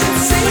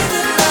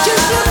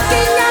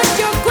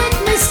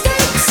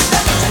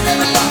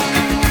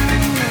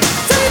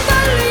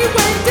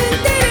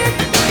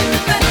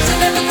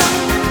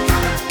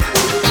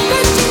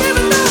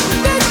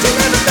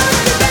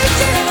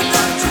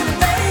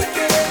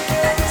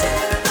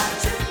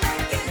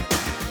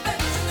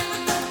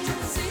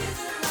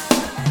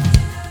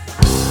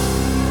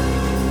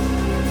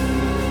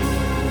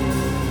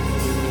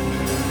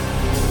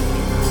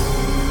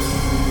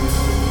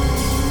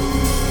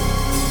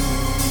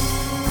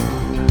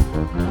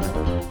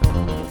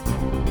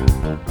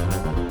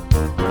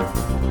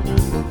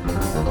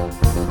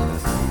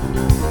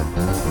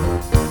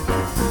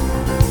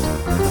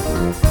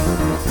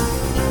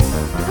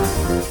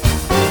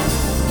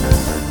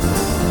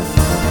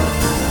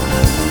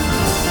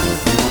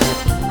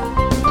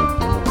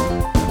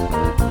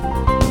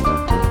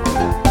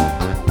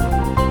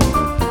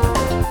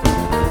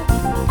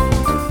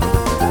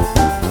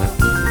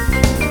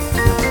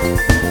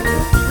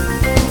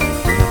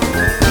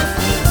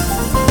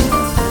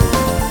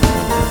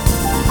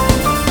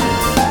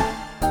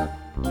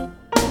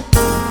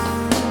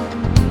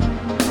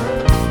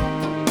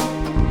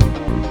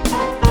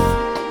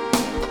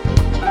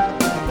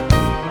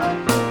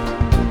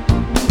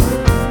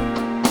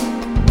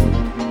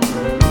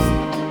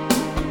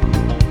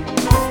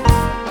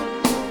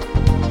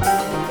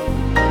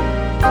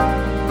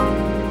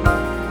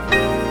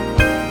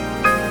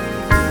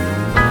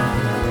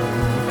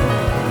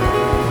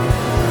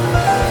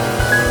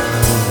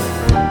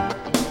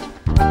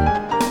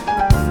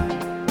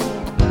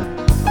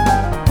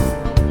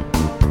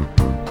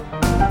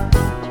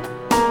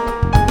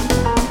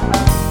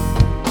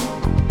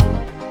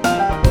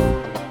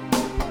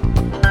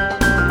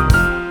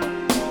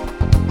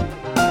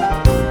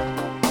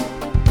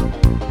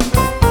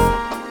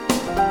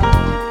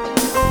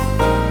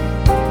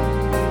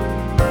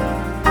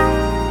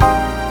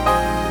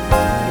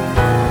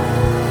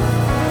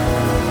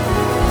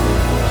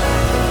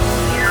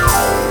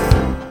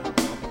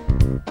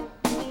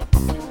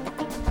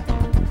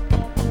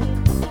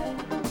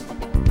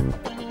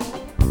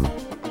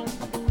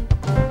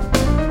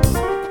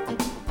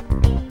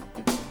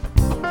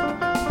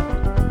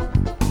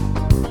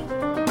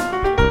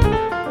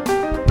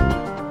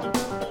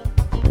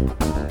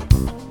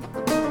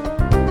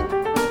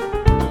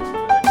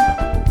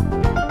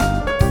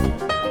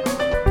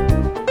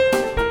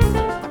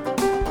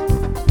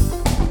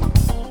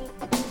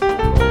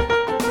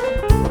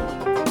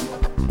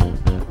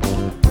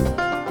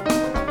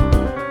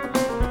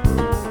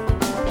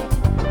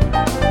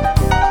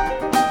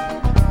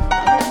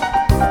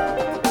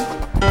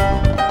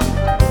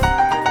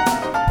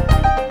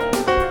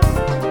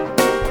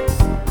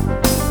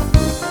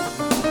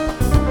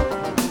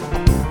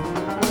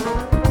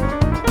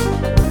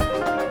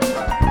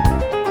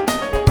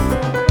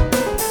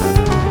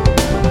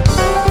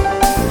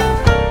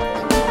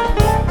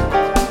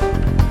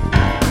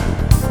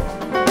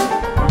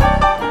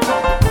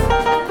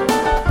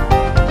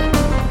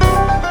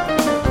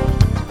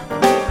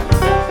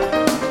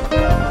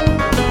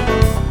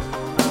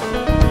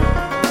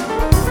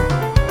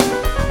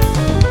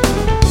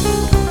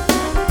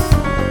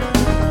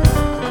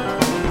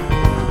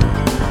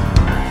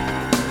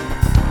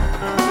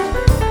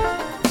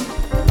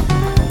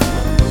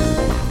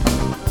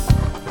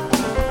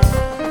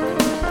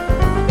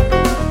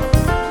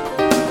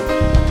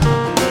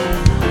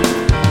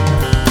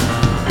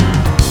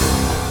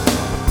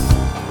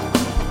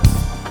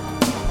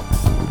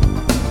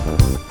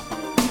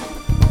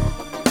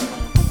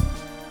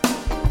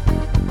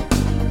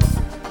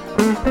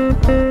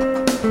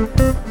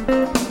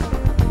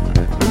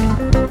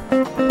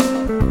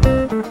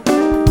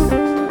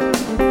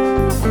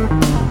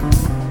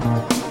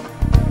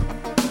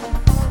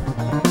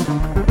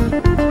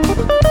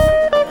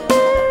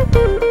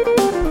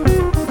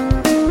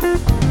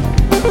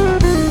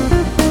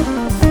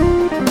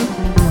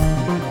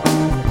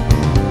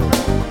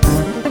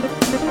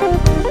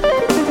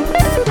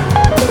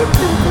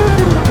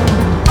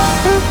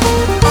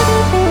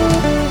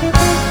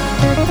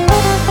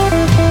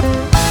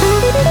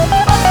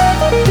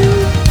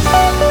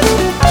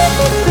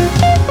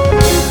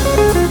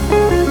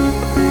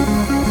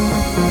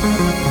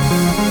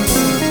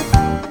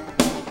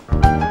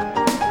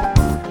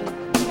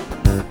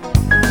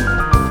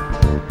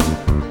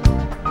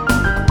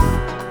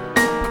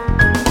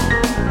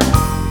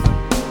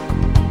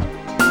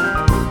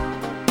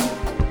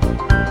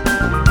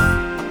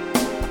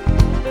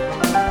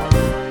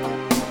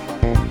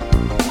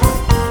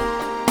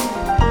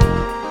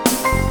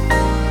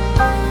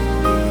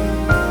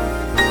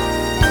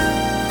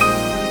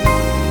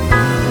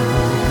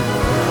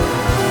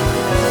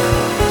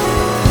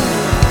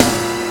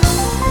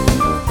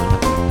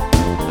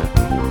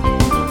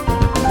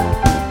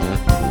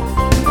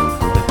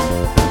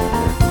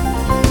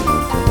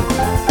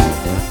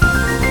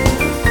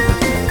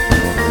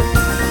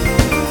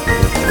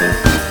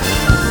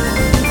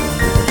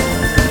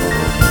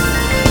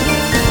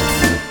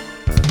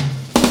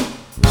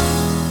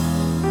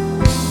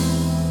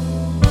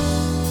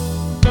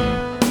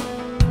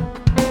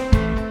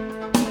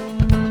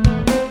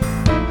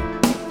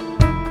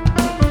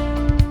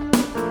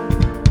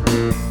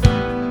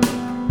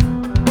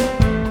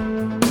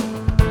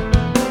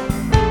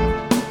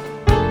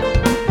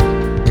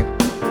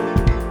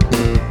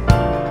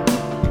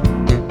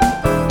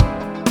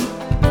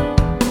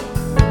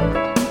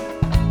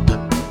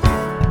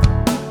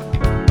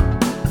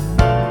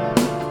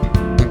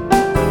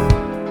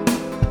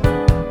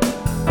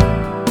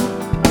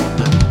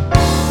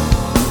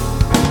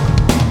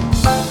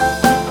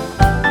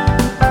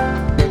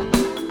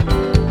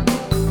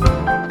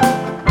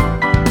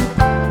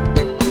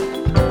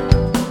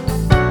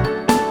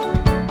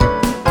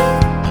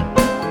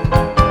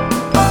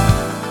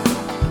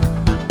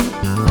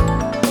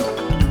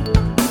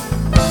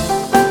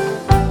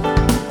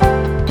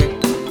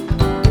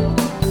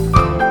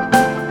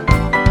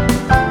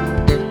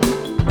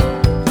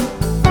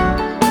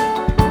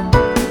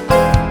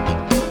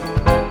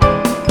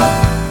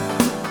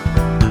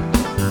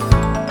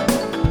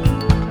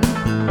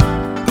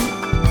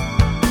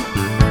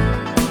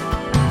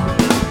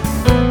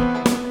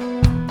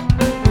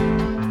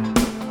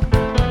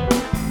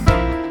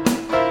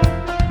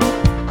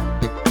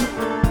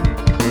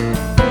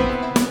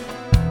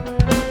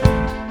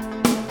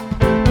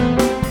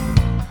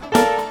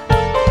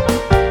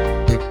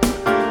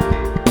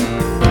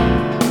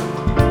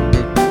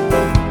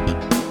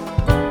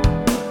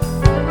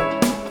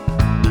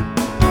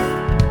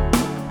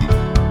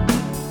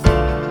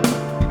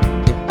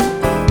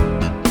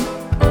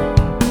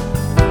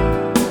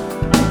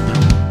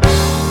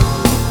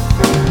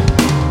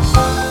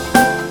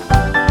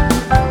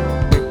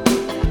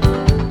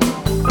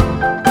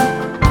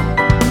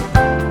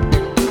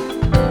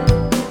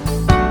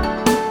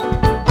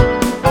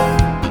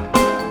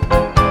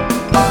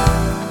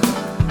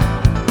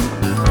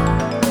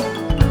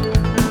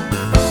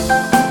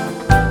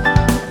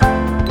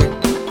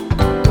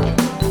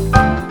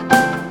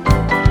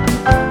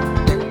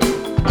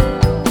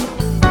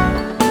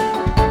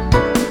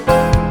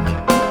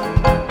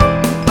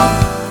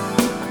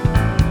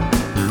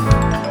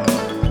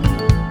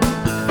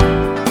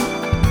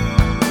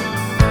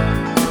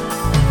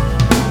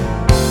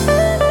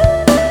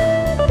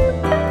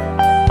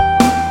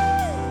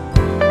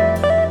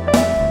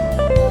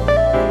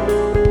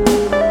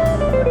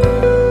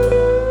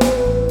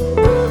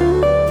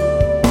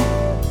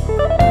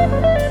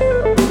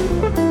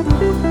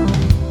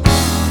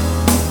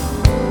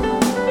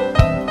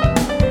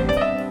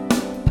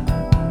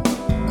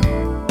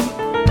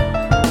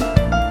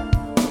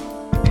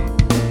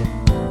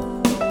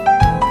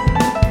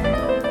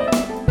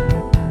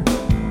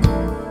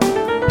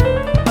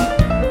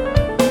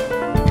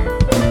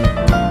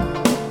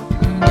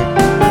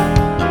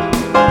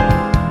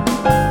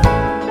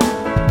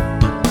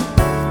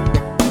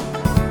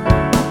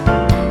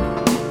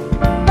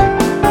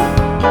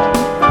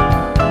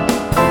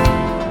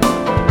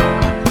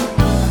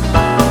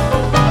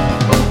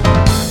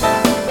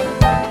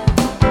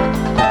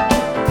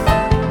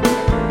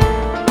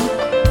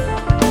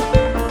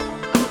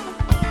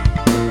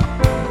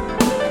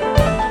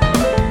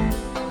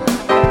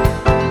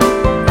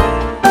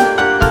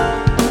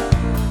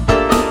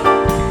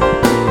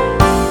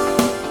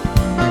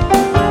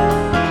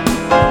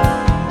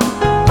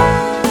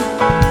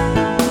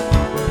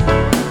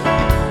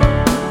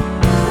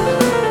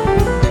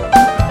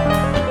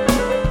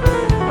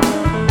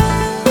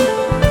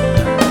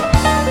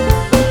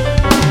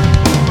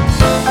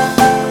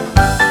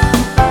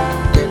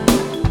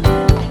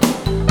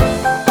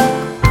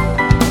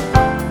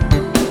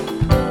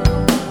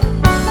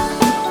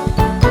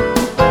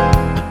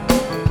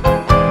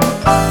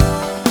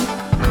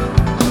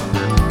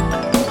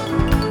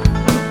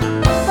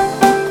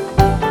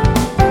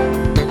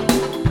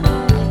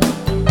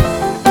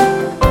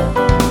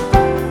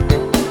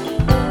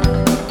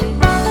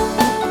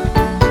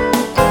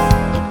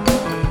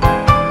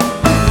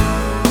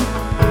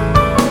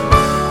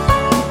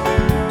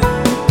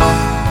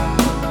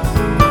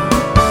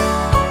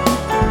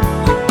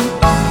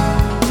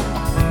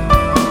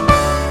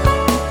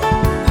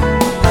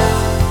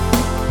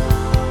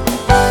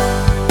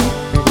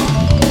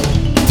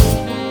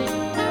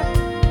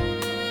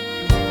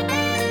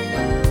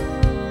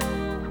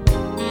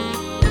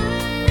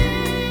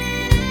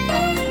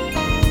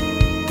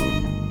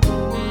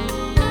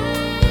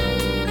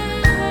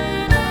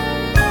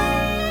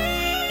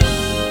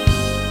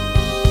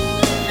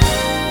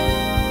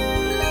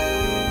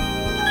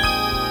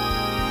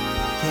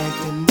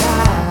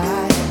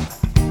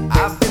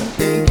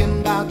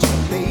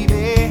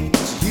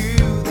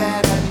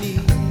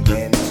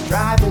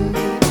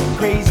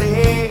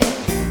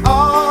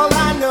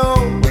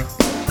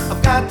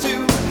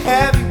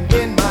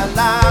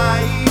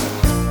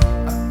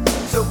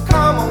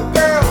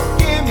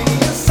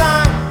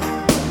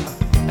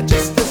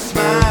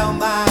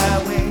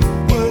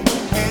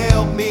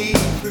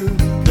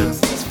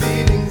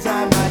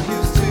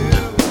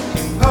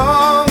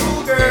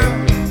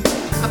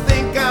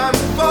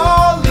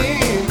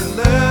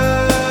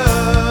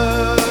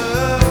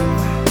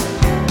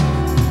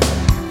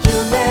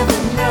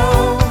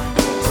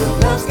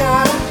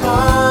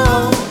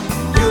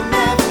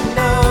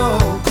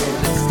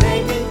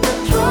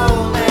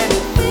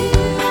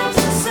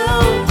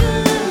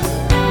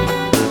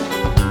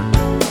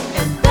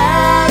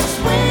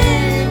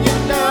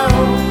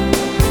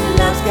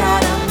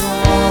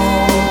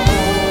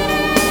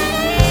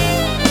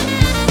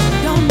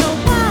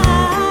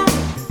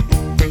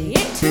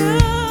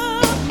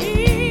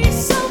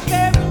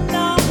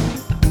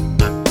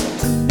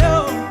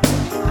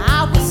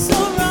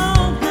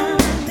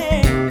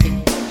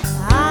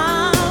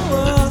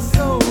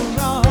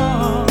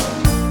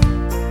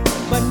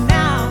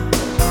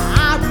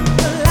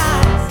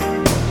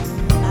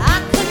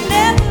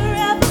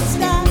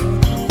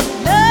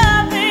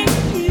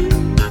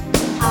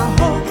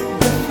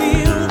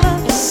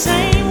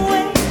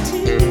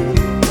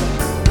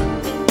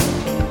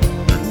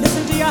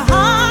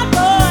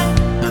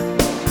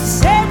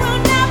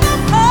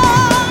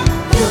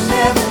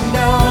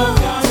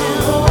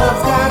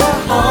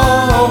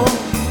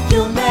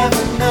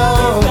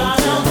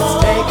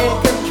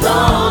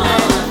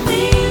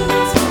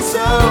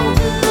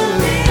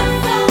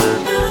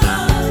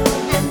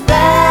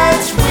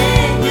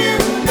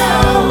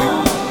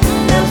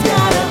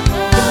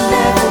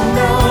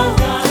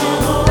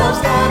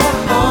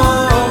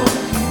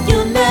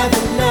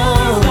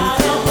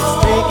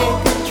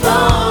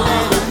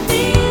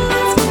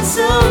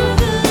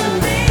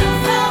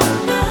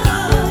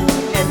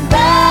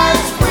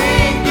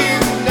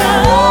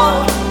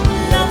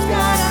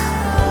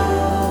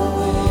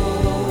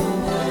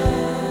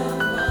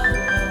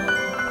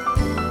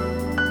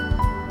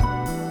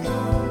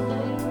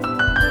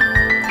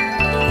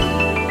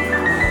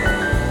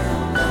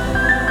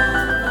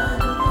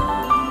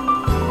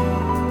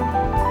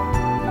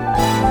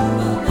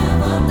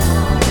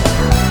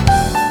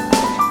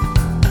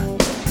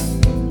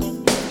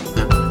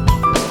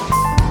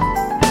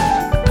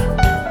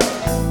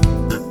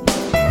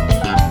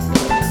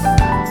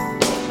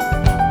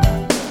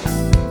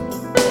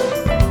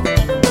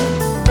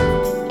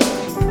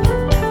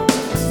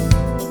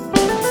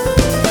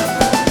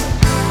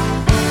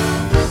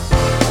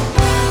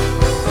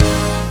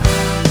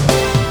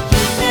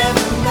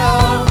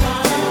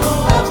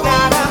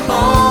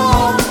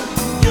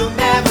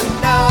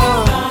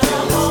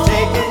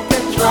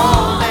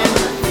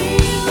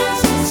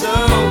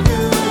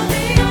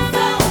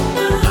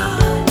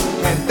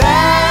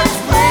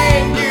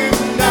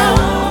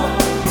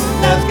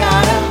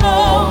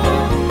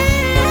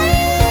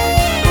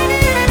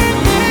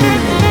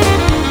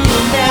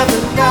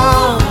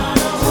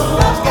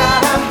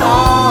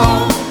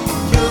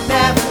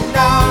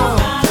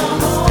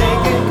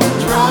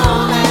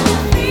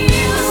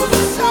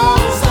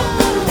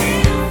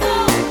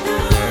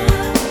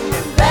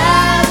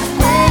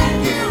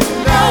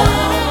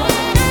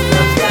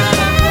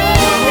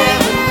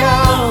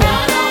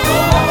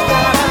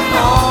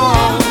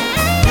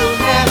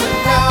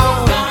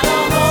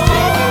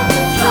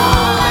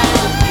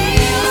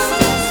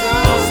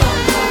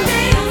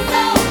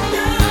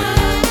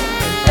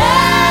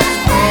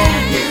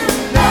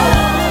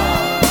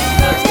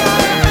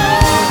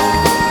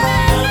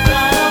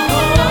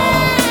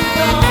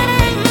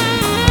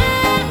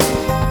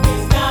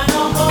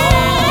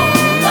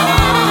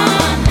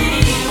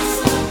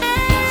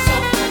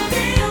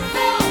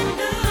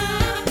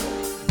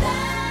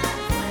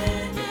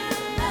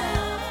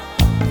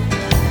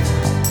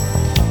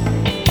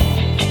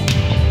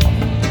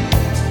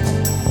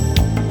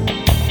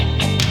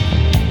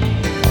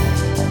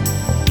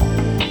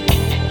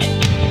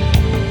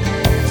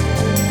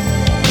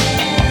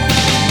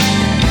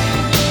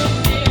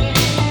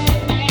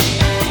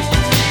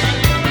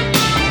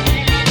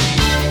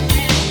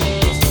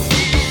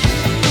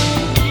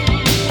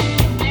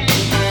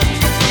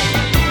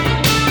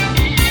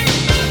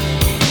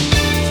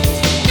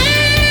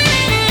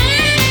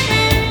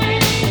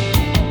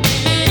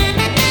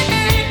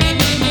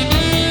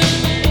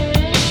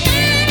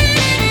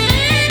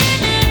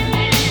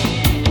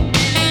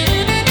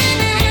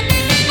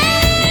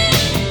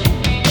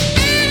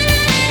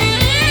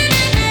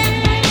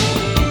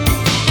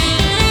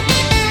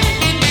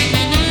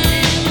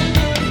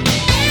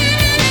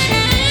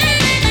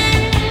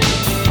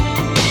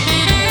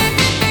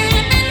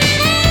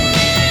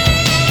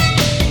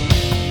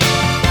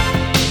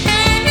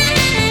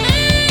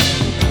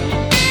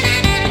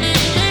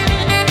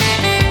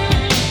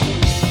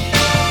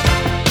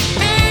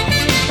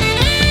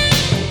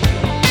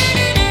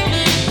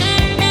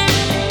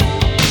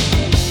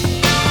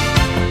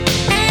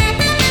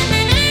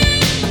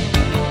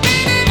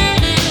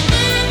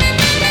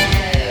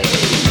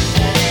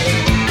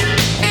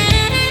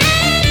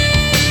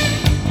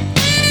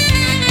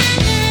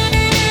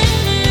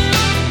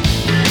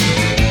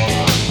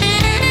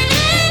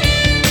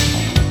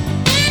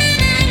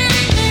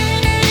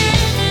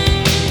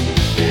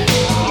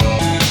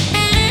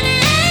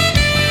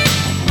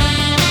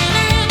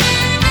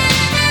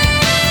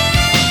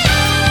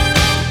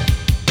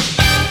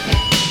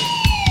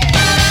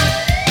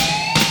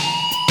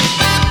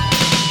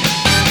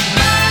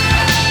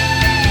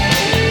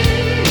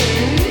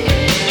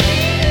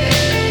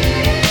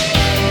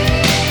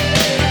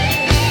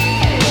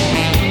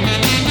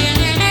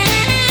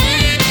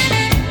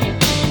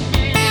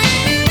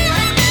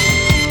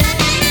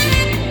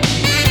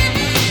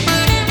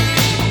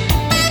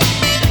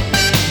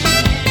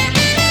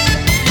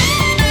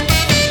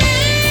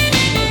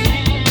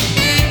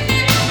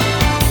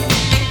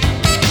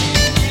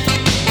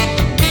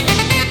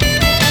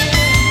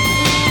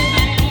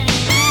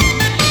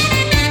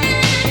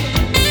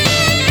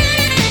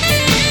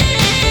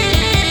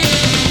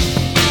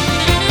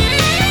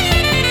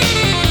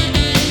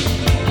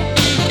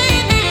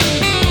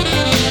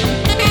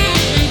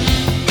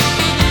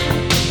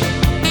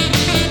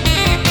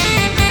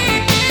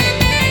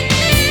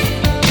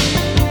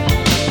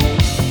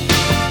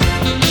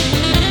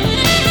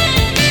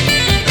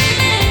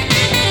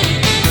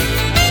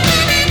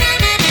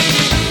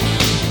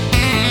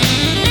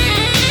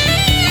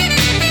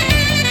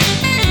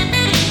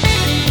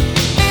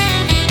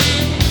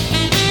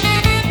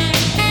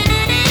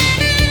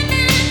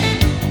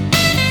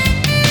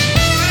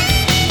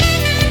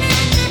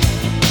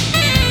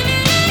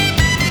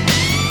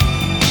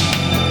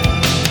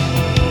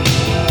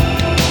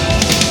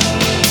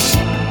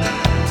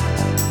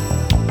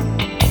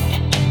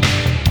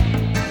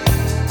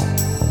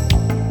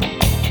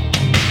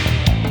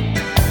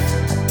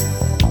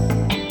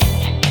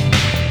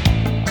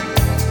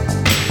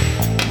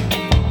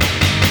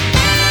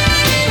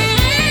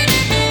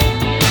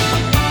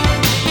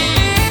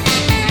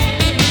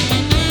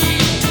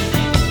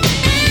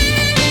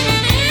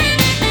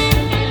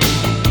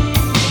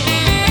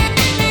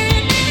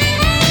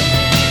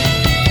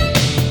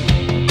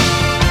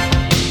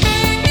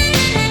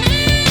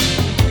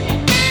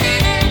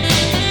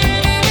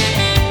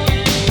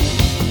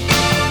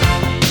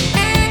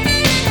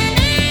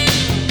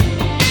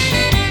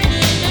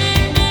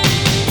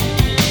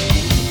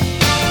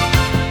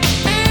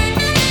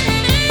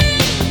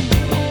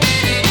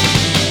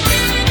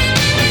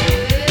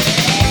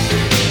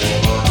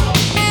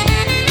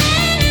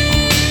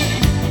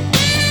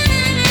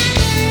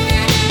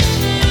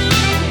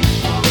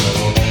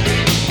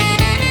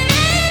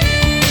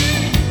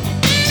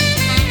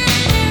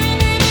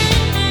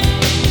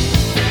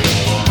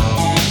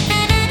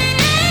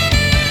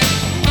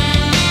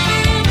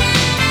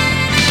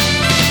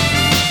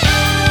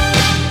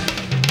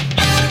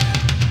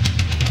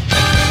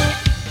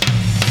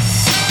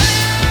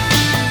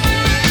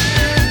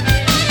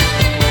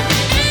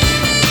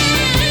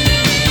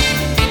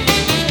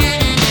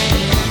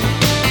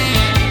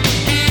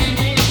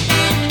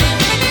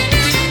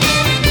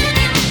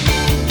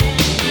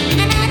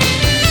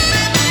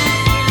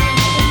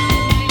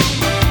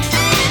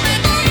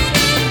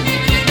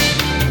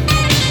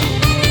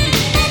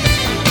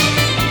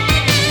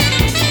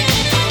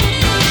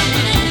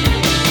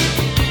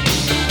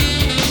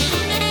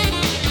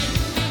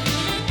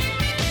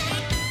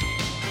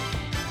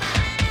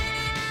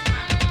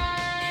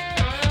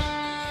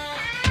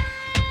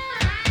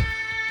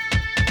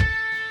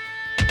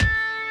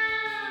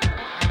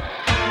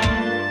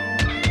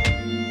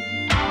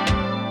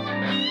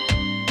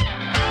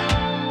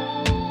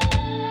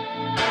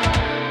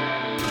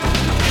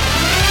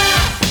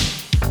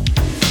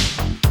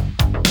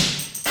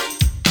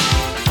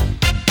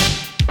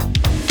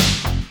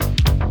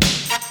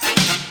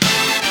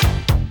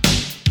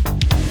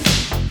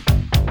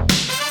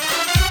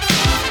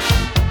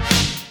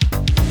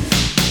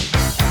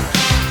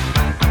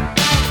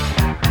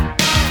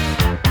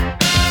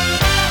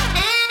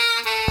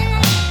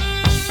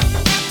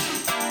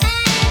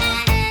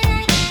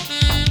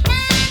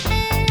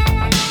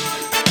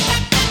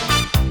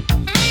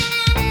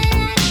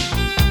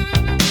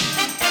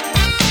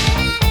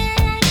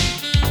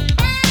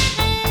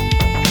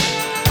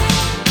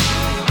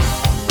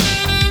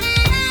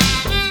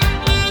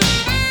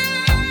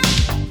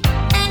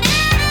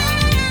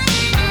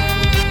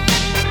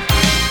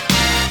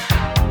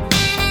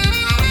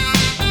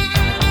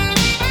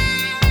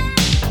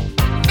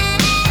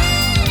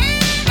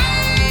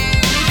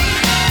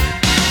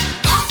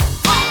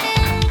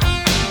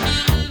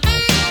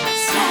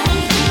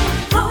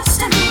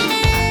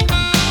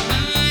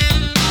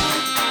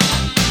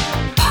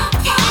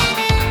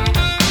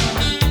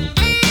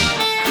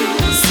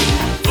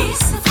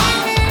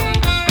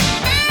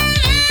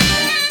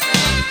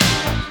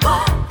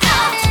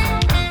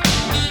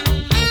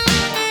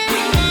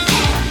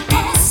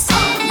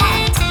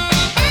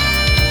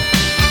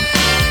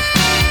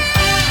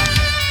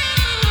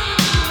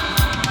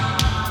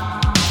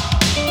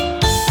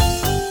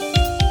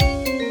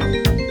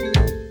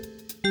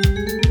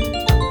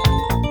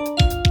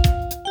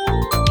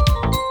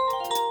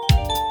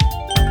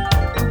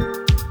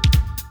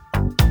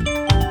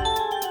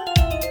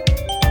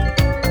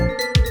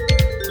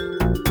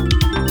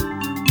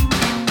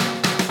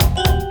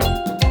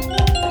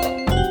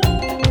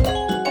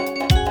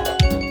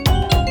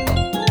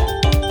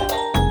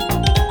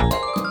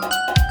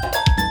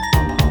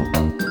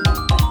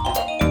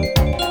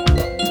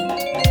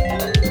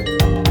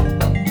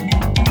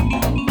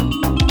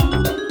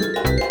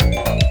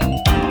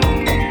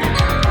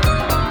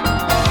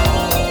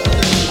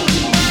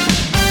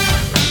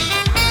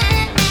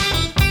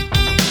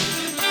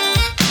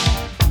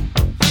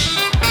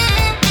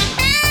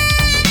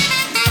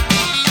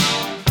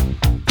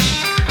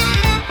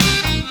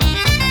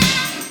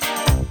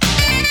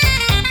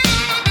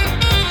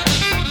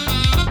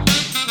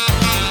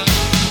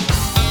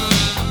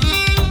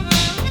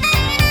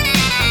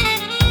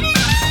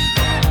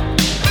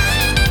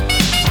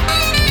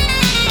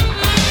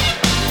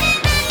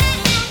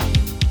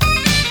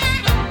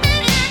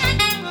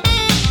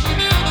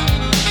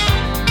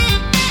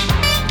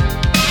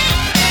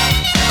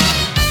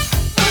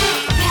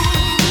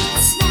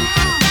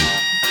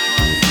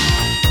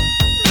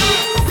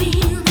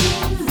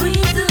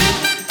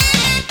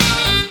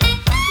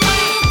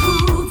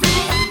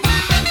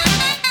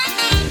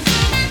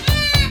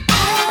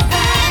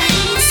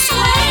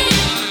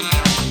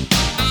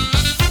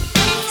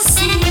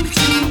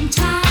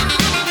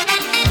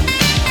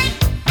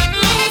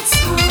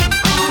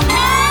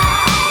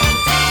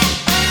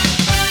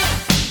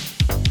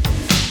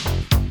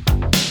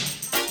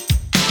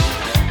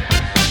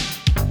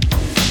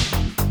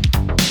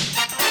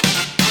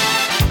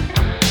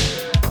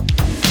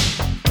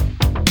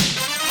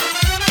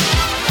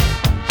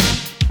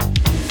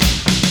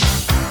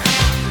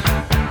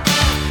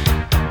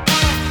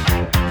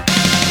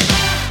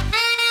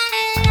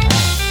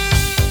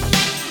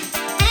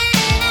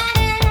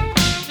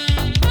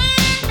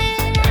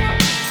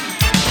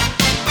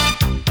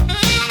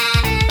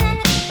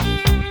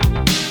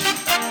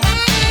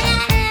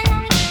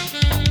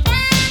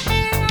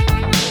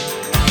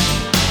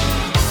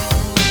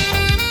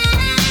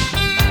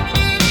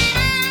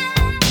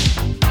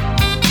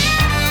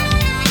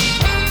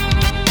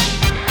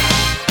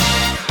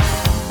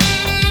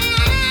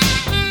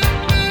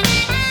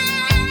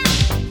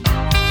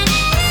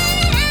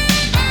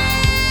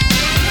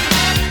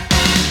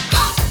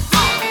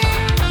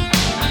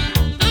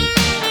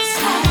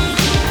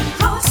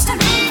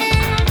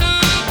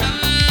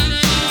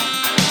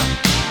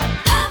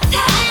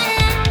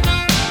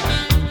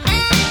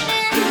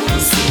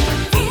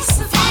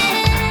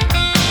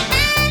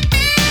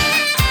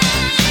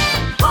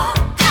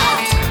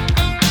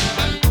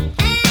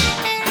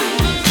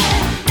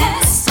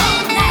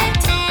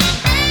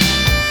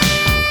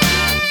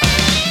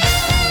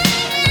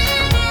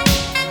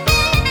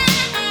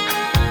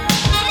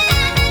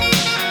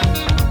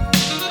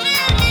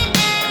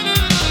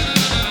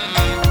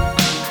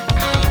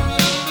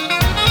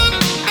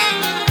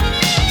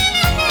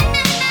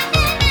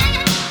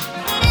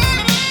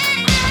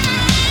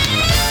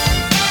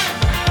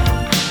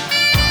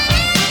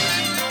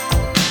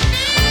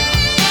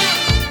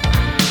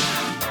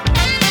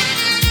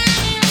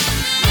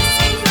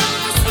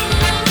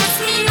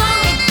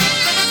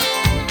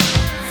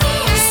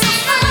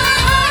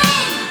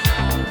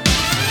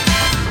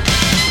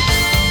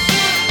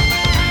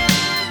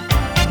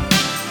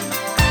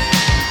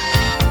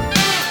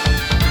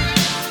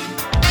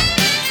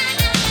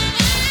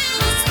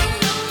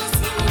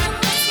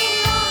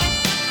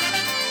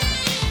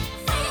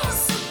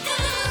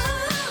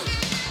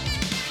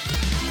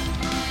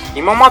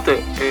今ま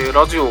で、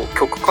ラジオ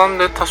曲間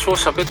で多少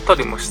喋った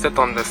りもして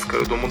たんですけ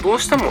れども、どう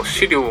しても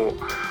資料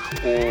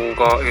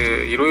が、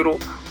いろいろ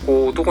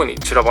どこに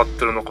散らばっ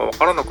てるのかわ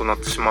からなくなっ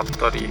てしまっ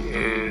たり、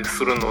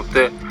するの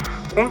で、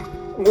今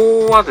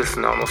後はです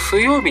ね、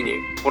水曜日に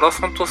ボラ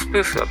さんとスペ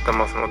ースやって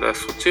ますので、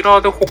そち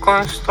らで保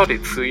管したり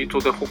ツイー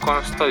トで保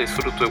管したり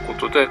するというこ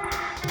とで、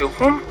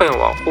本編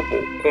はほぼ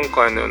今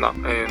回のような、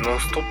ノン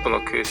ストップの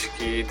形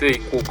式でい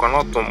こうか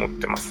なと思っ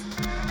てます。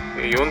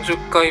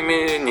40回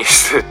目に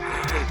して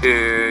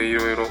い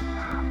ろいろ、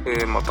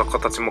また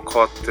形も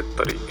変わっていっ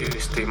たり、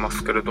していま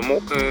すけれど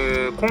も、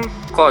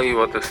今回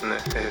はですね、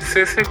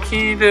成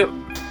績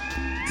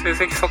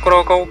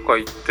桜ヶ丘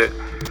行っ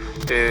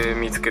て、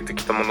見つけて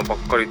きたものばっ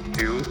かりっ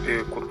てい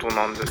う、こと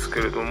なんです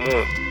けれども、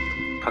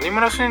谷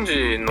村新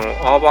司の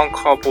アーバン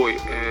カーボー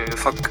イ、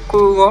作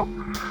曲が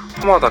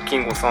浜田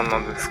金吾さんな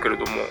んですけれ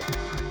ども、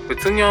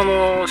別に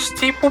シ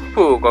ティポッ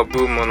プが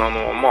ブームな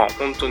のは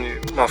本当に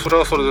それ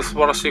はそれで素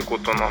晴らしいこ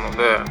となので、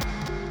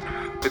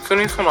別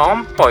にその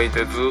安牌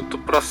でずっと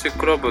プラスティッ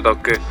クラブだ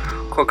け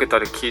かけた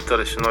り聴いた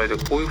りしないで、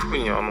こういう風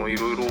にいろいろ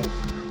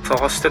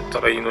探してった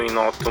らいいのに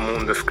なと思う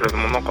んですけれど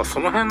も、なんかそ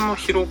の辺の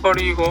広が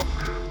りが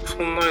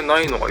そんなにな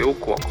いのがよ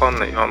くわかん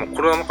ない。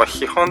これはなんか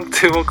批判っ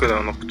ていうわけで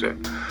はなくて、な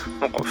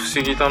んか不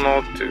思議だな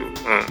っていう、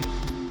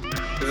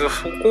別に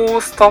そこ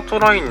をスタート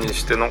ラインに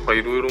してなんか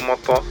いろいろま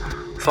た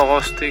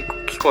探してい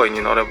く機会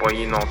になれば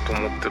いいなと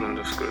思ってるん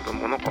ですけれど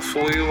も、なんかそ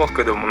ういうわ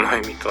けでもない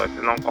みたい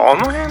で、なんか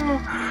辺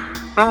の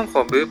なん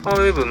かベーパ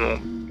ーウェーブの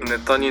ネ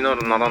タにな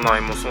るならな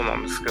いもそうな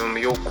んですけども、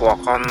よくわ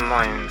かん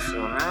ないんです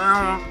よね、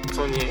本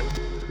当に。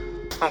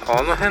なん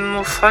か辺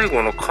の最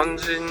後の肝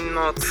心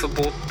なツ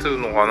ボっていう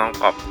のがなん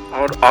か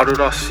ある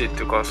らしいっ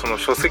ていうか、その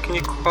書籍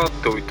に関わっ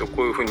ておいて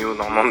こういう風に言う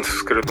のはなんで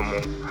すけれども、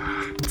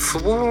ツ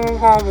ボ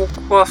が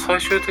僕は最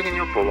終的に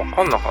やっぱわ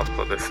かんなかっ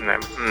たですね。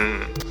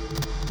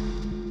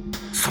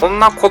そん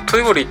なこと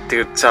よりって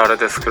言っちゃあれ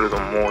ですけれど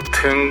も、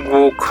天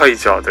豪カイ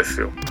ジャーです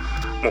よ。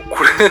もう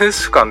これ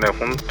しかね、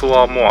本当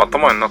はもう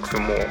頭になくて、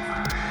もう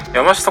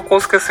山下康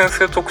介先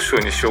生特集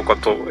にしようか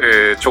と、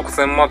直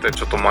前まで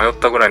ちょっと迷っ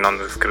たぐらいなん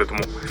ですけれど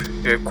も、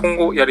今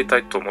後やりた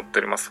いと思って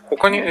おります。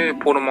他に、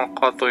ポール・マッ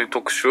カートニー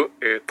特集、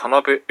田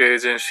辺エー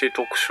ジェンシー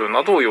特集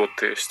などを予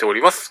定してお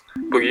ります。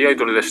ブギーアイ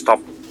ドルでした。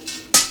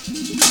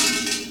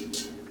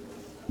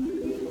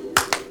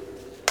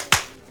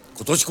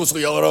今年こそ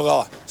やわら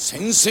がセ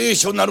ンセー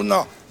ショナル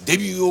なデ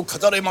ビューを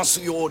飾れま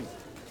すように。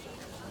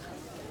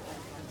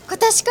今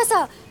年こ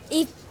そ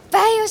いっ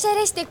ぱいおしゃ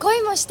れして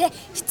恋もして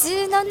普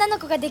通の女の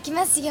子ができ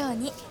ますよう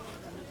に。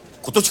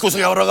今年こそ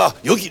やわらが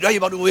良きライ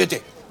バルを得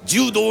て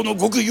柔道の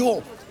極意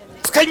を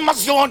使いま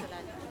すように。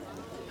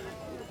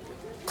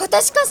今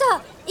年こ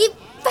そいっ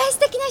ぱい素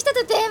敵な人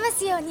と出会えま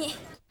すように。